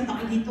 sikat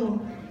ako dito.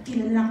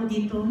 Kilala ko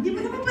dito. Hindi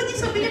mo naman pwede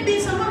sabihin yung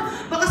pinsan mo.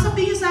 Baka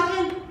sabihin sa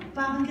akin,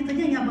 bakit kita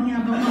niya,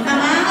 yabang-yabang mo.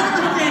 Tama?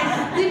 Okay.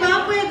 Di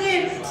ba?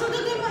 Pwede. So,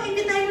 gagawin mo,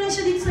 imbitahin mo lang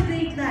siya dito sa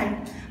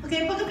Gr8Life.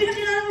 Okay, pagka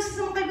pinakilala mo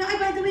sa mga kaibigan, ay,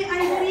 by the way,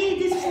 Irene,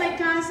 this is my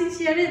cousin,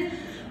 Cheryl.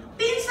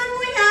 Pinsan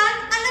mo yan?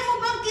 Alam mo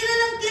bang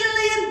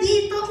kilalang-kilala yan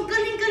dito? Ang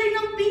galing-galing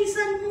ng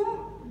pinsan mo.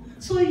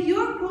 So,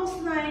 your cross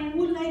line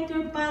will light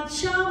your path.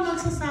 Siya ang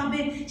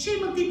magsasabi. Siya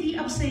yung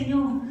magtitiap sa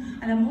inyo.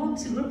 Alam mo,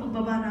 siguro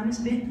pagbaba namin,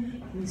 sabihin,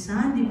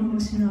 minsan, di mo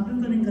sinabi,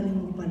 ang galing-galing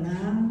mo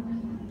pala.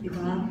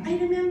 Diba? I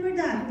remember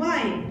that.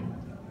 Why?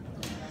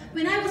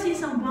 When I was in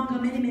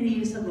Zamboanga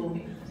many years ago,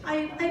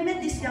 I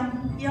met this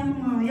young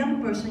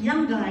person,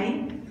 young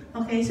guy.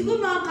 Okay, siguro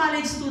mga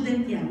college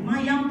student yan, mga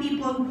young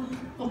people,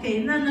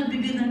 okay, na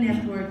nagbibuild ng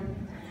network.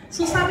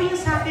 So sabi niya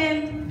sa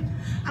akin,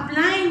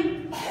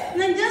 Upline,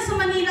 nandiyan sa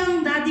Manila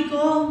ang daddy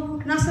ko,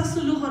 nasa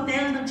Sulu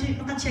Hotel,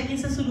 naka-check-in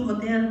sa Sulu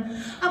Hotel.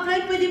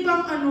 Upline, pwede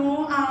bang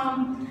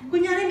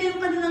kunyari meron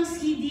ka nilang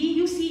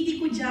CD, yung CD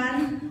ko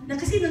dyan, na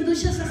kasi nandun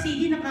siya sa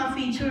CD,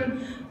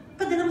 naka-feature,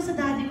 padala mo sa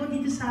daddy ko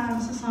dito sa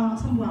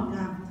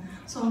Zamboanga.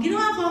 So, ang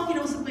ginawa ko,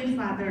 kinausap ko yung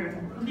father.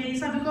 Okay,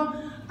 sabi ko,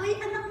 ay,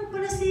 anak mo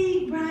pala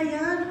si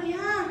Brian.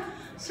 Kaya,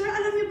 sir,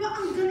 alam niyo ba,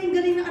 ang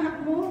galing-galing ng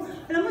anak mo?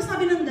 Alam mo,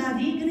 sabi ng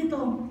daddy,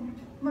 ganito,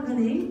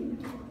 magaling?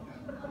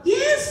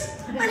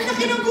 Yes! Ang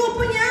laki ng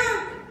grupo niya!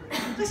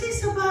 Kasi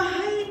sa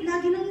bahay,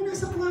 lagi nang yung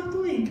nasa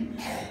kwarto eh.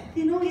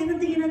 You know, yan ang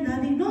tingin ng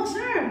daddy. No,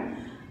 sir!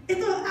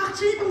 Ito,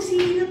 actually, itong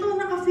CD na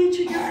to,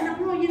 naka-feature niya anak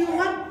mo. You know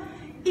what?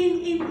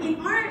 In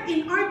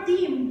our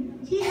team,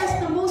 he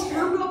has the most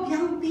number of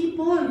young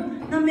people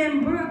na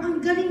member. Ang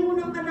galing mo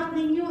ng anak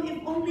ninyo, if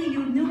only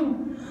you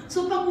knew.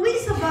 So pag uwi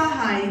sa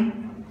bahay,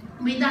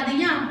 may daddy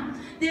niya.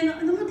 Then,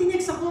 ano mo,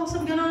 tinext ako,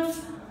 sabi gano'n,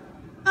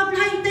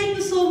 Upline, thank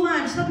you so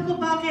much. Sabi ko,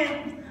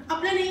 bakit?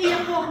 Upline,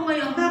 naiiyak ko ako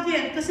ngayon.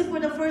 Bakit? Kasi for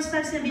the first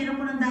time, sabihin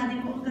ko ng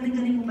daddy ko, ang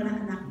galing-galing mo pala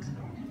anak.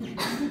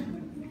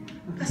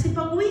 Kasi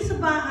pag uwi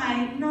sa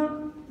bahay,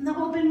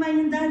 na-open mind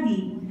yung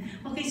daddy.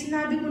 Okay,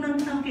 sinabi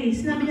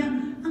niya,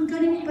 ang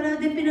galing mo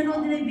pala, then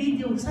pinanood nila yung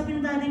video. Sabi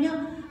ng daddy niya,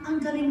 ang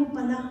galing mo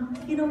pala.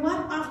 You know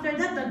what? After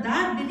that, the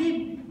dad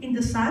believed in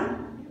the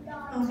son.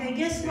 Okay,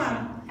 guess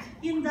what?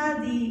 Yung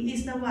daddy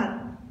is the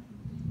what?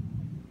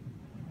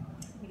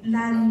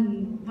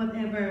 Land,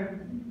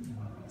 whatever,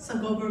 sa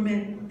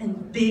government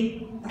and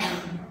big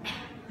time.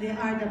 They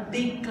are the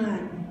big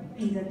clan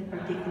in that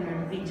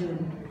particular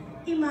region.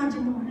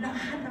 Imagine mo,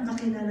 lahat ng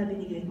kakilala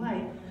binigay.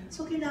 Why?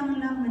 So,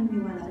 kailangan lang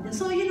maniwala ka.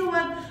 So, you know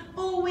what?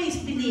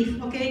 Always believe,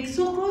 okay?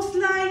 So, cross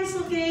lines,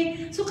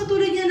 okay? So,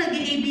 katulad niya,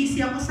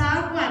 nag-ABC ako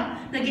sa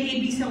what?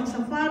 Nag-ABC ako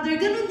sa father.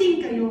 Ganon din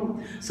kayo.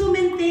 So,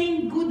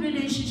 maintain good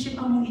relationship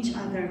among each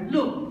other.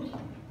 Look,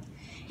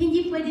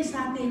 hindi pwede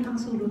sa atin ang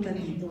sulutan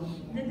dito.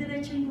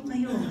 Didiretsuhin ko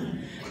kayo.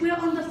 We are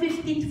on the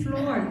 15th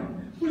floor.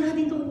 Wala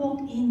ditong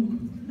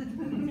walk-in.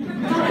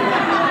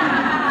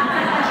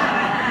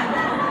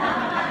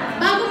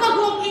 Bago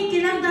mag-walk-in,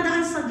 kailangan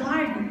dadaan sa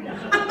guard.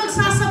 At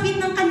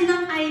magsasabit ng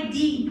kanilang ID.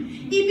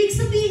 Ibig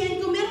sabihin,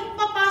 kung merong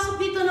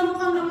papasok dito na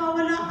mukhang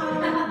nawawala ang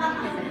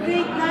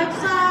Gr8Life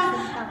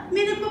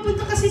may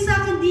nagpapunta kasi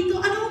sa akin dito,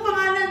 ano mo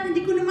pangalan?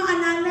 Hindi ko na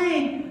maalala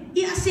eh.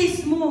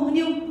 I-assist mo.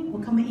 Yung,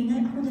 huwag ka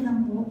maingay, ako na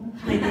lang po.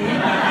 Pwede?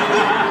 Hindi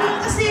po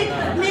kasi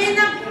may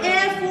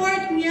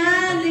nag-effort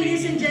niyan,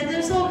 ladies and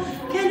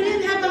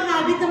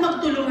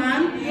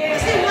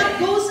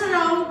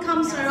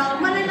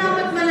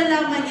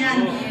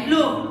yan.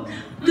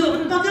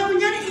 Look, pagka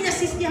kunyari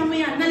in-assistihan mo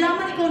yan,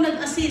 nalaman ikaw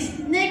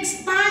nag-assist,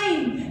 next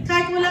time,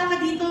 kahit wala ka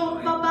dito,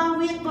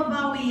 babawi at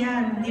babawi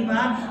yan, di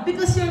ba?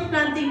 Because you're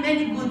planting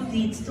many good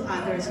deeds to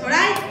others,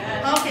 alright?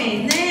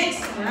 Okay,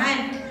 next,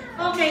 alright?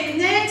 Okay,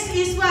 next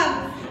is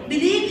what?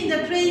 Believe in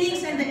the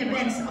trainings and the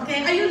events.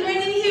 Okay, are you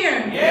learning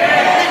here?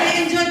 Yes!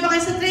 Nag-enjoy ba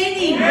kayo sa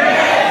training?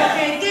 Yes!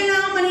 Okay,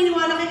 kailangan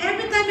maniniwala kayo.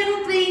 Every time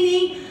merong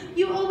training,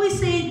 you always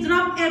say,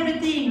 drop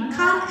everything.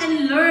 Come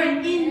and learn.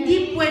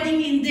 Hindi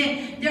pwedeng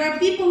hindi. There are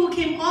people who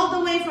came all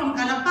the way from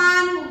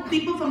Calapan,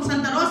 people from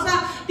Santa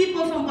Rosa,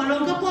 people from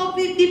Olongapo,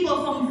 people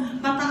from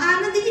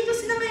Bataan. Nandito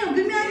sila ngayon.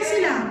 Bumiyahin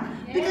sila.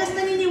 Because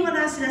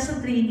naniniwala sila sa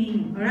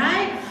training.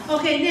 Alright?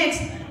 Okay,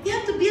 next. You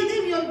have to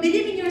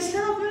believe in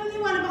yourself.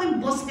 Naniniwala ba kayong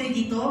boss kayo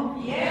dito?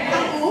 Yes!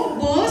 Ako?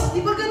 Boss?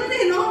 Di ba ganun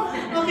eh, no?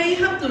 Okay, you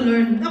have to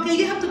learn. Okay,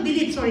 you have to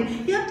believe, sorry.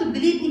 You have to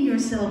believe in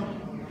yourself.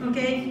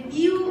 Okay?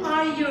 You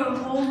are your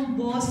own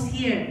boss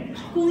here.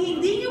 Kung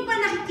hindi nyo pa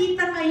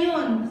nakikita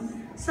ngayon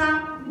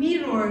sa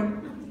mirror,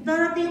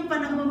 darating ang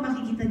panahon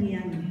makikita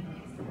niyan.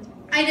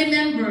 I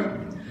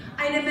remember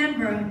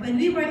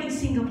when we were in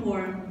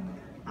Singapore.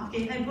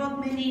 Okay, I brought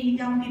many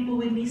young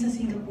people with me sa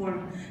Singapore.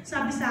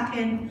 Sabi sa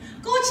akin,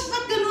 Coach,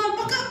 ba't gano'n?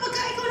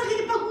 Pagka ikaw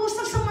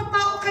nakikipag-usap sa mga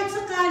tao kahit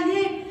sa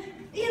kalye,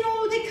 you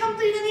know, they come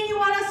to you,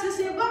 naniniwala sila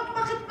sa'yo.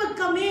 Bakit pag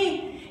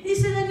kami? Hindi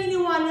sila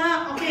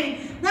naniniwala. Okay,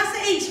 nasa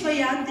age pa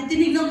yan?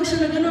 Tinignan ko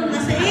siya na gano'n.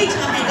 Nasa age?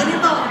 Okay,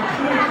 ganito.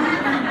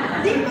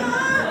 Di ba?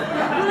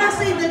 Wala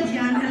sa edad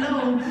yan.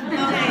 Hello.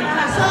 Okay,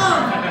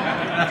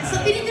 so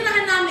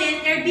tinitirahan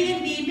namin,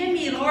 Airbnb, may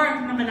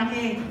mirror na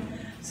malaki.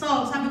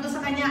 So, sabi ko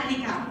sa kanya,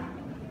 alika.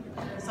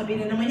 Sabi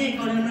na naman niya,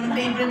 ikaw na naman ang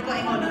favorite ko,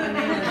 ikaw naman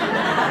na yun.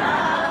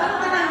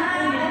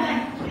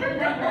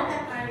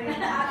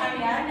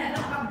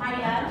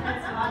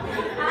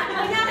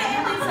 Kunyari,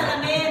 ito yung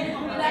salamin.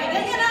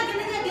 Ganyan,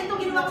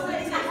 ginawa ko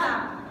sa isa-isa.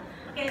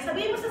 Okay,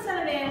 sabihin mo sa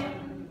salamin,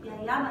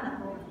 yayaman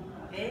ako.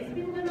 Okay,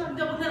 sabihin mo gano'n,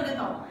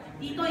 ganito.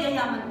 Dito,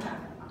 yayaman ka.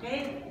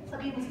 Okay,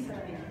 sabihin mo sa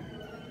salamin.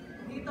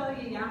 Dito,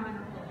 yayaman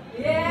ako.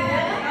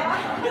 Yeah!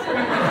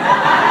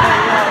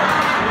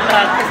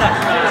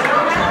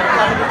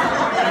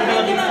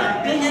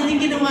 Ganyan din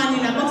ginawa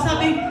nila. Pag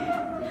sabi,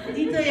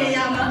 dito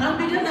yayaman ka,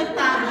 biglang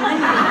nagtago na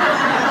yun.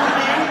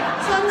 Okay?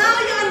 So now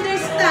you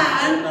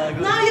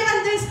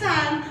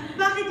understand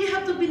bakit you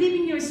have to believe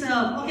in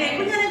yourself. Okay?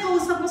 Kung yan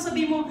nag-uusap mo,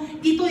 sabi mo,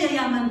 dito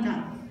yayaman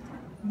ka.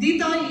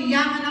 Dito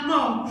yayaman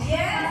ako.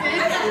 Yes!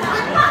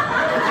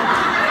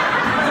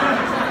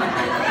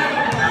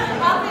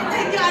 Okay,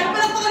 thank you. Ay,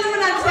 pala po ka naman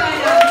natin sa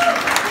ayaw.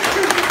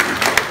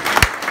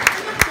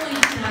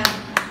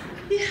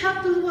 You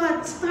have to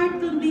what? Start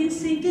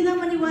convincing.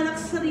 Kailangan maniwala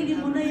sa sarili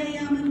mo na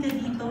yayaman ka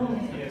dito.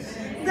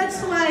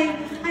 That's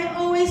why I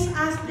always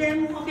ask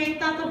them,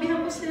 okay, tatabihan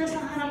mo sila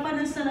sa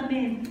harapan ng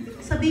salamin.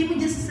 Sabihin mo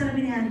dyan sa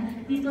salamin yan,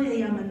 dito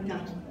yayaman ka.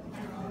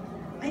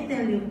 I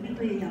tell you,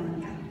 dito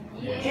yayaman ka.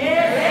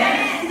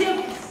 Yes!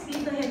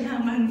 Dito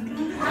yayaman ka.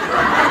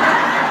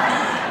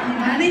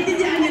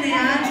 Naintindihan niyo na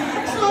yan?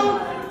 So,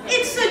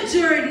 it's a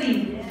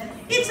journey.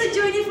 It's a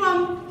journey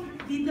from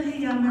dito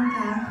yayaman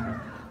ka.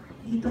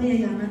 Dito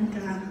yayaman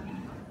ka,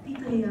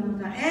 dito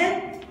yayaman ka,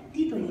 and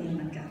dito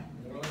yayaman ka.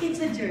 It's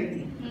a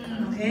journey.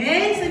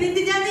 Okay? So,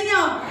 nintindihan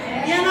ninyo?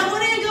 Yan ang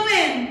una yung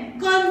gawin.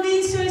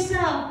 Convince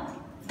yourself.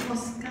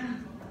 Boss ka.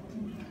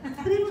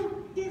 Sabi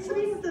mo.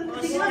 Sabi mo ito.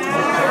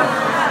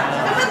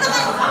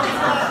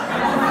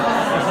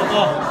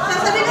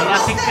 Sasabi mo,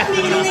 boss ka.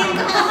 Nililing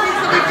ka.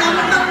 Sabi ka,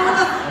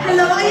 matamulat.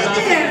 Hello, are you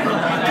there?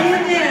 Are you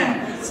there?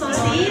 So,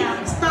 see?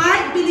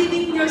 Start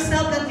believing in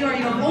yourself that you're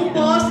your own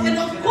boss.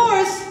 And of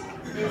course,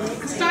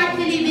 start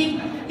believing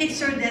it's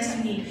your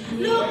destiny.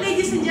 Look,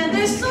 ladies and gentlemen,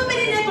 there's so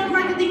many network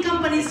marketing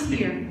companies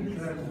here.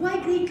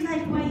 Why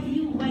Gr8Life? Why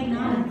you? Why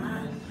now?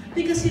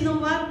 Because you know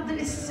what?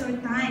 This is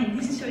your time.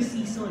 This is your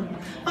season.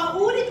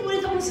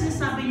 Paulit-ulit akong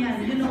sinasabi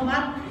yan. You know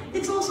what?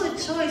 It's also a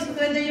choice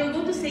whether you're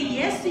going to say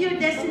yes to your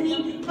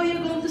destiny or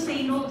you're going to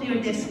say no to your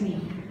destiny.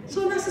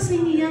 So, nasa sa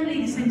inyo yan,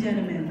 ladies and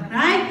gentlemen.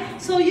 Right?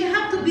 So, you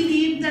have to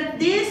believe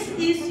that this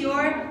is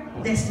your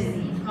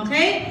destiny.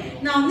 Okay?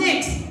 Now,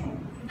 next.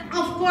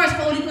 Of course,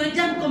 paulit-ulit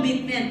dyan,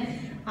 commitment.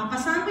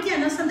 Papasahan ko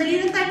dyan,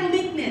 sandali lang tayo,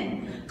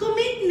 commitment.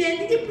 Commitment,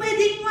 hindi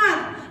pwedeng what?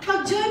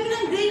 Pag-join mo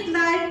ng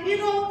Gr8Life, you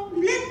know,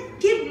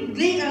 give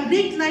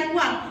Gr8Life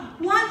what?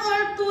 1 or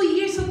 2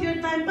 years of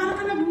your time para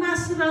ka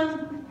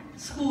nag-masteral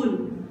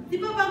school. Di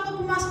ba bago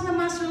pumasok na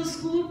masteral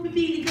school,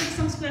 pipili ka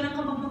isang eskwela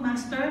ka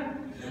magma-master?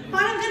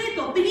 Parang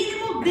ganito,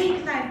 pinili mo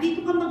Gr8Life,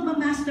 dito ka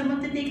magma-master,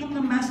 magte-take up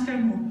ng master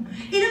mo.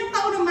 Ilang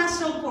taon ng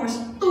masteral course?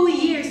 2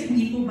 years,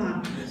 hindi po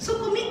ba? So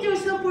commit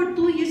yourself for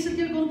 2 years that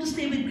you're going to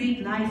stay with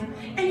Gr8Life.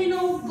 And you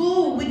know,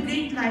 go with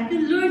Gr8Life.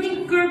 Yung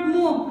learning curve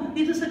mo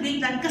dito sa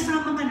Gr8Life,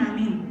 kasama ka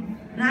namin.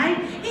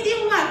 Right? Hindi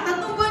yung what?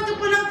 3 buwan ka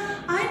pa lang,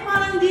 ay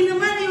parang hindi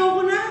naman,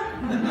 ayoko na.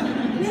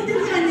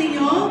 Naintindihan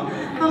ninyo?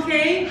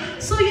 Okay?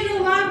 So you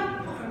know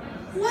what?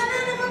 Wala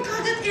naman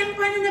kagad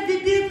empire na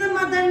nabibuild na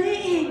madali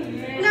eh.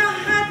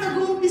 Lahat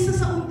nag-uumpisa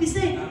sa umpisa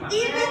eh.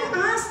 Even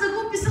us,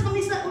 nag-uumpisa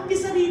kami sa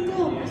umpisa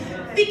rito.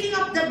 picking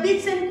up the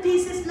bits and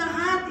pieces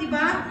lahat,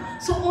 diba?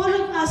 So all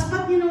of us,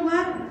 but you know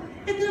what?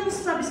 Ito na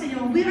masasabi sa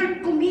inyo, we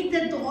are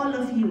committed to all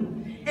of you.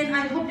 And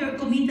I hope you're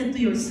committed to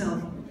yourself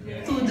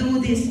to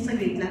do this sa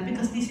Gr8Life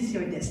because this is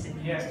your destiny.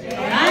 Yes.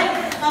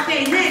 Alright?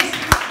 Okay, next.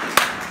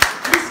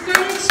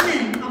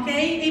 Discouragement.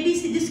 Okay?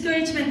 ABC,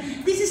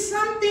 discouragement. This is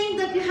something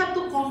that you have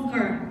to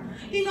conquer.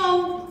 You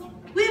know,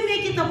 we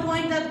make it a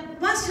point that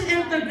once you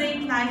enter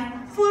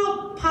Gr8Life, full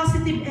of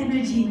positive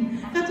energy.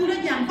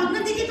 Katulad yan, pag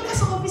nandito ka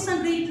sa office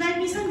ng Gr8Life,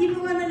 minsan hindi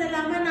mo nga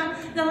nalalaman na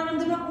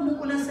nararamdaman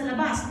umuulan sa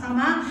labas.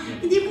 Tama?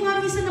 Hindi mo nga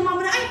minsan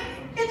namamala,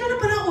 ay, ito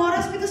na pala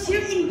oras because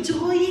you're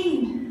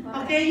enjoying.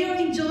 Okay? You're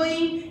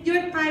enjoying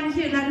your time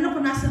here, lalo na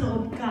kung nasa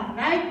loob ka.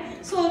 Right?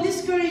 So,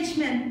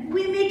 discouragement.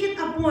 We make it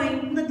a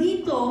point na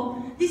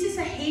dito, this is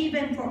a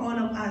haven for all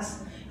of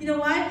us. You know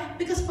why?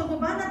 Because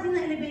pagbaba natin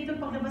ng elevator,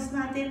 paglabas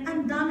natin,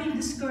 ang daming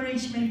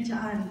discouragement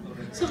dyan.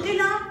 So,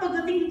 kailangan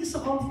pagdating dito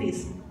sa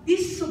office,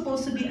 this is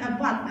supposed to be a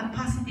what? A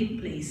positive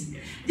place.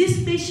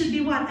 This place should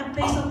be what? A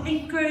place of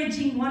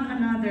encouraging one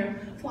another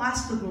for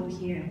us to grow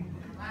here.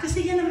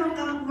 Kasi yan ang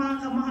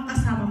mga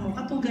kasama mo,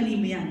 katugali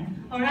mo yan.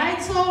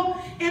 Alright? So,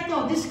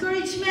 eto,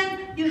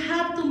 discouragement, you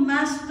have to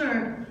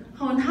master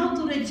on how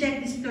to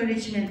reject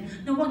discouragement.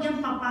 Na huwag yan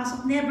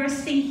papasok, never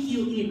sink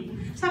you in.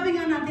 Sabi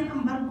nga natin,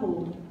 ang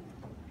barko,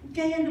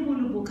 kaya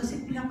lumulubog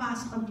kasi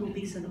pinapasok ang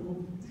tubig sa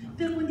loob.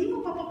 Pero kung hindi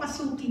mo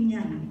papapasukin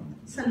yan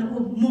sa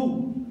loob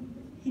mo,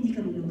 hindi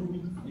ka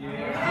lulubog.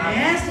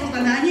 Yes, so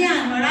tandaan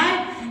yan,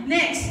 alright?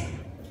 Next,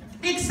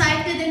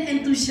 excited and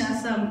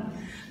enthusiasm.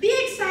 Be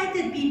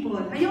excited, people.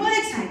 Are you all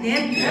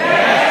excited?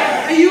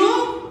 Yes! Are you?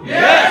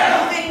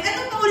 Yes! Okay,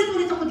 eto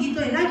paulit-ulit ako dito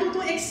eh. Lagi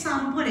ito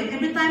example eh.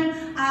 Every time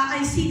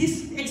I see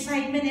this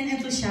excitement and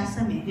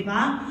enthusiasm eh, di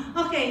ba?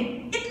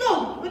 Okay,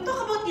 itlog. We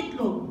talk about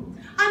itlog.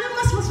 Ano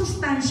mas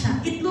masustansya?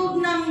 Itlog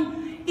ng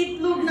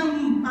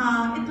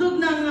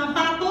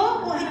pato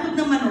o itlog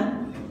ng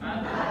manok?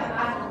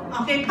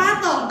 Okay,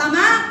 pato.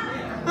 Tama?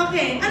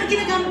 Okay, ano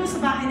ginagamit mo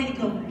sa bahay na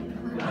itlog?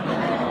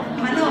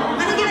 Manok.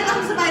 Ano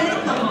ginagamit sa bahay na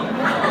itlog?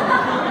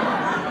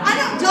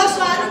 Ano,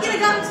 Joshua? Ano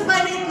ginagamit sa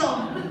bahay na itlog?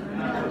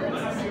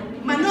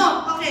 Manok.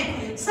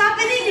 Okay.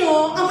 Sabi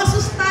ninyo, ang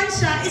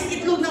masustansya is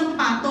itlog ng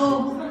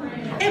pato.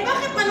 Eh,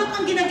 bakit manok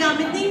ang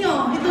ginagamit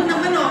ninyo? Itlog ng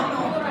manok?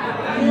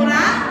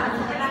 Mura?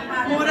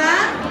 Mura?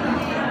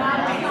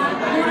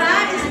 Mura?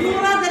 Is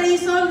mura the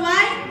reason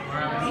why?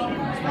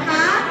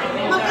 Ha?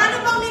 Magkano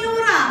bang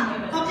minura?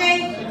 Okay,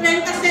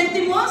 30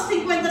 centimos?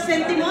 50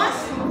 centimos?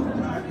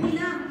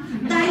 Wala.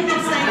 Dahil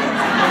excited.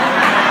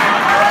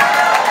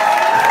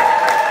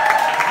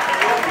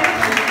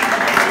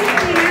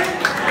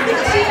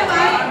 Because you know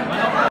what?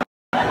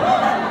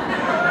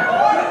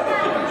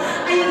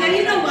 Ayun,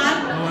 you know what?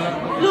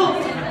 Look,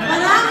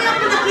 marami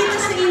ako nakita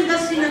sa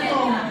industry na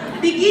to.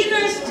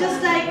 Beginners just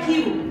like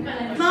you.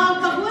 Mga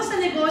pagbuha sa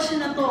negosyo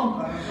na to.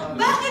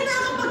 Bakit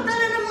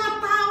nakakapagdala ng mga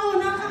tao?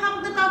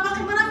 Nakakapagdala?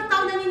 Bakit maraming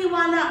tao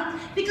naniniwala?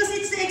 Because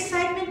it's the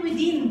excitement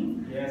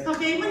within.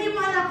 Okay,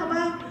 maniwala ka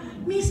ba?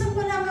 Minsan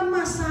wala kang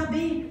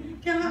masabi.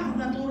 Kaya nga, kung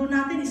naturo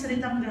natin,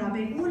 isalitang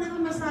grabe. Wala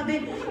kang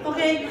masabi.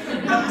 Okay?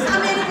 Sa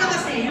Amerika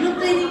kasi, yung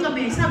training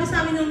kami, sabi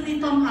sa amin ni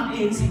Tom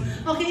Hopkins,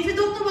 okay, if you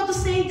don't know what to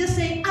say, just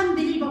say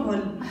unbelievable.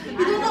 If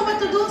you don't know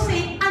what to do,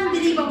 say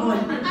unbelievable.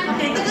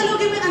 Okay,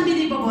 Tagalogin mo yung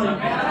unbelievable.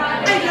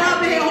 Ay,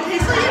 grabe. Okay,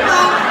 so yun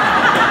ba?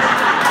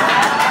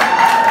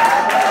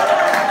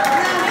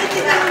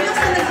 Nakikita mo yung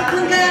sa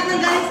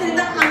nanggaling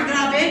salita ang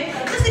grabe.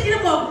 Kasi gina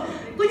po,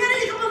 kunyari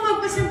hindi ka pa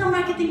mag-present ng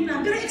marketing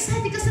plan, pero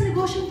excited ka sa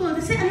negosyo to.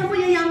 Kasi alam mo,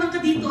 yayaman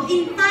ka dito.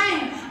 In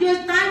time,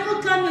 your time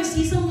will come, your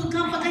season will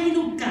come,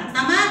 pagkahinog ka.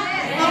 Tama?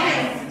 Okay.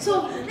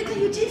 So,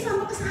 Eugene,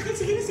 sama ka sa akin.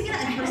 Sige na.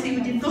 Ayun pala si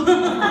Eugene to.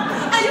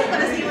 Ayun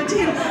pala si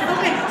Eugene.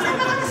 Okay.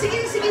 Sama ka na.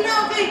 Sige na.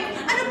 Okay.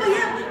 Ano ba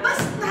yan?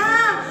 Basta.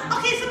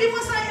 Okay, sabi mo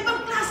sa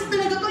ibang klase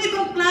talaga to.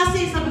 Ibang klase.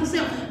 Sabi mo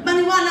sa'yo,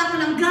 maniwala ka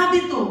lang.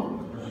 Grabe to.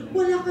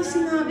 Wala kang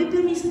sinabi,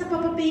 pero minsan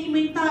napapapayin mo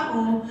yung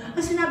tao.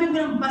 Ang sinabi mo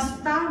lang,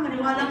 basta,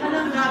 maniwala ka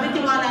lang, grabe,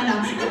 tiwala lang.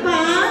 Diba?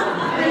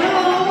 Hello?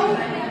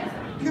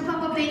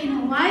 Napapapayin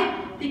mo. Why?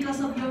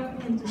 Because of your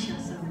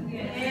enthusiasm.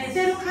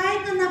 Pero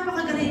kahit na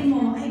napakagaling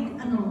mo, ay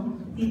ano,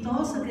 dito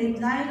sa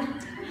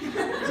Gr8Life,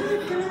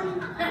 sunod ka lang.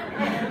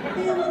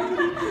 Kaya wala ka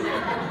dito.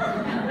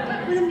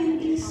 Walang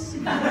minis.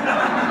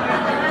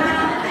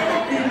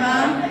 Diba?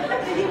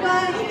 Diba?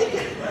 Hindi ka.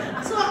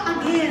 So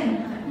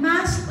again,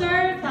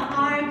 master the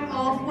art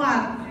of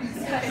what?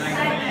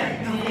 Excitement.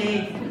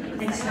 Okay.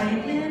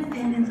 Excitement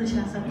and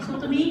enthusiasm. So,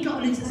 tumingin ka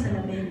ulit sa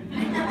salamin.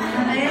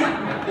 Okay?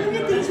 Kung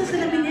yung tingin sa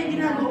salamin niya,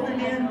 ginagawa ka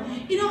yan.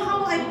 You know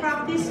how I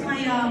practice my,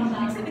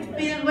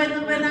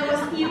 when I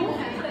was new,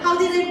 how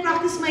did I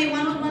practice my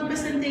one-on-one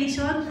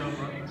presentation?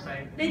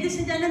 Ladies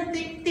and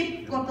gentlemen,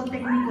 tip ko to,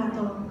 technique ko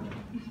to.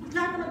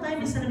 Lahat naman tayo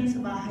may salamin sa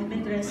bahay,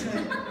 may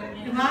dresser.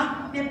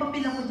 Diba? May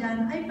papel ako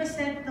dyan. I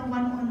present the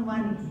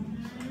one-on-one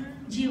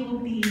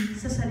GOP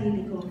sa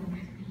sarili ko.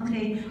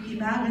 Okay,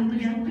 diba? Ganito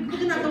yan. Hindi ko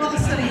ginagawa ka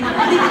sa sarili.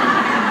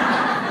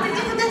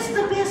 That's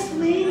the best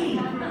way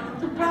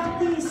to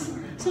practice.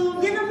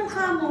 So, yan ang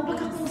mukha mo,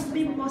 pagkakausap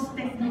yung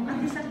prospect mo,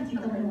 at least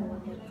nakikita mo.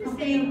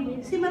 Okay,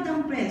 si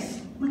Madam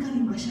Press,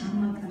 magaling ba siya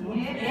mag-ano?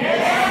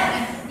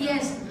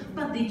 Yes!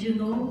 But did you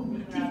know,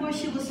 before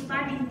she was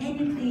starting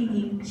any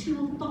training, she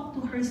will talk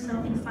to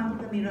herself in front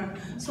of the mirror.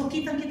 So,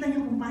 kitang-kita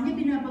niya kung paano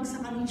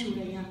binabagsakan ng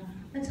tsura niya.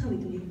 That's how we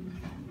do it.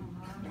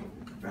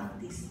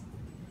 Practice.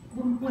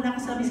 Wala ka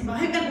sa mismo,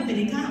 ay,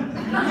 bumili ka.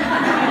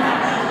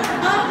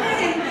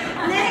 Okay,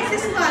 next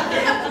is what?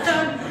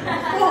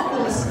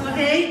 Focus,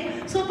 okay?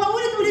 So,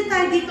 paulit-ulit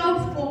tayo dito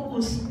ang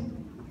focus.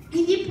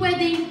 Hindi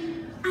pwedeng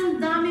ang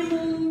dami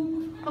mong,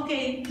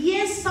 okay,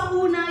 yes, sa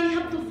una, you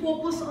have to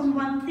focus on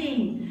one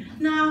thing.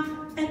 Na,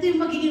 ito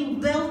yung magiging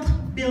wealth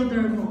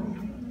builder mo.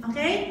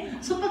 Okay?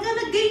 So, pagka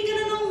nag-gain ka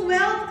na ng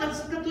wealth,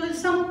 katulad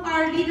some of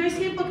our leaders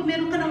here, pag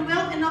meron ka ng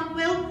wealth, enough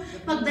wealth,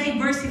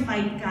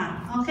 mag-diversified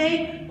ka.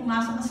 Okay?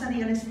 Pumasok ka sa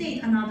real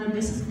estate, another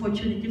business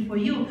opportunity for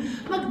you.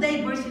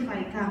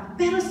 Mag-diversify ka.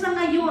 Pero sa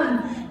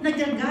ngayon,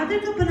 nag-gather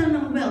ka pa lang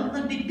ng wealth,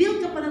 nag-build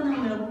ka pa lang ng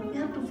wealth, you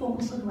have to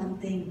focus on one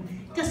thing.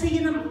 Kasi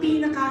yan ang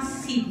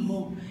pinaka-seed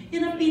mo.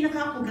 Yan ang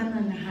pinaka-ugat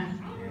ng lahat.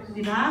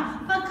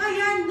 Diba? Pagka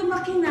yan,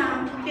 lumaki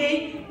na,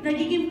 okay,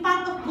 nagiging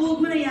pot of gold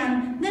mo na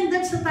yan, then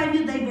that's the time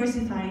you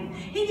diversify.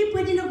 Hindi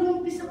pwede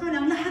nag-uumpisa ka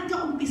lang, lahat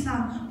ka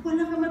umpisa,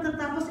 wala ka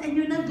matatapos, and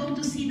you're not going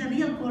to see the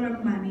real color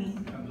of money.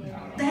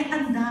 Dahil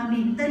ang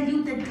dami,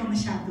 diluted ka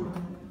masyado.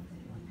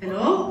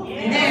 Hello?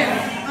 Yeah. There.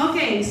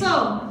 Okay,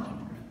 so,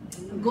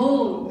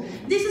 gold.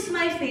 This is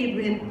my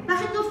favorite.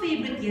 Bakit ko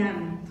favorite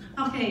yan?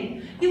 Okay,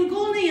 yung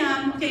goal na yan,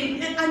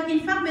 okay,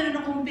 in fact, meron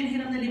akong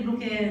pinhiram na libro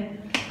kay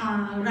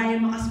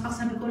Ryan Makaspak.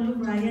 Sabi ko, look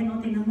Ryan, no,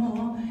 tingnan mo,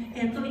 oh,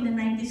 eto in the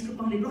 90s ko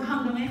pang libro,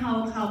 hanggang ngayon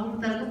hawak-hawak,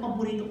 talaga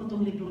paborito ko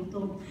itong libro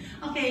ito.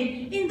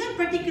 Okay, in that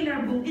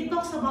particular book, it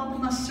talks about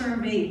a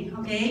survey,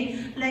 okay,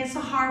 like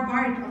sa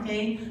Harvard,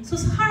 okay, so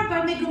sa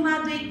Harvard, may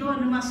graduate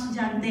doon ng mga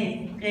estudyante,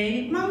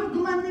 okay, mga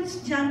graduate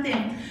estudyante,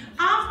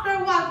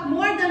 after what,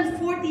 more than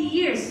 40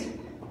 years,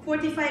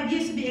 45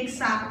 years to be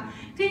exact,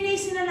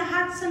 tinasin na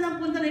lahat sa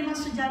napunta na yung mga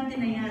estudyante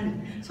na yan.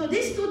 So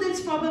these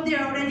students probably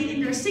are already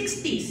in their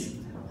 60s.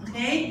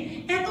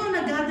 Okay? Ito,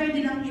 nag-gather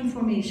nilang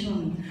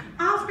information.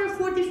 After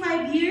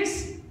 45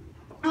 years,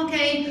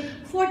 okay,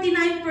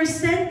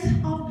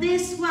 49% of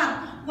this,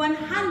 what?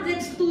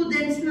 100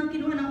 students na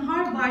kinuha ng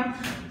Harvard,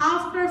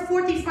 after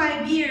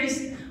 45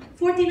 years,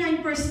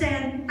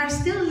 49% are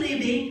still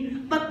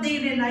living, but they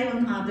rely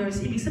on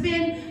others. Ibig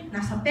sabihin,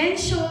 nasa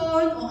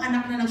pension, o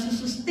anak na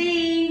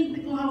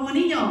nagsusustain, kuha mo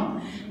ninyo.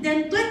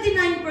 Then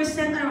 29%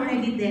 are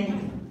already dead.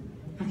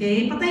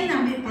 Okay, patay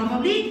na.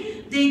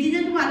 Probably, they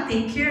didn't what?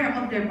 Take care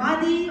of their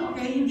body.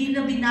 Okay, hindi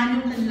na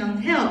binalong kanilang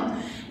health.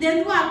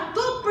 Then what?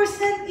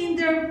 2% in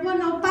their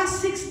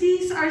past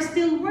 60s are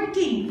still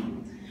working.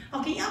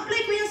 Okay, apply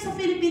ko yan sa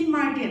Philippine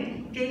market.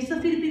 Okay,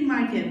 sa Philippine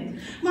market.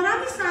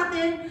 Marami sa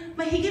atin,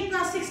 mahigit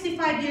na 65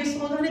 years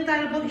old, ang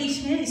retireable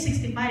age ngayon is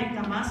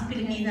 65, tama, sa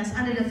Pilipinas,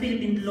 under the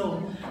Philippine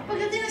law.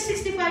 Pagdating na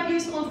 65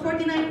 years old,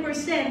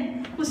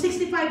 49%, kung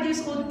 65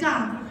 years old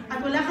ka, at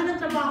wala ka ng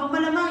trabaho,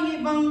 malamang yung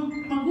ibang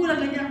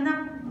magulang, ganyan,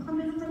 anak, baka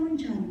meron ka naman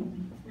dyan.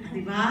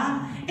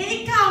 Diba?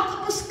 Eh ikaw,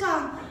 kapos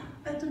ka.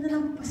 Ito na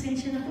lang,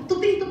 pasensya na po.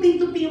 Tuping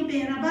yung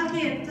pera.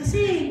 Bakit?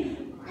 Kasi,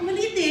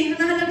 maliit eh,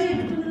 nahalaga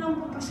eh. Ito na lang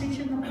po,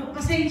 pasensya na po.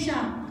 Pasensya.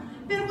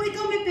 Pero kung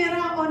ikaw may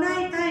pera, o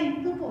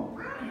ito po.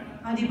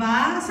 Ah,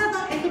 diba?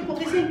 Sana, ito po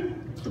kasi,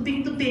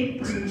 tuping,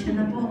 pasensya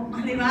na po.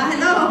 Ah, diba?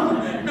 Hello?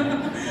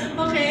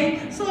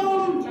 Okay, so,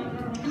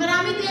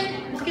 marami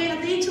din. Okay,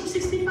 at the age of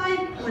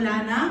 65, wala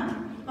na.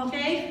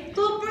 Okay?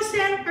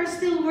 2% are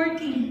still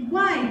working.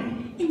 Why?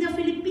 In the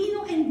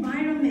Filipino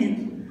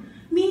environment,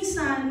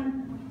 minsan,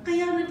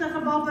 kaya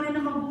nagtatrabaho pa rin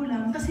ng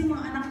magulang kasi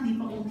mga anak hindi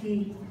pa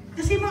okay.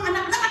 Kasi mga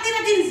anak nakatira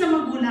din sa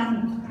magulang.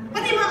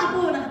 Pati mga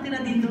apo nakatira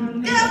din doon.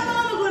 Kaya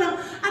mga magulang,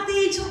 at the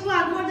age of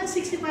what? More than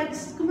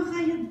 65,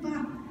 kumakayod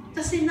pa.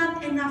 Kasi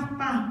not enough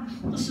pa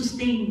to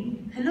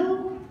sustain.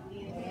 Hello?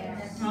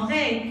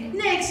 Okay.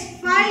 Next,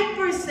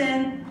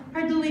 5%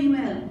 are doing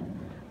well.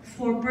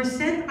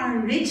 4% are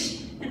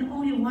rich, and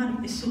only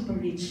 1 is super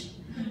rich.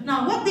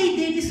 Now, what they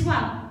did is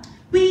what?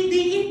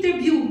 They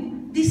interview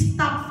this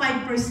top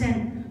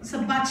 5%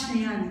 sa batch na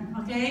yan.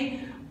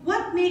 Okay?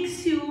 What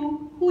makes you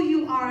who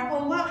you are,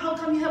 or how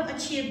come you have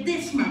achieved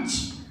this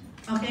much?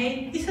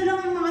 Okay? Isa lang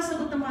ang mga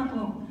sagot naman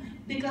to.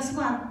 Because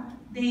what?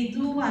 They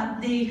do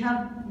what? They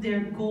have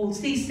their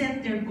goals. They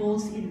set their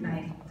goals in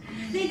life.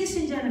 Ladies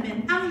and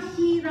gentlemen, ang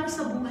hirap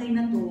sa buhay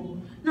na to,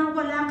 na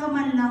wala ka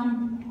man lang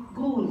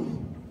goal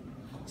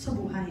sa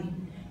buhay.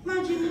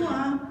 Imagine mo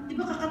di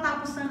ba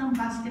kakatapos na ng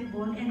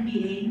basketball,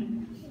 NBA,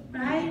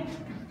 right?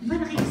 Di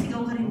ba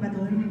nakikisigaw ka rin ba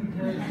doon?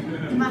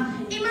 Diba?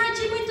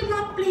 Imagine mo itong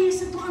mga players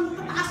na ito, ang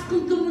tataas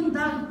kong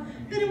tumundag,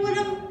 pero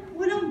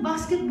walang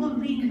basketball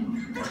ring.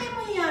 Ano kaya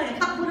mangyayari?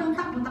 Takbo lang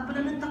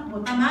ng takbo,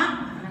 tama?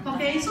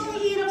 Okay? So, ang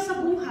hirap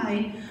sa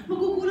buhay,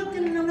 magugulat ka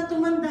na lang na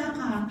tumanda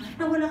ka,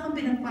 na wala kang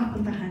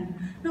pinagpapuntahan,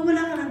 na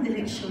wala ka ng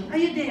direksyon. Are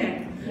you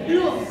there?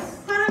 Look,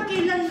 parang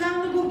kailan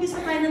lang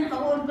nag-umpisa tayo ng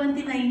taon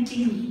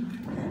 2019.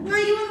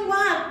 Ngayon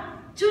what?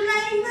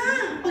 July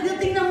na!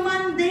 Pagdating ng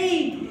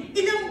Monday,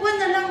 ilang buwan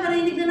na lang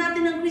nakarinig na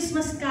natin ng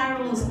Christmas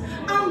carols.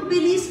 Ang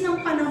bilis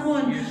ng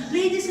panahon.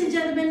 Ladies and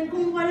gentlemen,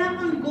 kung wala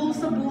kang goal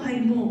sa buhay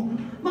mo,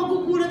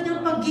 magugulat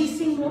ng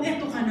paggising mo,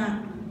 eto ka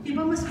na.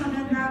 Diba mas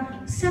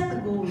maganda, set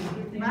a goal.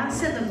 Diba?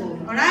 Set a goal.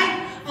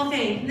 Alright?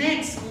 Okay,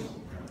 next.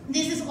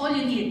 This is all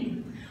you need.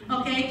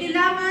 Okay?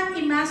 Kailangan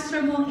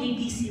i-master mo ang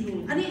ABC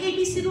rule. Ano yung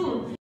ABC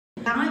rule?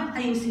 Kailangan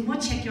ayusin mo,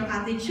 check your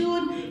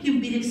attitude, yung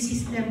belief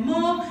system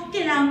mo,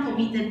 kailangan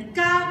committed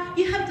ka,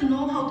 you have to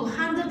know how to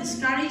handle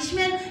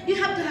discouragement, you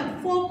have to have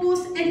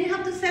focus, and you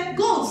have to set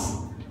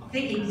goals.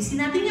 Okay, ABC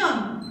natin yun.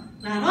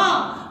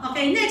 Klaro?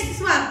 Okay, next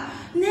is what?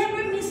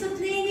 Never miss a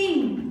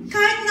training.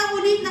 Kahit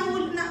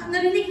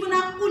narinig mo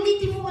na,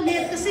 ulitin mo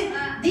ulit kasi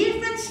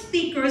different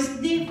speakers,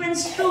 different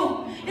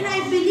stroke. And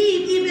I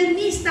believe, even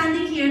me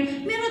standing here,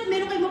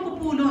 meron kayo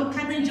mapupulot,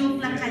 kahit ng joke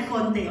lang, kahit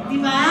konti. Di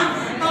ba?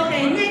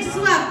 Okay, next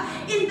what?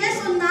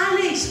 Invest on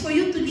knowledge for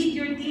you to lead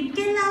your team.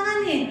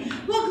 Kailangan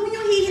huwag mo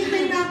yung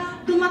hihintay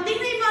na dumating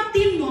na yung mga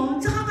team mo,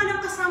 tsaka ka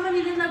lang kasama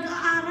nila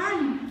nag-aaral.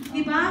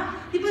 Di ba?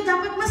 Di ba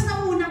dapat mas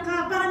nauna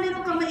ka para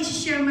meron ka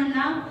ma-share man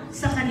lang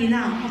sa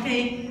kanila.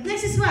 Okay?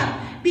 Next is what?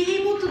 Be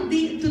able to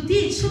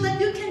teach so that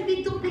you can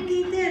be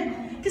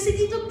duplicated. Kasi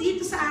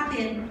dito sa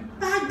atin,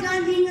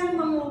 pagalingan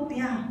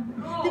mangopya.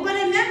 Di ba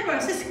remember,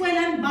 sa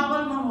eskwelahan,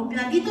 bawal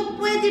mangopya. Dito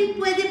pwede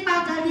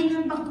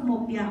pagalingan pang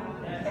kumopya.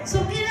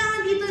 So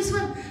kailangan dito is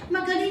what?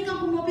 Magaling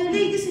kang kumopya.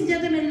 Ladies and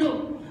gentlemen, look.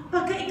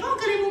 Pagka ikaw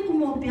galing mong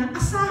kumopya,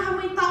 asahan mo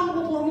yung tao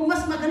makukuha mo,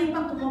 mas magaling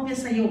pang kumopya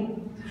sa'yo.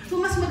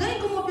 Kung mas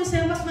magaling kumopya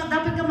sa'yo,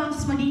 dapat ka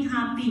mas maging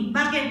happy.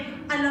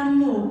 Bakit? Alam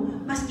mo,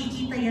 mas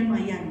kikita yan mo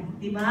yan.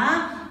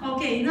 Diba?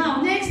 Okay,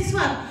 now, next is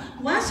what?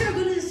 Once your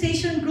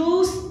organization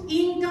grows,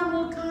 income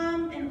will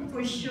come, and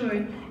for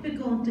sure, you're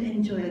going to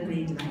enjoy a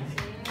great life.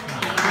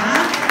 Diba?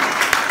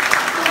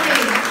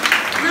 Okay,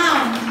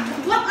 now,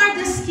 what are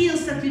the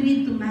skills that we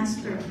need to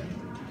master?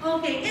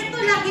 Okay, ito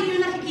lagi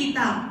nyo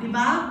nakikita, di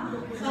ba?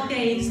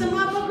 Okay, sa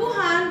mga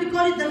baguhan, we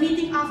call it the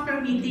meeting after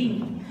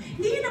meeting.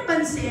 Hindi nyo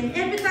napansin,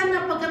 every time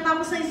na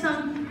pagkatapos ng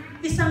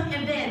isang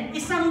event,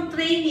 isang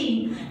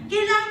training,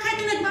 kailangan kahit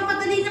na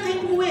nagmamadali na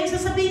kayo umuwi,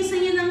 sasabihin sa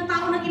inyo ng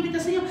tao nag-imbita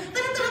sa inyo,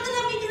 tara,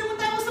 meeting naman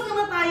tayo, usap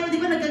naman tayo, di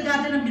ba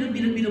nagagada ng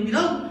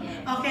bilog.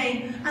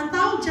 Okay, ang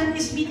tawag dyan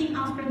is meeting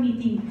after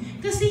meeting.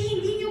 Kasi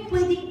hindi nyo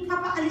pwedeng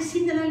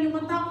papaalisin na lang yung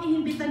mga tao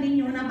inimbita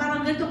ninyo na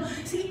parang ganito,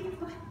 sige,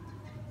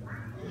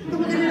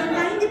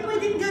 hindi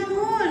pwedeng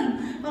ganun.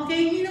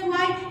 Okay, you know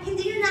why? Hindi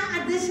nyo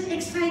na-address yung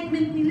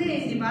excitement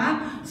nila di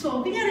ba?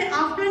 So, kunyari,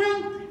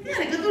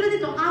 katulad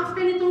dito,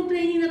 after nitong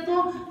training na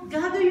to,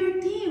 gather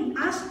your team,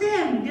 ask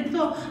them,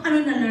 ganito, ano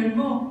na-learn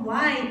mo?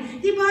 Why?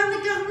 Di ba,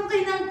 nagkakaroon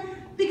kayo ng,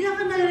 bigla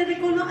ka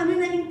na-recall na ano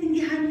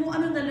na-intindihan mo,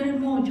 ano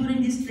na-learn mo during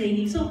this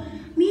training. So,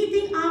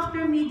 meeting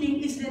after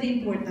meeting is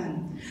very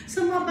important.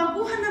 Sa mga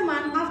baguhan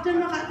naman, after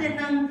maka-attend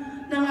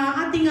ng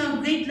ating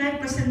Gr8Life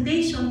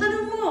presentation,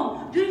 tanong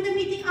mo, during the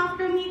meeting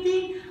after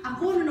meeting,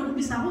 ako, nung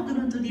nag-umpisa ako,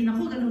 ganun din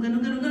ako, ganun.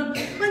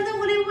 Bandang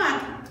huli, what?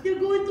 You're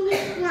going to,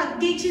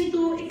 what? Gauge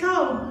into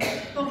ikaw.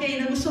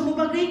 Okay, gusto mo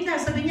ba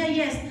Gr8Life? Sabi niya,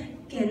 yes.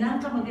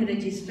 Kailan ka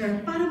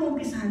mag-register para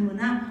maumpisahan mo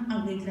na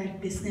ang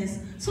Gr8Life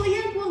business. So,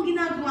 yan po ang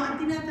ginagawa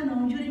at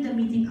tinatanong during the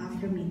meeting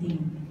after meeting.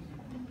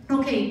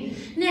 Okay,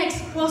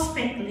 next,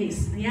 prospect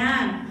list.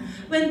 Ayan.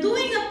 When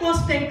doing a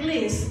prospect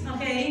list,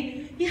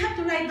 okay, you have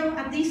to write down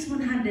at least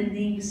 100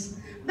 names.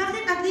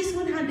 Bakit at least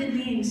 100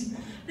 names?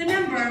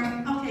 Remember,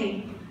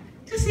 okay,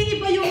 kasi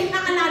iba yung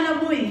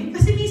naalala mo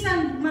Kasi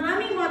minsan,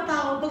 maraming mga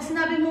tao, pag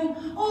sinabi mo,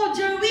 oh,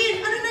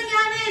 Jerwin, ano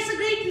nangyari sa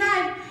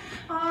Gr8Life?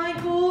 Ay,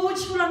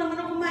 coach, wala naman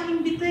ako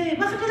maimbita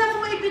Bakit wala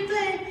akong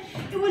maimbita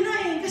wala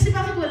Kasi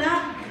bakit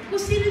wala?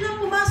 Kung sino lang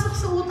pumasok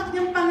sa utak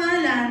niyang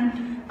pangalan,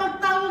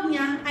 pagtawag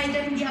niya,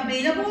 either hindi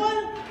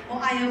available o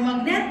ayaw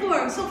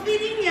mag-network. So,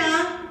 feeling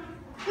niya,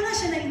 wala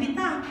siya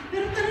na-imbita.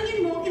 Pero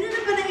tanungin mo, ilan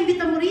na ba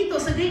na-imbita mo rito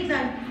sa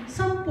Gr8Life?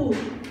 10.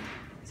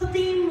 Sa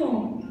tingin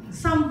mo,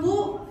 10?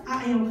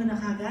 Ayaw ka na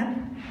kagad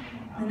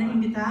na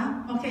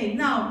na-imbita? Okay,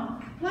 now,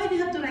 why do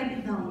you have to write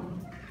it down?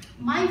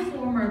 My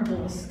former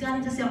boss,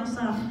 galing kasi ako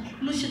sa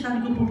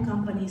Lucitan Group of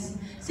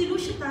Companies. Si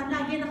Lucitan,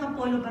 lagi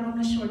naka-polo barong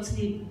na short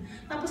sleeve.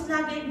 Tapos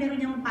lagi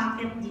meron niyang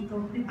pocket dito.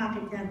 May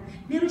pocket yan.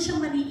 Meron siyang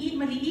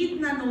maliit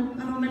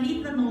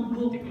na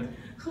notebook.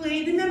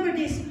 Okay, remember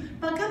this.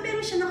 Pagka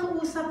meron siya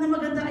nakausap na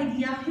maganda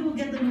idea, he will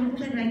get the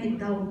notebook and write it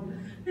down.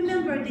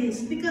 Remember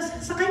this, because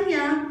sa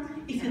kanya,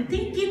 if you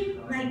think it,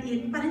 write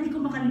it, para hindi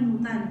ko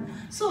makalimutan.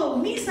 So,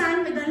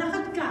 minsan,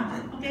 naglalakad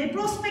ka. Okay?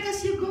 Prospect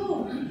as you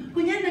go.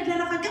 Kunyan,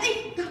 naglalakad ka.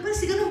 Ay, dapat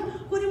siguro,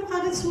 kunin mo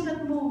kagad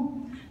sulat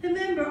mo.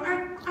 Remember,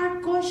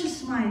 our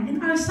conscious mind and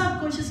our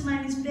subconscious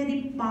mind is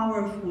very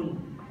powerful.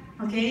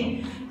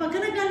 Okay? Pagka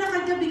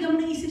naglalakad ka, biglang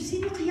naisip,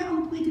 sino kaya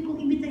ang pwede kong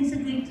imitahin sa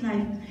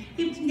Gr8Life?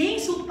 If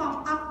names will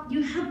pop up,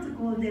 you have to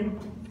call them.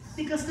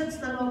 Because that's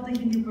the law of the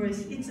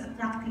universe. It's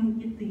attracting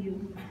it to you.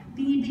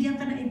 Binibigyan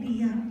ka na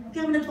idea.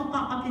 Kaya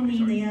nagpa-pop up yung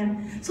name na yan.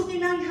 So,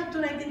 kailangan you have to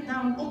write it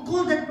down. O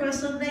call that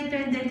person right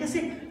there and then.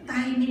 Kasi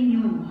timing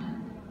yun.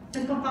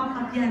 Nagpa-pop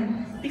up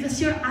yan.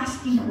 Because you're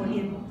asking for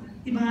it.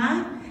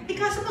 Diba?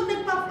 Kaso pag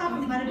nag-pop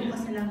up, diba,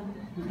 nagbukas na lang.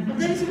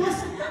 Then it was,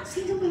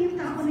 sino ba yung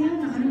tao na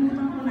yun?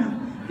 Nakalimutan ko na.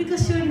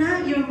 Because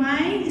your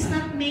mind is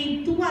not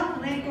made to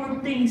what? Record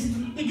things.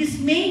 It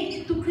is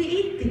made to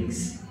create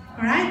things.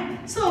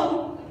 Alright?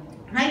 So,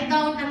 write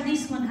down at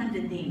least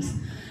 100 names.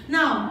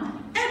 Now,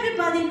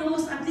 everybody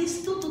knows at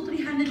least 200 to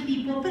 300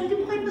 people, pero hindi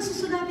mo kayo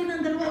masusulatin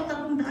ng 200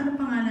 o 300 na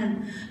pangalan.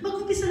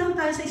 Mag-umpisa lang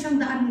tayo sa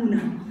 100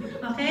 muna.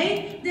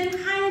 Okay? Then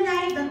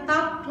highlight the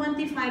top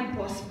 25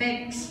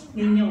 prospects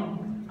ninyo.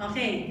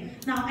 Okay.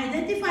 Now,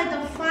 identify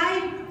the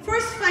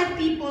first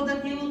 5 people that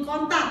you will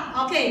contact.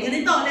 Okay,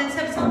 ganito. Let's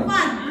have some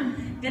fun.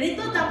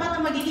 Ganito dapat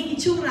ang magiging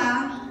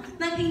itsura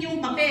ng inyong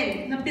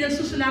papel na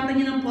pinagsusulatan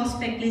nyo ng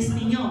prospect list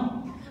ninyo.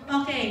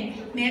 Okay.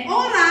 May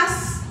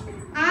oras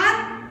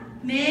at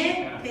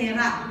may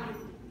pera.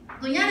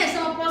 Kunyari,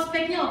 sa mga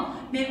prospect nyo,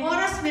 may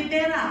oras, may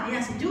pera.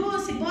 Ayan, si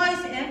Jules, si Boy,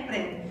 si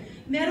Efren.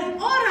 Merong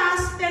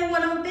oras, pero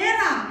walang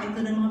pera. Ito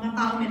na mga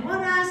tao, may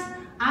oras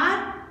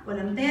at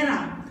walang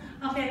pera.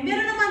 Okay,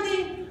 meron naman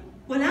din,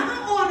 wala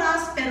kang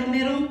oras, pero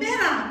merong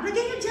pera.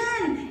 Lagyan nyo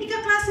dyan.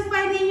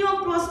 Ika-classify ninyo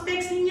ang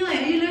prospects ninyo eh.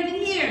 Are you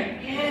learning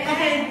here? Yes.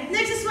 Okay,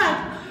 next is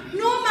what?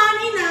 No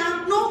money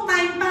na, no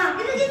time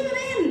pa. Ilagay mo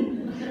rin.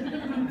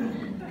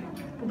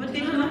 Ba't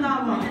kayo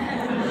tumatawa?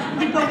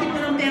 Hindi porket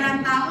walang pera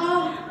ang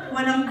tao,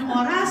 walang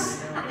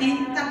oras,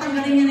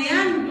 tatanggalin nyo na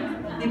yan.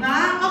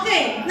 Diba?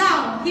 Okay,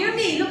 now, hear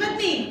me, look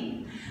at me.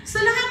 Sa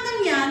lahat ng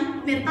yan,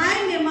 may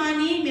time, may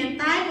money, may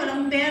time,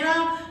 walang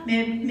pera,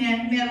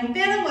 merong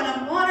pera,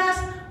 walang oras,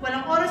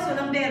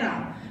 walang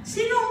pera.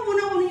 Sino ang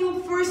una-una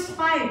yung first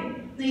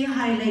 5 na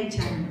i-highlight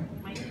dyan?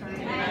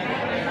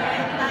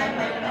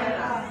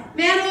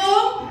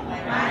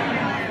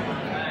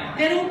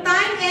 Merong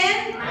time and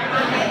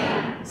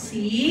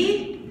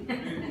see?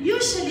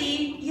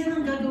 Usually, yan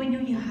ang gagawin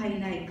yung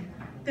i-highlight.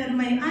 Pero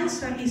my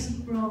answer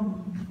is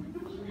wrong.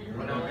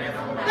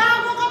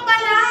 Bago ka pa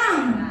lang!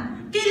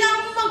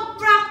 Kailangan mo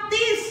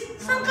mag-practice.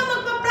 Saan ka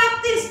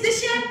magpa-practice? Di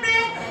syempre,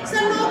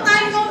 sa no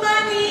time, no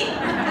money.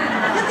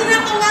 Na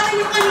tinatawanan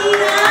nyo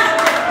kanina.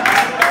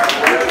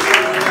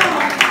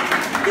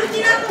 Yung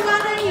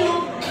tinatawanan nyo,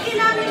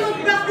 kailangan nyo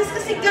mag-practice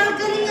kasi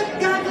gagaling at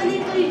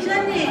gagaling kayo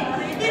dyan eh.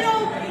 You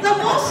know, the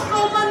most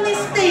common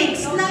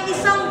mistakes ng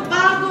isang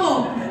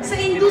bago sa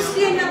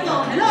industriya na to.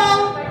 Hello?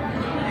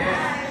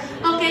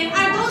 Okay,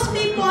 are those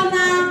people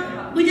na,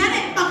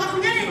 kunyari,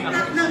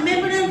 na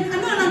member ng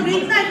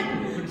Gr8Life,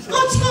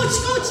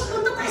 Coach,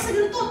 punta tayo sa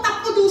ganito, top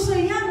producer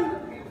yan.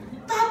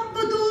 Top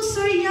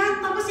producer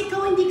yan, tapos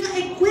ikaw hindi ka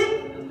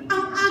equipped.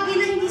 Ang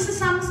agila hindi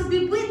sasama sa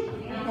bibwit.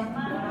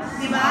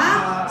 Diba?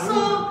 So,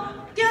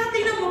 kaya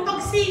tingnan mo, pag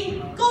si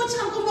coach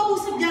ang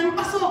kumausap dyan,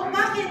 pasok.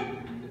 Bakit?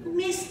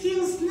 May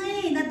skills na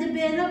eh,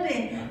 na-develop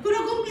eh. Kung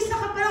nag-umpisa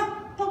ka parang,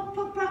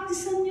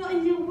 pag-practicean nyo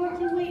and you work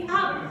your way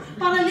up.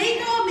 Para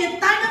later, may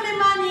time na may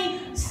money,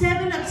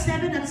 7 at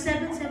 7 at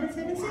 7, 7,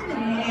 7, 7.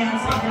 Ayan,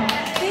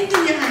 7.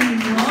 Naintindihan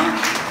ninyo?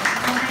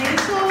 Okay,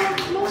 so,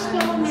 most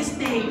common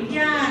mistake.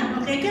 Yan.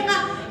 Okay,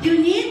 kaya you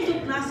need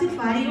to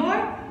classify your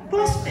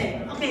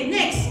prospect. Okay,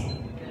 next.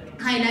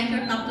 Highlight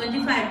your top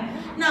 25.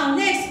 Now,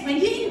 next,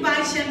 when you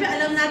invite, syempre,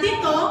 alam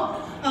natin to,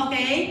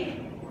 okay,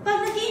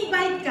 pag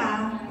nag-invite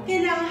ka,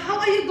 kailangan, how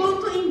are you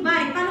going to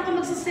invite? Paano ka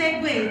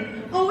magsasegue?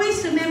 Always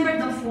remember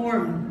the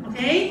form.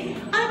 Okay?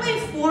 Ano ba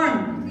yung form?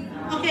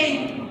 Okay,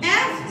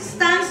 F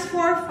stands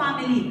for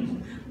family.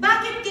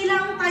 Bakit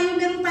kailangan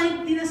meron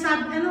tayong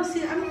tinasabi,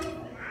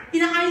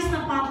 inaayos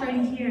na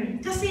pattern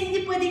here. Kasi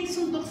hindi pwedeng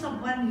sundok sa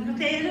buwan.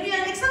 Okay, alam mo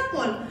yan,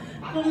 example,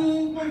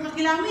 kung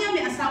kakilala mo yan,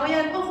 may asawa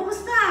yan,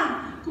 kumusta?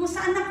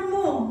 Kumusta anak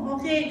mo?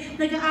 Okay,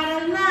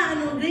 nag-aaral na,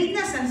 anong grade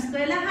na, saan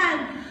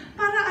eskwelahan?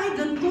 Para, ay,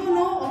 ganito,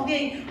 no?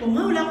 Okay,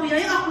 nga, wala ko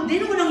yaya, ako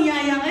din, walang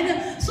yaya.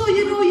 So,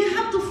 you know, you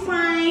have to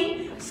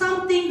find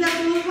something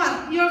that will,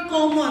 you're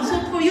common.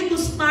 So, for you to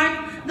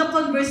start the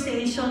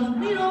conversation,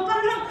 you know,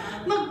 para lang,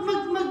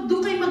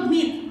 doon kayo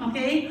mag-meet,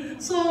 okay?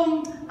 So,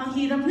 ang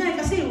hirap na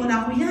kasi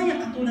wala ko yaya,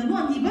 katulad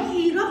mo, di ba?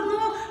 Hirap,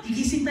 no?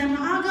 Gigising tayo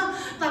maaga,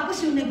 tapos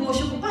yung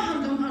negosyo ko pa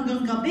hanggang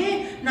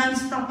gabi,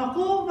 non-stop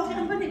ako.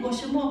 Bakit ano ba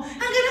negosyo mo?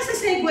 Hanggang nasa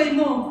segue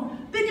mo.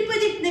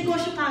 Pwede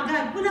negosyo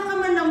kagad. Wala ka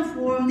man ng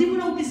form, di mo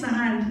na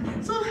umpisahan.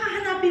 So,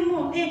 hahanapin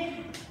mo.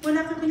 Wala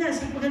ka kunyari,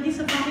 pagdating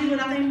sa family,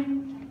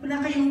 wala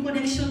kayong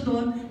connection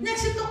doon.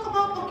 Next, you talk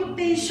about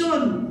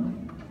occupation.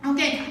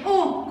 Okay,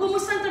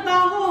 kumusta ang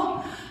trabaho?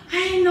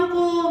 Ay,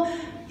 naku,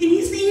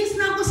 inis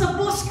na ako sa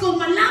boss ko,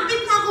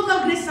 malapit na ako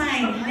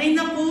mag-resign. Ay,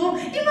 naku,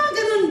 mga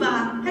ganun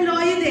ba? Hello,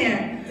 are you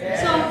there? Yes.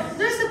 So,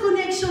 there's a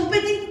connection.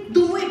 Pwede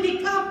doon mo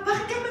i-pick up.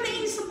 Bakit ka man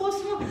nainis sa boss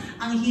mo?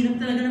 Ang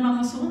hirap talaga ng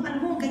mga sumo. Alam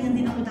mo, ganyan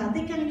din ako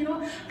dati. Kaya, you know,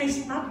 I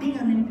stopped being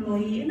an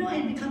employee. You know,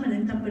 I become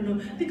an entrepreneur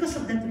because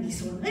of that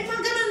reason. Ay,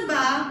 mga ganun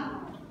ba?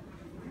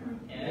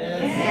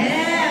 Yes.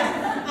 Yes.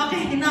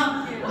 Okay,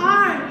 now,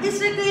 R is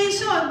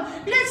recreation.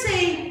 Let's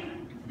say,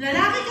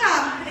 lalaki ka.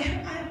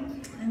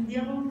 Hindi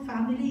ako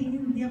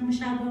family, hindi ako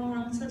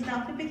masyadong sa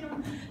topic.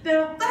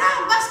 Pero, tara,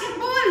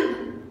 basketball!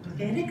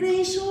 Okay,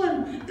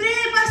 recreation. Pre,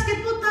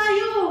 basketball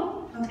tayo!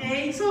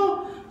 Okay,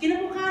 so,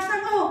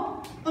 Kinabukasan,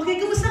 okay,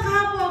 kumusta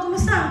ka po?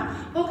 Kumusta?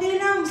 Okay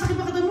lang, sakit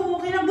ba ka mo?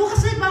 Okay lang.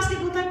 Bukas na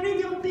basketball tayo,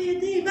 hindi ako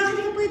pwede. Bakit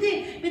hindi ka pwede?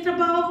 May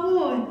trabaho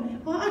ko.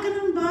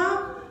 Ganun ba?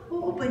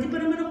 Oo, pwede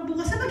pa naman ako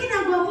bukas. Ano ba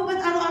ginagawa mo?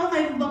 Ba't araw-araw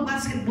kayo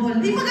mag-basketball?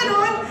 Di ba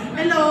ganun?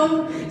 Hello?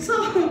 So,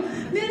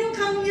 meron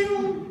kang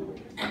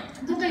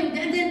doon kayo,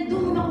 and then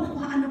doon mo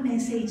makukuha ang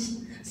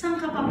message. Saan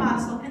ka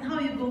papasok and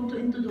how you going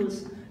to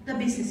introduce the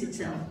business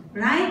itself.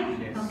 Right?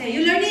 Yes. Okay,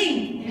 you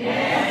learning?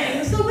 Yes. Okay,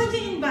 so when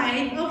you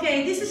invite,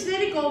 okay, this is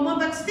very common,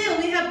 but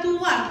still we have to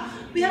what?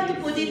 We have to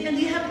put it and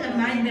we have to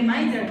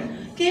reminder.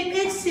 Keep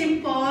it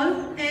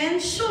simple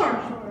and short.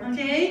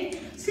 Okay?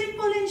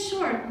 Simple and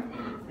short.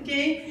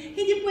 Okay?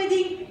 Hindi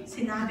pwedeng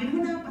sinabi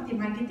mo na, pati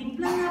marketing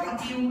plan na,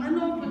 pati yung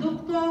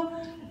produkto.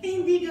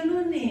 Hindi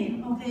ganun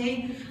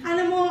Okay?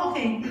 Alam mo,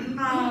 okay,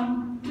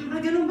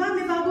 ganun ba?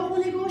 May bago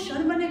akong negosyo.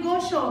 Ano ba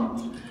negosyo?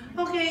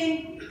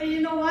 Okay, and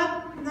you know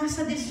what?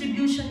 Nasa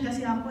distribution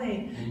kasi ako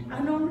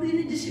Anong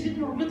rini-distribute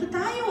mo?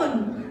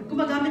 Glutathione.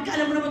 Gumagamit ka,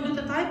 alam mo naman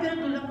glutathione, pero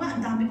tulad ba,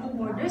 ang dami kong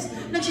orders.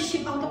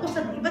 Nag-ship out ako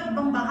sa iba't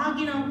ibang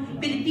bahagi ng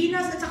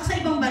Pilipinas at saka sa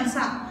ibang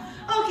bansa.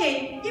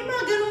 Okay, yung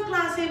mga ganung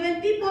klase, when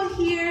people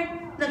hear,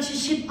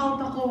 nag-ship out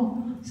ako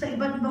sa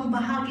iba't ibang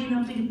bahagi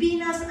ng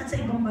Pilipinas at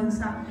sa ibang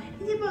bansa,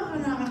 hindi ba ako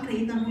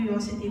nakaka-create ng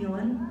curiosity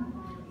noon?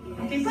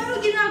 Okay,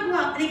 paano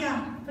ginagawa?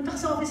 Halika, punta ka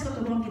sa office ko,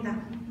 tulungan kita.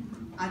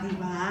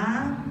 Diba?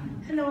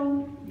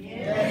 Hello?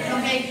 Yes.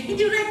 Okay,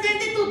 hindi mo na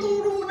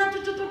tuturo mo na,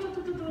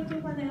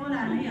 wala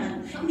na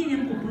yan. Hindi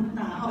na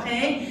pupunta.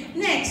 Okay?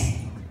 Next,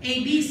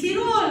 ABC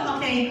rule.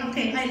 Okay,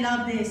 I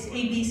love this.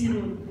 ABC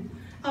rule.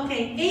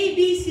 Okay,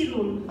 ABC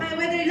rule.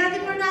 Whether you like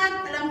it or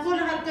not, alam ko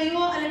lahat kayo,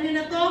 alam niyo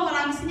na to,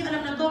 marami sa inyo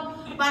alam na to,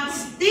 but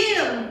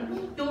still,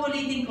 yung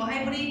ulitin ko,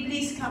 Ivory,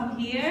 please come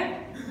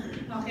here.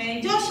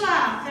 Okay,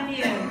 Joshua, come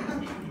here.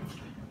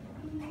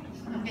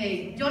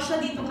 Okay,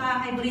 Joshua dito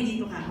ka, Ivory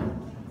dito ka.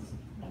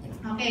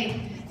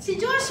 Okay, si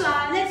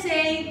Joshua, let's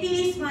say,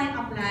 he is my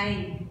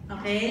upline.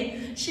 Okay,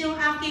 siya yung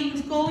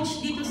aking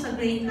coach dito sa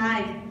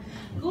Gr8Life.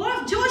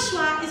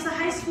 Joshua is a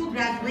high school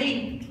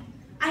graduate.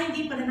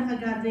 Hindi pala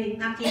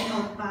nakagraduate, na-kick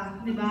out pa,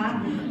 di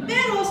ba?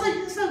 Pero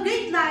sa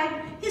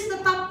Gr8Life, he's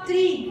the top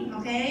 3,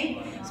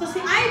 okay? So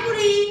si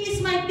Ivory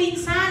is my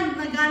pinsan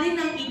na galing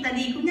ng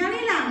Italy.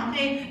 Kunyari lang,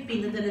 okay?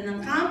 Pinadala ng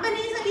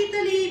company sa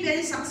Italy,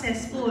 very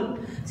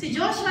successful. Si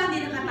Joshua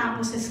hindi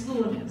nakatapos sa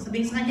school.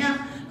 Sabihin sa kanya,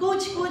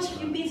 Coach,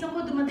 yung pinsan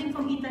ko dumating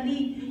from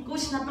Italy.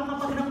 Coach,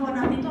 napakapag nakuha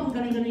natin ito, ang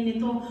galing-galing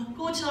nito.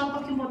 Coach,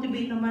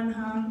 paki-motivate naman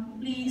ha,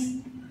 please.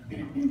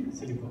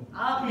 Sige po.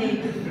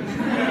 Okay.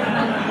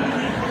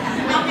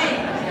 Okay.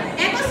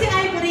 Eto si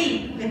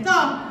Ivory. Ito.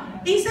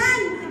 Insan,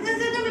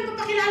 may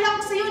papakilala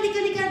ko sa'yo.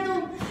 Liga-liga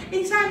doon.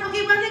 Insan,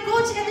 okay ba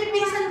coach? Ito yung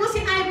pinsan ko, si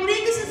Ivory.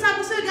 Ito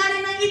sasabi sa'yo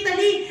galing ng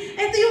Italy.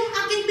 Ito yung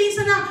aking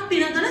pinsan na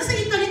pinadala sa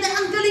Italy dahil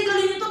ang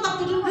galing-galing nito.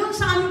 Tapos doon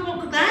sa aming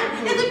pagkutan.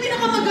 Ito yung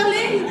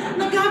pinakamagaling.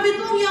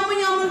 Nagabi to, ang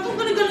yaman-yaman to. Ang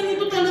galing-galing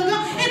nito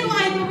talaga. Ito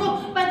idol ko.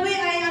 By the way,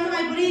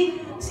 Ivory,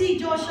 si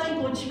Joshua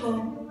yung coach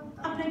ko.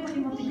 Apply pa kay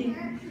motivate.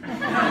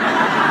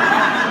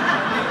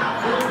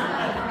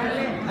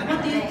 What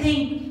do you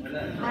think?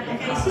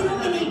 Okay,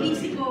 sinong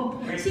in-ABC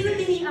ko? Sinong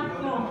in-up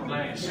ko?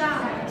 Siya.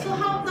 So,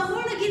 the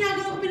more na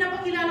ginagawa ko,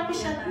 pinapakilala ko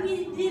siya,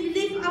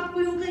 nilift up ko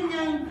yung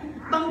kanyang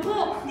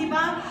bangko, di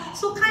ba?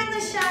 So, kahit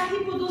na siya,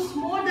 he produced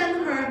more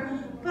than her,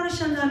 para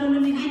siya lalo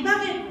lumigit.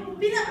 Bakit?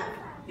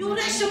 Yung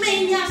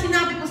resume niya,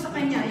 sinabi ko sa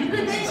kanya. Yung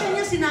credential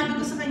niya, sinabi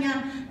ko sa kanya.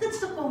 That's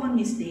the common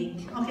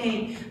mistake.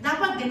 Okay,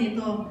 dapat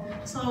ganito.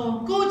 So,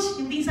 coach,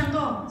 yung pinsan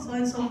ko, so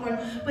and so forth.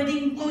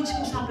 Pwedeng coach,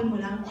 usapin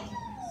mo lang.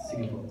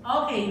 Sige po.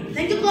 Okay,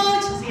 thank you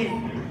coach. Sige,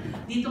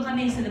 dito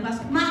kami sa labas.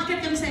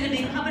 Maakyat kami sa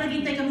elevator. Habang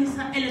naghintay kami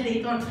sa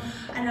elevator.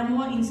 Alam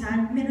mo,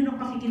 insan, meron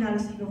akong pakikilala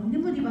sa iyo.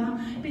 Hindi mo, di ba?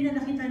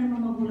 Pinalaki tayo ng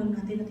mga magulang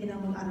natin na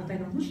kailangan mag-aral tayo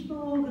ng gusto.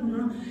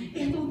 Gano'n.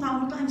 Itong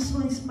taon to, I'm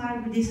so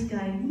inspired with this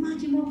guy.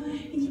 Imagine mo,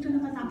 hindi ito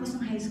nakatapos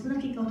ng high school,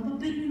 nakikaw pa.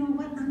 Pero you know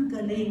what? Ang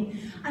galing.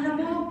 Alam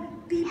mo,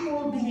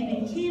 people believe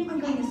in him.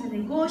 Ang galing sa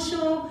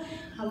negosyo.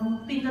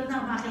 Pindot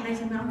na, bakit tayo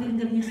sabi, ang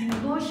galing niya sa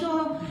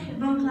negosyo.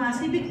 Ibang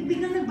klase.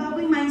 Biglang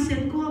nagbago yung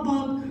mindset ko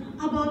about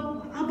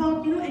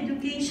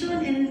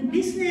education and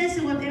business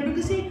and whatever.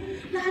 Kasi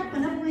lahat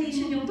pala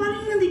presentation yun.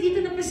 Parang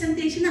nandito na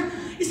presentation na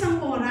isang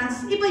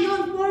oras. Iba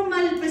yon,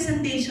 formal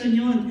presentation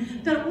yun.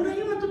 Pero una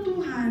yung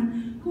matutuhan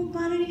kung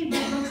paano yung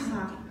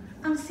ibabagsak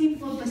ang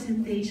simple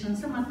presentation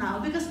sa mga tao.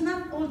 Because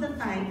not all the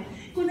time,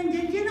 kung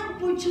nandiyan yan ang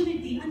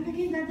opportunity, ang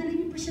naging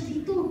dadalhin pa siya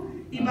dito.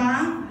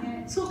 Diba?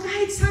 So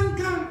kahit saan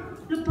ka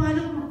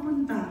lupalong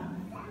mapunta,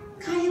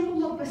 kaya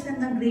mo mag-present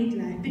ng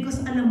Gr8Life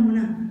because alam mo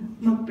na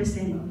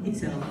mag-present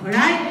itself.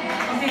 Alright?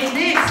 Okay,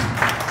 next.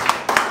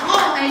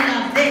 Oh, I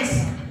love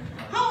this.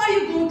 How are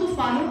you going to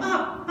follow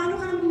up? Paano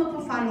ka naman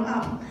magpa-follow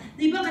up?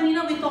 Di ba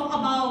kanina we talk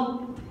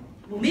about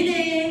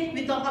bumili,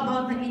 we talk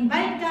about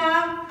nag-invite ka.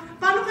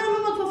 Paano ka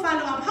naman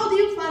magpa-follow up? How do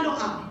you follow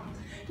up?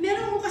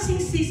 Meron mo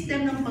kasing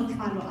system ng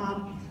pag-follow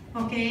up.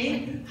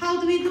 Okay? How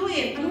do we do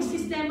it? Anong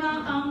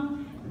sistema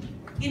ang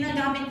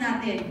ginagamit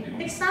natin.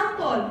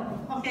 Example,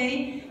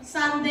 okay?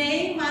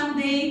 Sunday,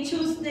 Monday,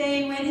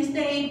 Tuesday,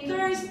 Wednesday,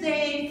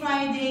 Thursday,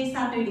 Friday,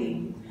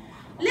 Saturday.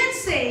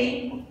 Let's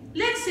say,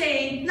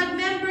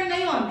 nag-member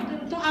ngayon.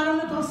 Itong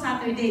araw na to,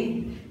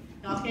 Saturday.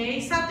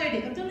 Okay?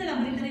 Saturday. Ito na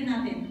lang, balik rin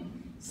natin.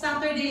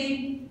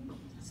 Saturday,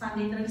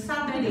 Sunday talaga,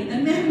 Saturday,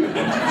 nag-member.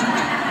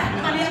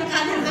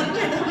 Kaliyang-kaliyang ako.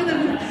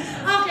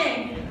 Okay.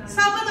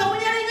 Sabado,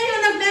 kunyari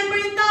ngayon, nag-member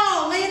yung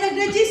tao. Ngayon,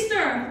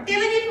 nag-register.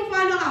 Kailan niyo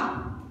po-follow up?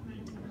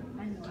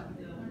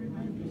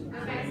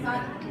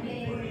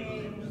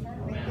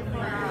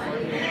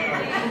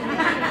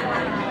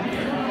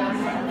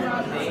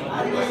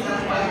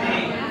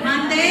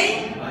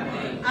 Monday?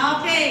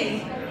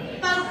 Okay.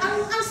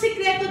 Ang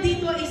sikreto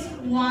dito is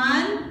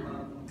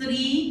 1,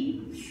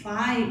 3,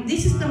 5.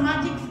 This is the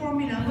magic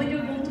formula when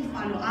you're going to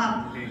follow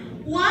up.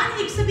 1,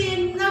 ibig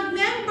sabihin,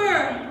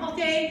 nag-member.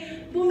 Okay?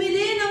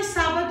 Bumili ng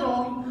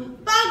Sabado.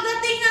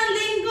 Pagdating ng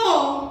Linggo,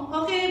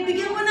 okay,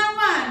 bigyan mo ng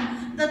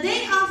 1. The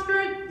day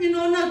after,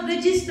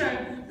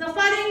 nag-register, the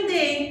following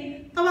day,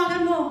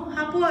 tawagan mo,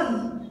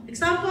 hapon.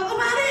 Example,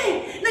 Mare,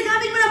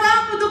 nagamit mo na ba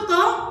ang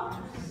produkto?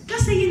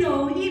 Kasi,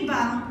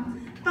 iba,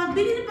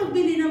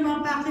 pagbili ng mga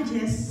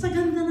packages, sa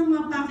ganda ng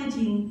mga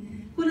packaging,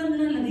 kulang na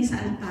lang lagay sa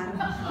altar.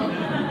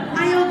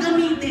 Ayaw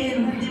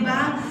gamitin, di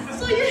ba?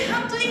 So, you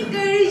have to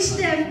encourage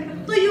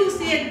them to use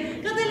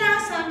it.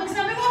 Kadalasan, pag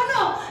sabi mo,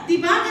 di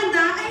ba,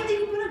 ganda? Ay, hindi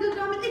ko pa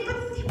nagagamit. Eh, ba't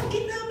hindi mo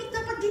ginamit?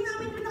 Dapat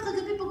ginamit mo na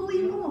kagabi pag uwi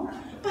mo.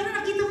 Para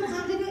nakita ko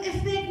kagad yung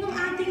effect ng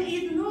ating,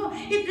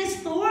 it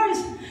restores.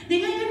 Di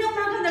ngayon yung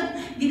mga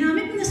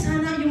ginamit mo na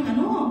sana yung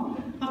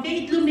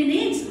okay, it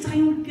illuminates, at saka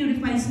yung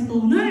purifies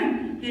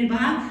toner.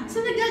 Diba?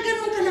 So,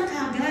 nagaganon ka na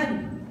kagad.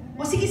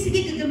 O, sige,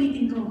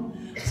 gagamitin ko.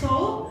 So,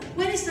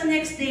 when is the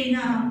next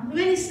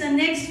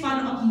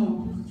follow-up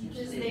mo?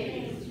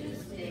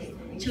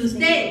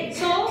 Tuesday.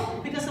 So,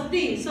 because of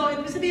this. So,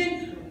 ibig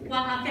sabihin,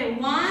 okay,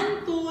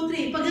 1, 2,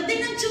 3. Pagdating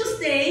ng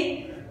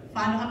Tuesday,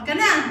 follow-up ka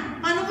na.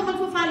 Paano ka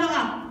magpo-follow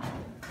up?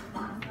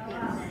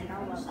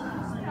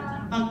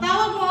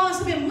 Pagtawag mo,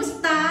 sabihin,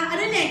 musta?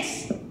 Ano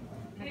next?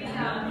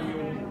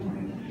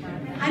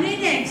 Ano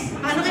yung next?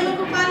 Paano kayo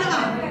magpo-follow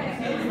up?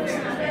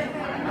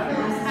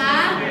 Ha?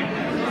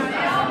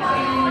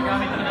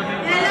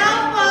 Hello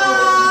po!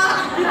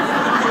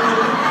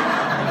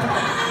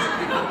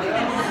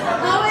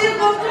 How are you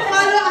going to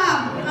follow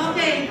up?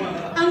 Okay.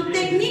 Ang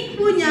technique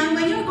po niya,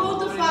 when you're going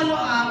to follow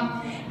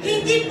up,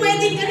 hindi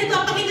pwedeng ganito.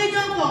 Pakinggan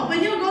niyo ako. When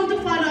you're going to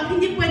follow up,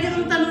 hindi pwedeng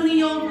ang tanong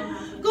niyo,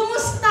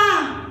 kumusta?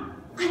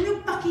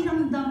 Anong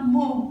pakiramdam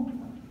mo?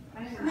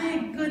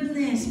 My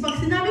goodness. Pag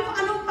sinabi mo,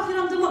 anong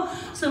pakiramdam mo?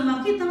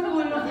 Sumakit ang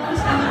ulo ko,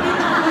 sumakit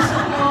ang puso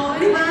ko,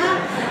 di ba?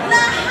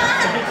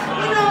 Lahat!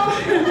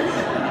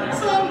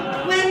 So,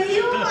 when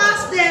you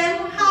ask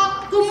them,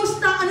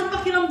 kumusta, anong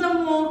pakiramdam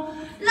mo?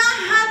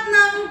 Lahat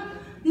ng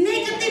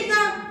negative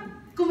na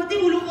kumati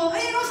ulo ko,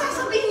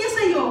 sasabihin niya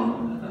sa'yo.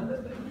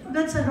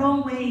 That's a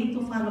wrong way to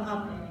follow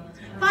up.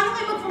 Paano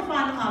kayo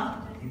magpo-follow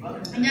up?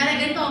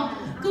 Kanyari ganito,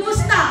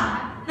 kumusta?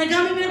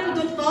 Nagamit mo yung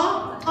produkto?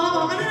 Oo,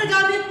 ano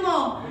nagamit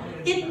mo?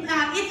 It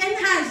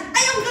enhanced.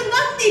 Ay, ang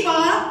ganda, di ba?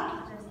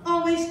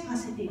 Always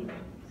positive.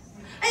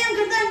 Ay, ang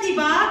ganda, di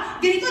ba?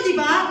 Ganito, di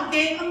ba?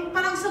 Okay, ang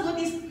parang sagot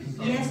is,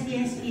 yes.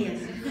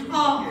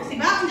 Oh, di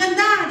ba? Ang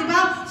ganda, di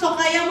ba? So,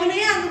 kaya mo na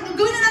yan.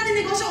 Gawin na natin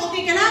negosyo,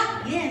 okay ka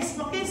na? Yes.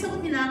 Okay,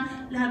 sagot nila,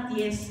 lahat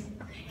yes.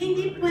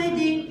 Hindi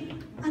pwedeng,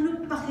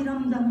 anong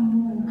pakiramdam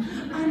mo?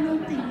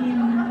 Anong tingin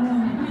mo?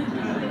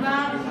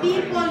 Diba?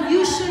 People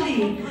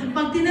usually,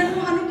 pag tinanong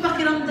mo anong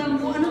pakiramdam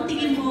mo, anong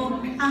tingin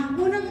mo, ang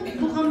unang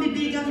bukang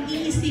bibigang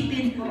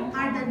iisipin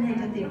are the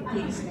negative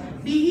things.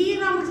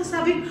 Bihira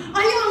magsasabi,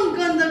 ay, ang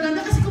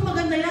ganda-ganda. Kasi kung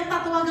maganda yan,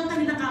 tatawagan ka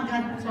nila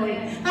kagad.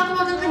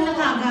 Tatawagan ka nila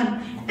kagad.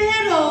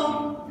 Pero,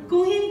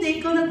 kung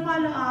hindi, ikaw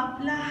nag-follow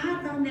up,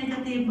 lahat ng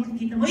negative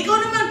makikita mo. Ikaw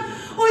naman,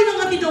 uy,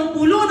 nangatid ang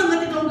ulo,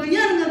 nangatid ang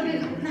ganyan,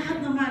 lahat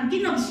naman,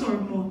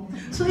 kinabsorb mo.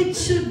 So it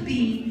should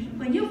be,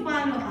 when you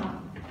follow up,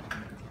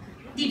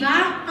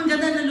 diba? Ang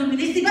ganda ng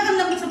luminis, diba? Ang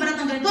lamig sa balat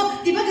ng ganito,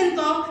 diba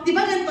ganito?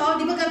 Diba ganito?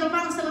 Diba ganito?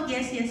 Parang sagot,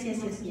 yes.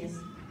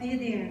 Are you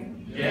there?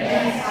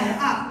 Yes. Follow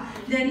up.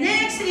 The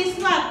next is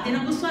what?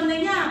 Dinagustuhan na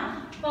niya.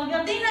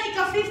 Pagdating na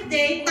ika-5th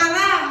day,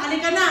 tara,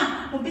 halika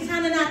na,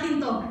 umpisahan na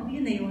natin to.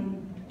 Yun na yun.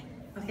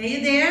 Okay, you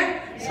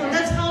there? So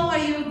that's how are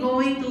you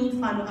going to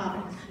follow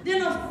up.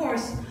 Then of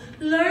course,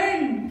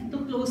 learn to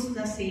close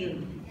the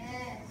sale.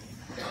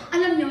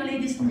 Alam niyo,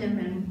 ladies and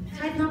gentlemen,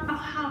 kahit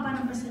napakahaba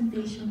ng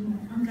presentation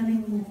mo, ang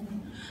galing mo,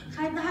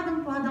 kahit lahat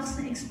ng products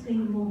na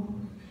explain mo,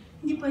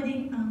 hindi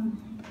pwedeng,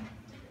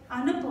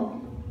 ano po?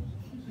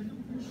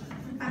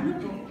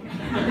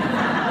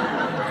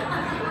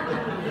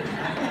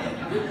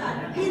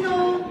 You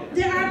know,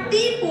 there are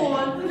people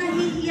na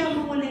nahihiya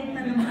mangolekta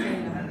ng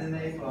pera.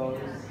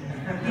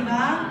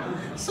 Diba?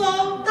 So,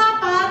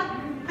 dapat,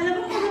 alam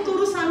mo kung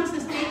naturo sa amin sa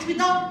stage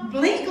without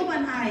blink of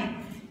an eye.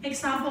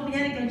 Example,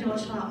 kunyari kay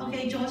Joshua.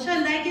 Okay,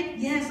 Joshua, like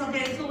it? Yes,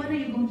 okay. So, when are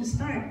you going to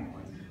start?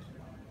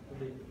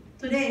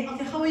 Today.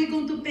 Okay, how are you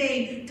going to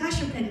pay?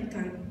 Cash or credit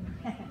card?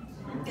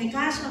 Okay,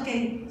 cash.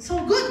 Okay. So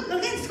good.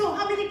 Okay, let's go.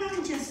 How many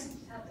packages?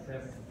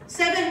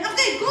 7.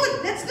 Okay, good.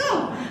 Let's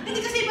go.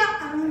 Hindi kasi iba,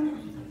 ano?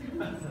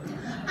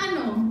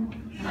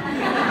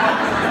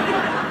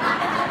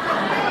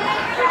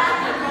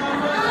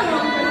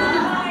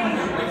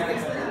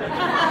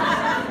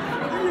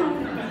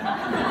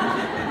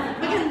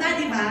 Maganda,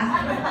 di ba?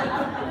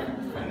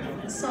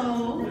 So,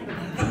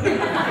 okay.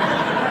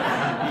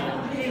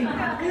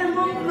 Alam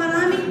mo,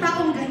 maraming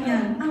taong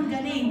ganyan. Ang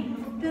galing.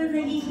 Pero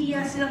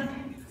nahihiya sila.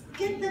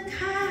 Get the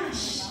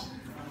cash.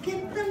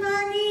 Get the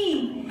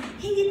money.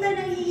 Hindi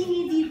tayo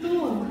nanghihingi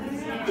dito.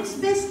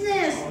 It's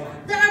business.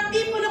 There are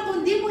people na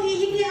kung di mo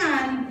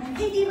hihingian,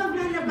 hindi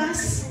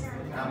maglalabas.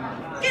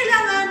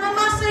 Kailangan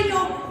mamaster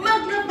nyo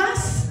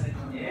maglabas.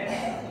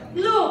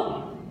 Look,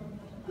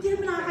 hindi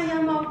naman nakakaya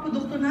ang mga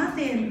produkto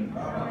natin.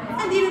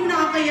 Hindi naman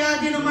nakakaya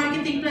din ang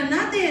marketing plan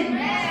natin.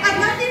 At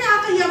hindi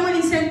nakakaya ang mga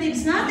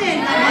incentives natin.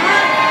 Tama?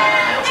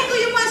 Eh kung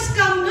yung mga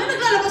scam na,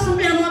 naglalabas ng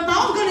pera ng mga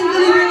tao,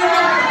 galing-galing nyo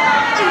naman.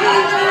 Ang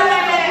galing-galing naman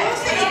ako.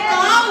 Kasi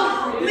ikaw,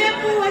 may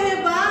buhay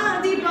ba?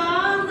 Diba?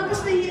 Tapos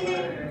na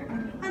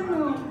ano,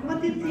 what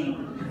do you think?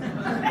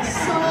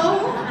 So,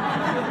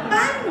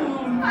 paano?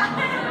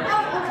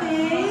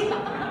 Okay.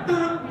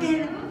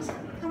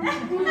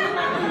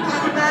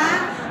 Diba?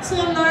 So,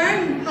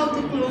 learn how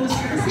to close.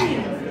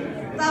 Kasi,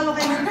 tawa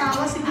kayo ng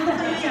tawa, siguro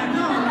kayo yan,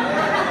 no?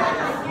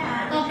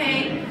 Okay.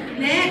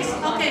 Next.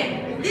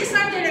 Okay. These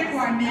are the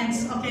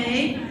requirements,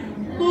 okay?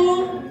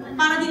 Kung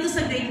para dito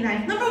sa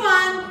Gr8Life. Number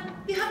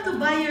 1, you have to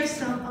buy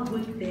yourself a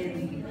good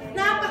pen.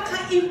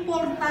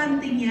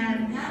 Napaka-importante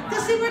yan.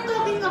 Kasi we're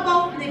talking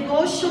about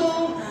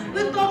negosyo,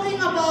 we're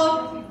talking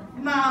about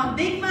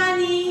big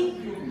money,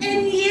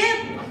 and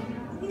yet,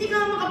 hindi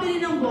ka makabili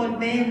ng ball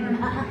pen.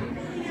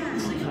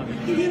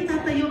 Hindi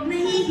tatayo,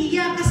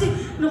 nahihiya kasi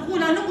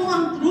lalo kung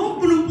ang room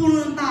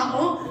punong-puno ng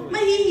tao,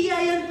 mahihiya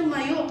yan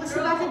tumayo.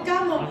 Kasi bakit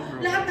ka mo?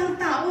 Lahat ng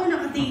tao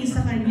nakatingin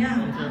sa kanya.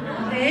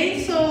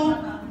 Okay? So,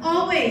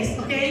 always,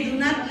 okay?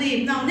 Do not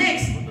leave. Now,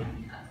 next,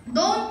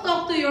 don't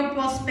talk to your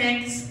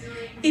prospects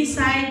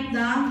inside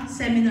the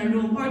seminar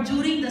room or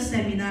during the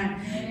seminar.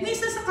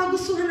 Minsan sa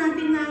kagustuhan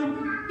natin na,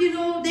 you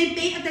know, they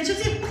pay attention.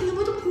 Say, pakinggan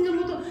mo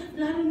to.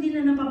 Lalo hindi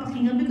na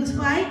napapakinggan because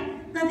why?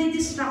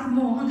 Nadi-distract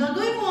mo. Ang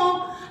gagawin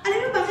mo, alam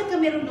mo bakit ka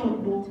merong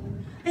notebook?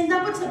 And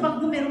dapat sa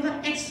bag mo meron kang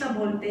extra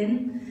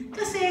ballpen.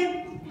 Kasi,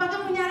 pag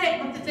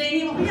kunyari,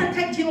 magte-training mo, kunyari,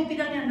 kahit GOP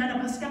lang yan,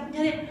 lalabas ka,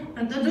 kunyari,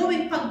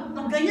 nagdodrawing, pag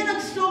ganyan,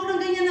 nag-stroke ng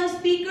ganyan ng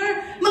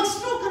speaker,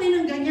 mag-stroke ka rin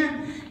ng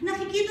ganyan.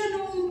 Nakikita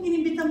nung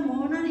inimbita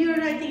mo na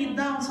you're writing it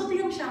down. So,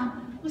 tingnan mo siya,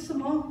 gusto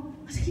mo?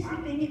 Sige,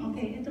 penny,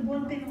 okay, ito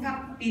ballpen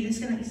ka, pilis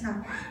ka ng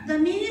isa. The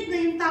minute na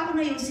yung tao na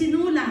yun,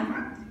 sinulat,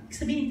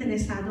 sabihin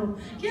interesado.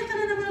 Kaya ka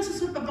na naman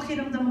nasusunod,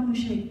 papakiramdaman mo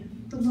siya.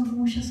 Tumag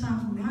mo siya sa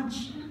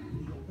match.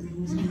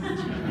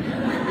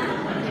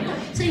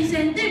 Sa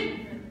incentive.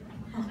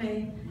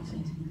 Okay.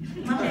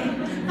 Okay.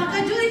 Pagka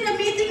during the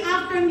meeting,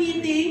 after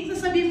meeting,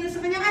 sasabihin mo na sa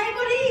kanya, I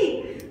agree.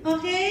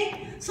 Okay?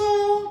 So,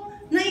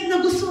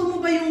 nagustuhan mo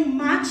ba yung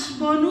match,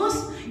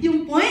 bonus,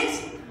 yung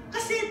points?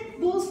 Kasi,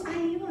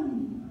 bullseye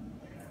yun.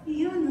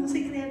 Yun ang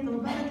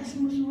sekreto. Bakit ka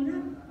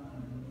sumusulat?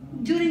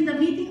 During the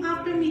meeting,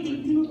 after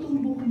meeting,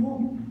 tinutumbok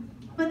mo.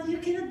 But you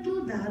cannot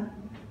do that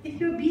if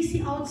you're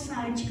busy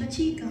outside,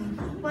 chika-chika,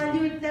 while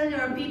you tell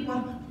your people,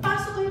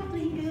 pasok kayo,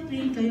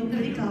 train kayo,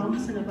 pero ikaw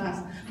nasa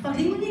labas.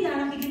 Pag hindi mo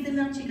nila, nakikita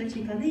lang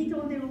chika-chika, they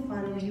will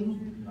follow you.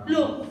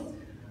 Look,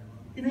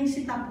 tinan yung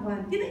si top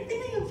 1. Tinan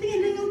yung,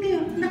 tingnan yung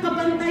kayo,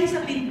 nakabantay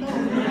sa pinto.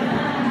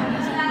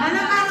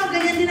 Anak-araw,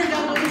 ganyan din ang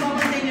gagawin,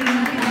 babantay nyo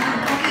lang.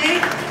 Okay?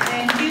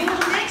 Thank you.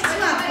 Next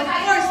one, of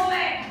course,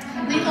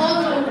 we all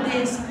know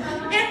this.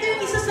 Ito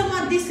yung isa sa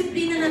mga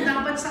disiplina na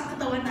dapat sa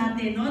katawan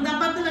natin, no?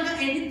 Dapat talaga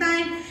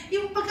anytime,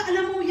 yung pagka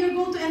alam mo you're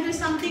going to enter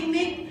something,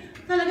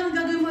 talagang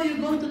gagawin mo,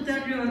 you're going to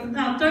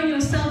turn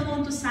your cell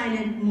phone to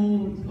silent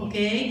mode,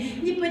 okay?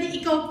 Hindi pwede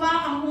ikaw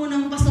pa ang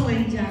unang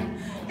pasaway dyan.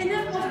 And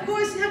then, of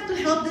course, you have to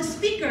help the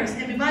speakers.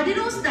 Everybody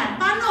knows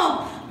that.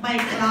 Paano? By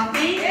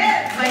clapping,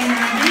 by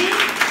nodding,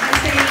 by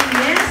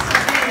saying yes,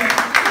 okay?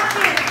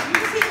 Bakit?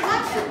 Kasi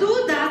once you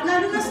do that,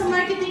 lalo na sa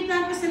marketing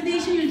plan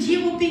presentation, yung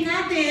GOP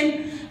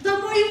natin, the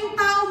more yung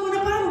tao mo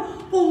na parang,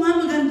 oh nga,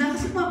 maganda.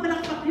 Kasi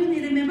pumapalakpak yun.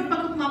 Remember,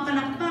 pag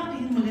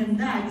pumapalakpak, yun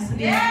maganda.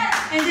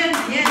 Yes! And then,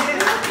 yes. And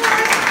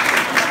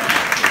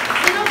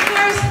of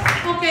course,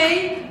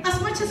 okay, as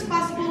much as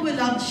possible, we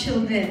love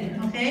children.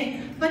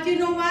 Okay? But you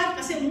know what?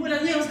 Kasi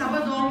umuulan ngayon,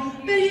 Sabado.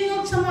 Pero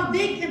yung sa mga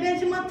big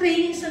events, yung mga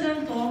trainings na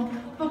ganito,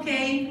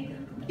 okay,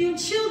 yung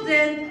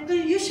children,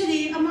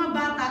 usually, ang mga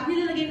bata,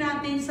 nilalagay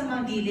natin sa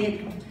mga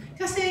gilid.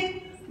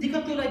 Kasi, di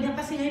ka tulad niya,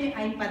 kasi ngayon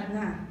may iPad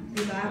na.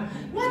 Diba?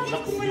 What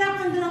if kung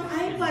wala kang dalang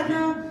iPad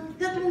na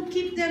that will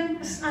keep them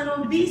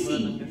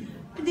busy?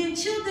 And then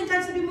children,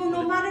 kahit sabi mo,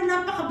 no matter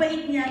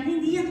napakabait niyan,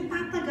 hindi yan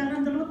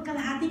tatagal ng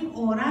 2.5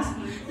 oras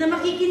na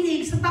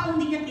makikinig sa taong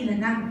hindi niya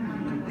kilala.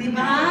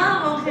 Diba?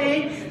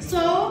 Okay? So,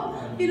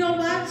 you know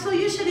what? So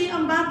usually,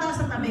 ang bata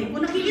sa tabi.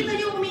 Kung nakikita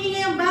niyo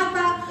umiingay ang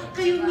bata,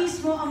 kayo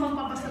mismo ang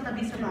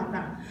magpapasatabi sa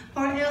bata.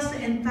 Or else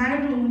the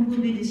entire room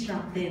will be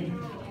distracted.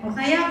 O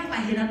kaya,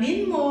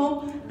 pahiramin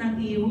mo ng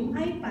iyong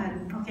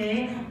iPad.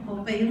 Okay?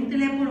 O pa yung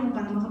telepono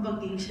para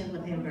makapag-game siya,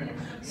 whatever.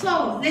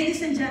 So, ladies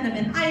and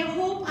gentlemen, I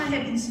hope I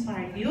have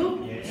inspired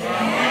you.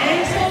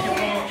 Okay? So,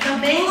 the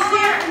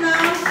basic na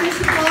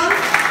principle,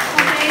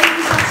 okay,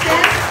 to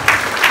success.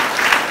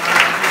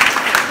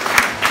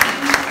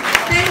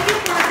 Thank you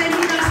for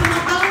attending us. Sa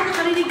mga tao na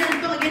nakarinig na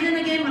ito, again and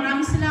again,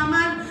 maraming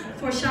salamat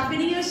for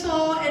sharpening your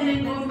saw and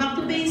then going back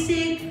to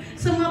basic.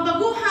 Sa mga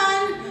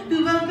baguhan,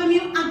 we welcome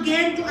you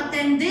again to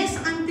attend this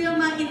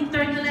until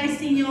ma-internalize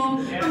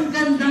ninyo ang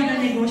ganda na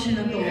negosyo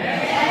na to.